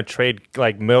just kind of trade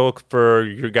like milk for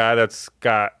your guy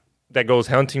that goes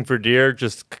hunting for deer.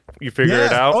 Just you figure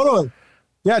it out. Totally.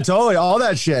 Yeah, totally. All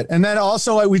that shit. And then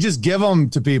also like we just give them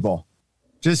to people.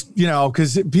 Just,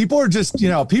 because people are just,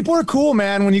 people are cool,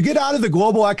 man. When you get out of the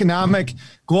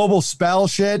global spell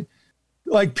shit,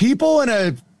 like people in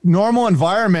a normal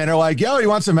environment are like, yo, you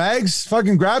want some eggs?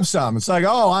 Fucking grab some. It's like,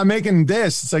 oh, I'm making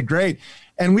this. It's like, great.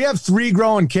 And we have 3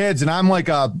 growing kids, and I'm like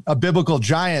a biblical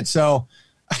giant. So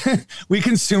we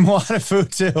consume a lot of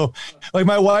food too. Like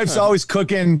my wife's always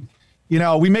cooking,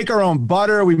 we make our own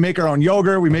butter. We make our own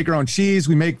yogurt. We make our own cheese.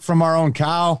 We make from our own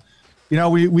cow.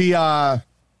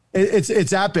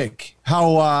 It's epic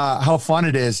how fun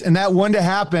it is. And that wouldn't have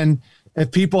happened if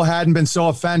people hadn't been so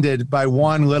offended by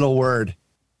one little word.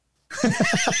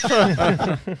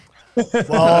 Well,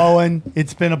 Owen,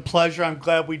 it's been a pleasure. I'm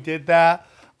glad we did that.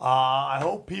 I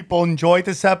hope people enjoyed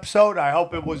this episode. I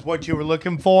hope it was what you were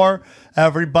looking for,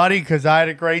 everybody, because I had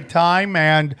a great time.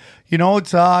 And,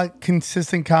 it's a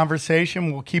consistent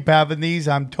conversation. We'll keep having these.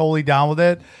 I'm totally down with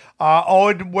it.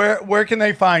 Owen, where can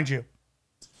they find you?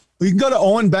 You can go to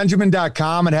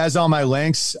owenbenjamin.com. It has all my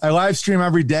links. I live stream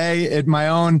every day at my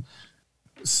own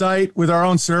site with our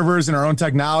own servers and our own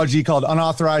technology called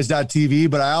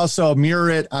unauthorized.tv, but I also mirror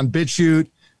it on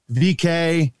BitChute,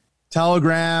 VK,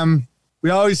 Telegram. We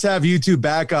always have YouTube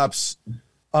backups.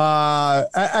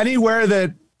 Anywhere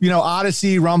that,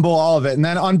 Odyssey, Rumble, all of it. And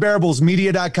then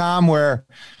unbearablesmedia.com, where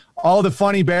all the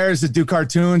funny bears that do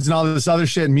cartoons and all this other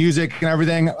shit and music and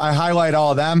everything, I highlight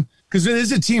all of them. Because it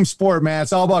is a team sport, man.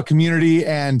 It's all about community.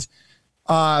 And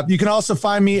you can also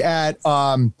find me at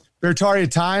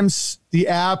Beartaria Times, the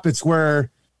app. It's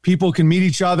where people can meet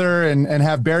each other and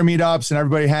have bear meetups and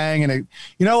everybody hang. And,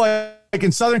 like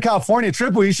in Southern California,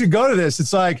 Triple, you should go to this.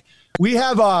 It's like we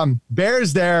have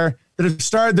bears there that have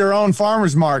started their own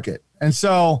farmers market. And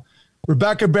so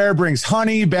Rebecca Bear brings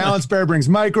honey, Balance Bear brings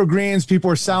microgreens.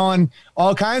 People are selling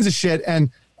all kinds of shit.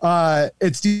 And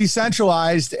it's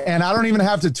decentralized, and I don't even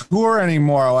have to tour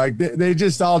anymore. Like they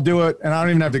just all do it, and I don't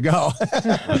even have to go.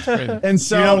 And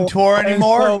so you don't tour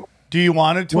anymore. Do you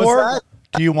want to tour?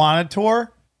 Do you want to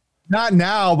tour? Not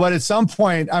now, but at some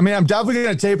point. I mean, I'm definitely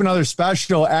going to tape another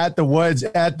special at the Woods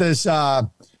at this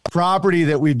property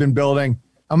that we've been building.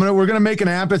 We're gonna make an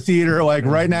amphitheater like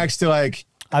right next to like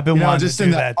I've been wanting just to do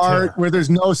in the that heart too. where there's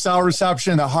no cell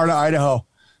reception, the heart of Idaho.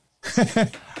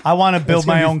 I want to build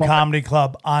my own comedy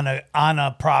club on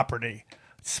a property.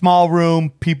 Small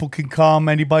room, people can come,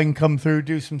 anybody can come through,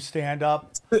 do some stand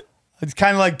up. It's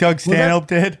kind of like Doug Stanhope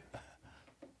did.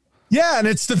 Yeah, and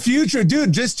it's the future,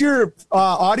 dude. Just your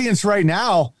audience right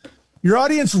now. Your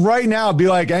audience right now be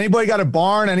like, anybody got a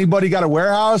barn? Anybody got a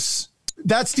warehouse?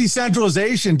 That's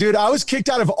decentralization, dude. I was kicked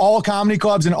out of all comedy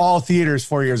clubs and all theaters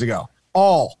 4 years ago.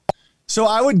 All. So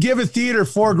I would give a theater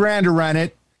 $4,000 to rent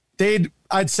it.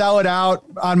 I'd sell it out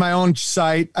on my own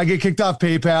site. I get kicked off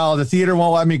PayPal. The theater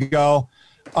won't let me go.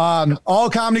 All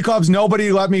comedy clubs,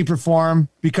 nobody let me perform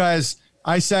because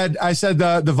I said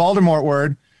the Voldemort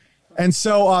word. And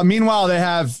so meanwhile, they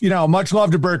have, much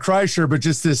love to Bert Kreischer, but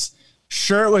just this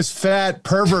shirtless, fat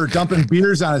pervert dumping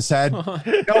beers on his head.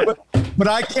 But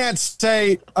I can't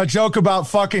say a joke about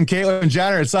fucking Caitlyn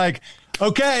Jenner. It's like,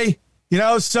 okay,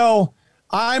 so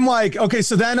I'm like, okay,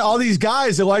 so then all these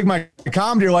guys that like my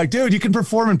comedy are like, dude, you can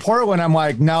perform in Portland. I'm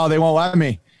like, no, they won't let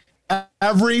me.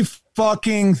 Every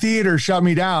fucking theater shut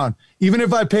me down, even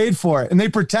if I paid for it. And they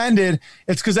pretended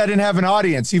it's because I didn't have an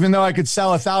audience, even though I could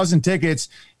sell 1,000 tickets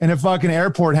in a fucking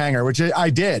airport hangar, which I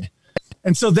did.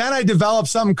 And so then I developed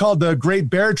something called the Great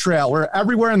Bear Trail, where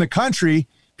everywhere in the country,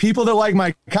 people that like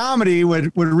my comedy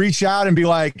would reach out and be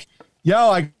like, yo,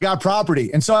 I got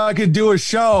property. And so I could do a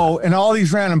show in all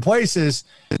these random places,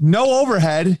 no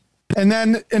overhead. And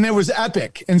it was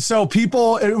epic. And so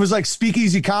it was like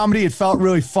speakeasy comedy. It felt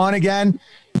really fun again.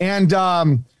 And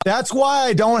that's why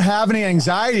I don't have any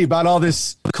anxiety about all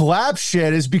this collapse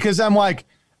shit, is because I'm like,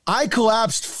 I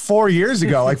collapsed 4 years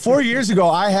ago. Like 4 years ago,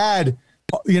 I had,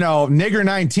 nigger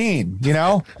 19,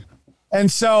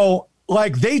 And so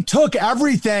like they took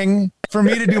everything for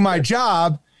me to do my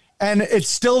job, and it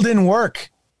still didn't work.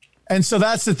 And so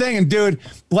that's the thing. And dude,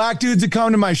 black dudes that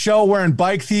come to my show wearing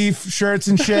bike thief shirts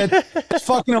and shit, it's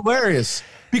fucking hilarious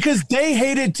because they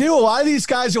hate it too. A lot of these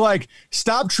guys are like,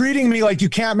 stop treating me like you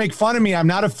can't make fun of me. I'm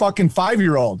not a fucking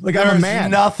 5-year-old. Like, I'm a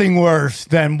man. There's nothing worse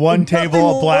than one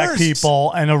table of black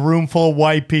people and a room full of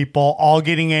white people all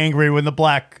getting angry when the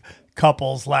black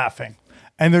couple's laughing.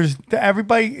 And there's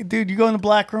everybody, dude, you go in the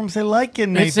black rooms, they like it.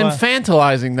 It's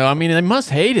infantilizing, though. I mean, they must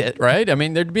hate it, right? I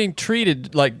mean, they're being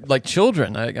treated like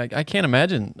children. I can't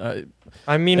imagine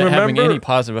having any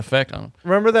positive effect on them.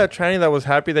 Remember that tranny that was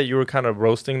happy that you were kind of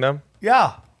roasting them?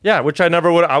 Yeah. Yeah, which I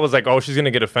never would. I was like, oh, she's going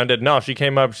to get offended. No, she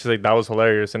came up. She's like, that was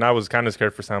hilarious. And I was kind of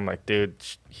scared for something. I'm like, dude,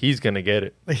 he's going to get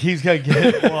it. He's going to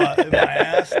get it? What, in my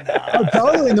ass? Nah. Oh,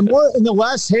 totally. And the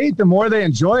less hate, the more they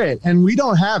enjoy it. And we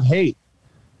don't have hate.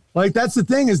 Like, that's the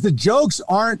thing, is the jokes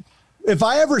aren't, if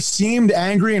I ever seemed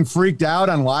angry and freaked out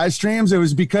on live streams, it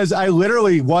was because I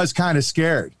literally was kind of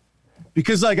scared,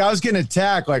 because like I was getting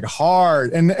attacked like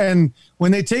hard. And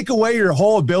when they take away your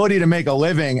whole ability to make a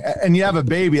living and you have a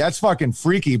baby, that's fucking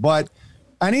freaky. But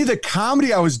any of the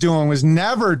comedy I was doing was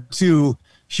never to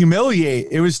humiliate.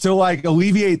 It was to like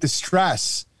alleviate the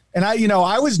stress. And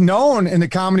I was known in the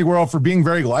comedy world for being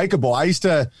very likable.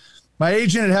 My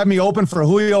agent had me open for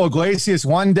Julio Iglesias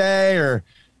one day, or,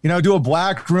 do a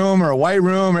black room or a white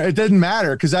room. It didn't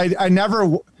matter, because I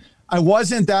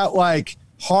wasn't that like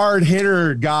hard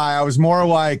hitter guy. I was more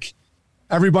like,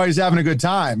 everybody's having a good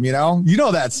time, You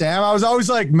know that, Sam. I was always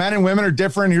like, men and women are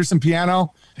different. Here's some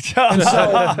piano. And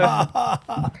so,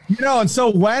 and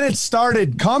so when it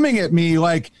started coming at me,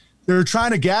 like they were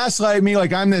trying to gaslight me,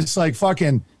 like I'm this like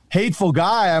fucking hateful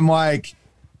guy, I'm like,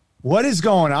 what is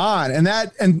going on? And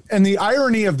the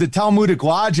irony of the Talmudic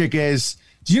logic is,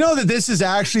 do you know that this is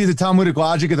actually the Talmudic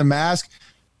logic of the mask?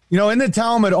 In the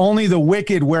Talmud, only the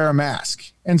wicked wear a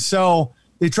mask. And so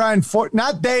they try and,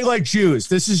 not they like Jews.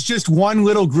 This is just one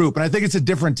little group. And I think it's a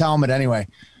different Talmud anyway.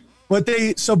 But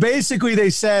so basically they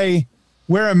say,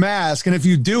 wear a mask. And if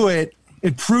you do it,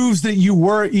 it proves that you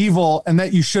were evil and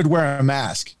that you should wear a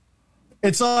mask.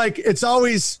 It's like, it's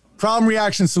always problem,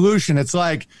 reaction, solution. It's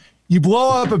like, you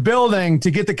blow up a building to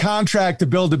get the contract to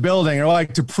build a building, or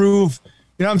like to prove,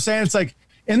 what I'm saying? It's like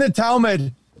in the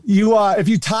Talmud, if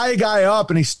you tie a guy up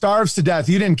and he starves to death,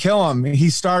 you didn't kill him, he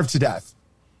starved to death.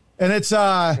 And it's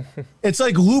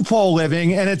like loophole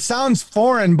living, and it sounds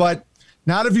foreign, but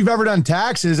not if you've ever done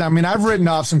taxes. I mean, I've written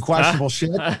off some questionable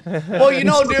shit. Well,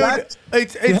 dude,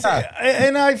 it's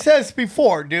and I've said this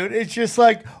before, dude. It's just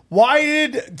like, why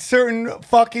did certain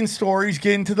fucking stories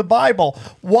get into the Bible?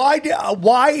 Why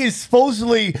is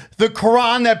supposedly the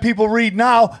Quran that people read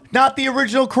now not the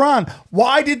original Quran?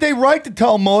 Why did they write the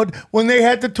Talmud when they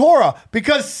had the Torah?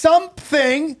 Because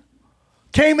something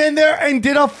came in there and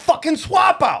did a fucking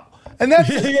swap out. And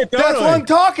that's what I'm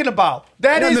talking about.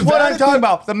 That is what I'm talking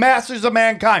about. The masters of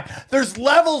mankind. There's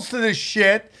levels to this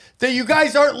shit that you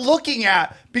guys aren't looking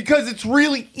at, because it's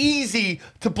really easy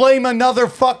to blame another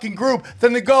fucking group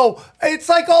than to go, it's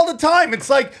like all the time.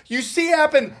 It's like you see it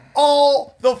happen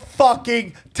all the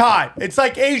fucking time. It's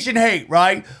like Asian hate,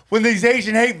 right? When these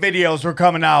Asian hate videos were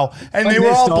coming out and they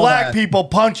were all black people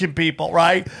punching people,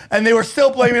 right? And they were still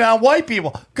blaming it on white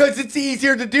people because it's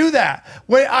easier to do that.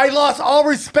 When I lost all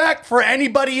respect for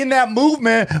anybody in that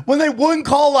movement when they wouldn't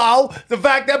call out the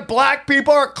fact that black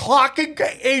people are clocking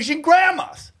Asian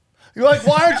grandmas. You're like,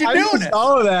 why aren't you doing it?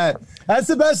 All of that. That's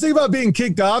the best thing about being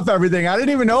kicked off everything. I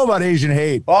didn't even know about Asian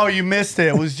hate. Oh, you missed it.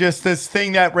 It was just this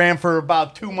thing that ran for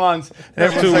about 2 months. And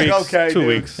everyone's 2 like, weeks. okay, 2 dude.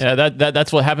 weeks. Yeah,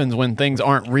 that's what happens when things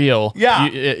aren't real. Yeah.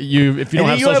 You if you don't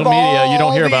And have social media, you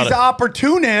don't hear about these it.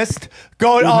 opportunists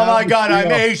going, oh my God, I'm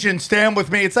Asian, stand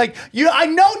with me. It's like,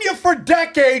 I've known you for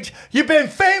decades. You've been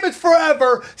famous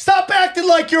forever. Stop acting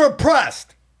like you're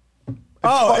oppressed.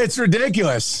 It's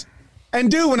ridiculous. And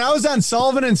dude, when I was on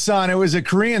Sullivan and Son, it was a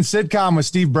Korean sitcom with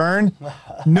Steve Byrne.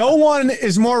 No one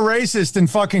is more racist than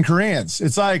fucking Koreans.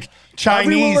 It's like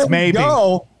Chinese, everywhere we maybe.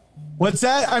 go, what's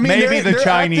that? I mean, Maybe the they're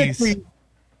Chinese.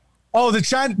 The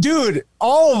China, dude.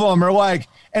 All of them are like,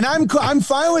 and I'm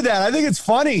fine with that. I think it's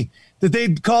funny that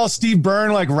they call Steve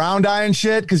Byrne like round eye and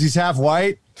shit because he's half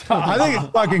white. I think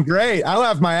it's fucking great. I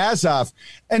laugh my ass off.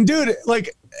 And dude,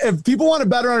 like, if people want to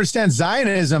better understand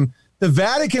Zionism, the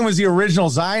Vatican was the original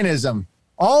Zionism.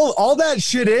 All that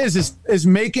shit is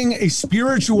making a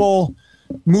spiritual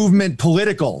movement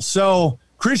political. So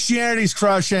Christianity's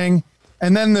crushing,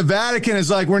 and then the Vatican is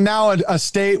like, we're now a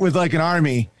state with like an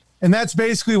army. And that's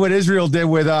basically what Israel did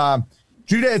with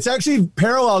Judah. It's actually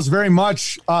parallels very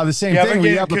much the same You thing.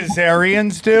 ever get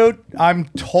Khazarians, dude? I'm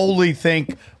totally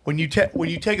think when you take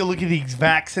a look at these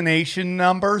vaccination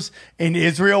numbers in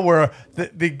Israel, where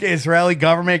the Israeli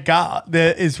government got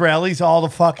the Israelis all to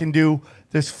fucking do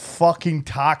this fucking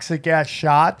toxic ass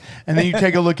shot, and then you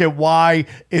take a look at why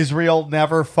Israel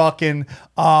never fucking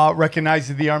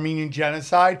recognizes the Armenian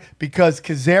genocide, because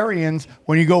Khazarians,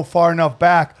 when you go far enough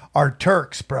back, are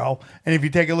Turks, bro. And if you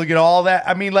take a look at all that,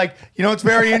 I mean, like, you know, it's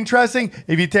very interesting.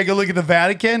 If you take a look at the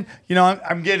Vatican, you know,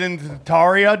 I'm getting into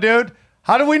Tataria, dude.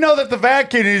 How do we know that the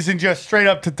Vatican isn't just straight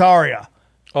up Tataria?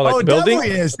 Oh, like Oh, the it building?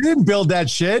 definitely is. They didn't build that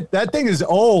shit. That thing is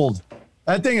old.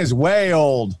 That thing is way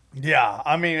old. Yeah,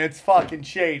 I mean, it's fucking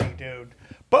shady, dude.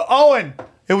 But Owen,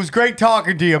 it was great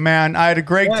talking to you, man. I had a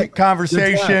great Yeah,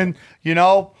 conversation. You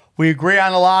know, we agree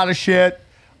on a lot of shit,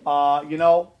 you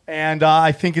know, and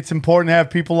I think it's important to have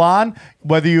people on,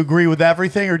 whether you agree with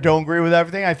everything or don't agree with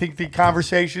everything. I think the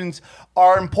conversations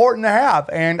are important to have,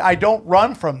 and I don't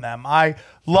run from them. I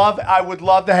would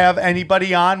love to have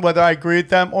anybody on, whether I agree with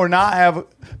them or not,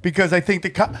 because I think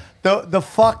the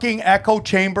fucking echo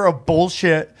chamber of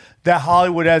bullshit that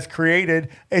Hollywood has created,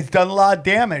 it's done a lot of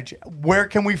damage. Where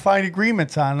can we find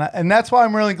agreements on that? And that's why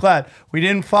I'm really glad we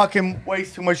didn't fucking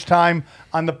waste too much time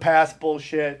on the past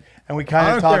bullshit, and we I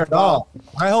kind of don't care talked at all.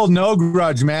 I hold no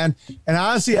grudge, man. And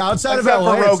honestly, outside except of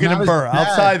LA, for Rogan it's and not Burr. as bad.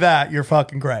 Outside that, you're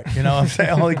fucking great. You know what I'm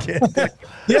saying? Only kid.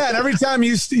 Yeah, and every time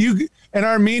you an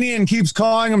Armenian keeps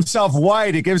calling himself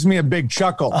white, it gives me a big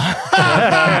chuckle. Hey,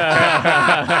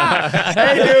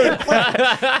 dude.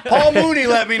 Paul Mooney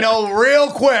let me know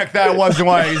real quick that wasn't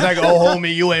white. He's like, oh,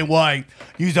 homie, you ain't white.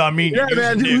 You's Armenian. Yeah, You's a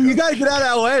man, nigga. you gotta get out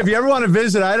of LA. If you ever want to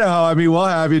visit Idaho, I mean, we'll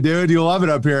have you, dude. You'll love it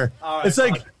up here. right, It's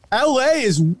like LA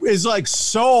is like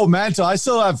so mental. I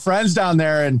still have friends down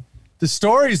there, and the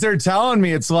stories they're telling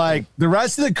me, it's like the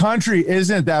rest of the country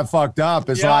isn't that fucked up.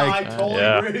 It's Yeah, like I totally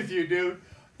yeah. agree with you, dude.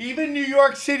 Even New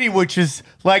York City, which is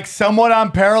like somewhat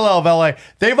on parallel of LA,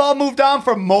 they've all moved on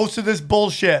from most of this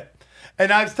bullshit.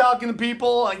 And I was talking to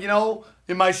people, you know,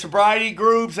 in my sobriety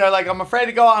groups, they're like, I'm afraid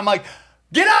to go out. I'm like,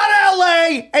 get out of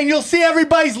LA and you'll see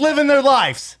everybody's living their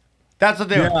lives. That's what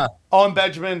they're doing. Yeah. Owen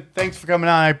Benjamin, thanks for coming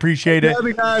on. I appreciate it.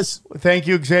 yeah, guys. Thank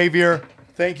you, Xavier.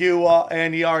 Thank you,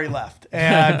 and he already left.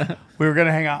 And we were going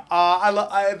to hang out.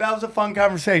 That was a fun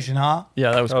conversation, huh?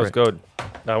 Yeah, that was That was great. good.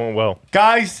 That went well.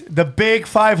 Guys, the big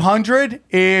 500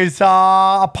 is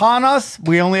upon us.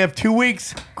 We only have 2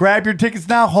 weeks. Grab your tickets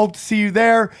now. Hope to see you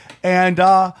there. And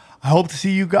I hope to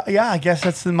see you guys. Yeah, I guess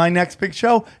that's my next big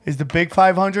show is the big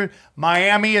 500.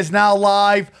 Miami is now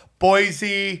live.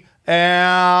 Boise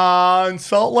and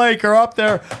Salt Lake are up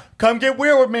there. Come get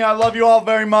weird with me. I love you all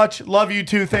very much. Love you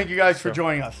too. Thank you guys for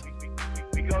joining us.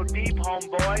 We go deep,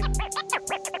 homeboy.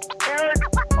 Aaron,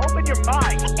 open your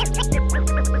mind.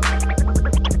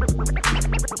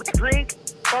 Drink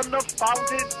from the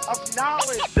fountain of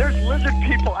knowledge. There's lizard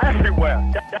people everywhere.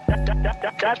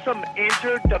 That's some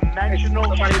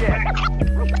interdimensional shit.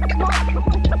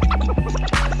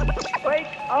 Wake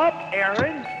up,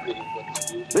 Aaron.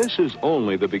 This is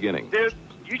only the beginning. Dude,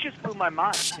 you just blew my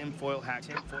mind. Tinfoil hat.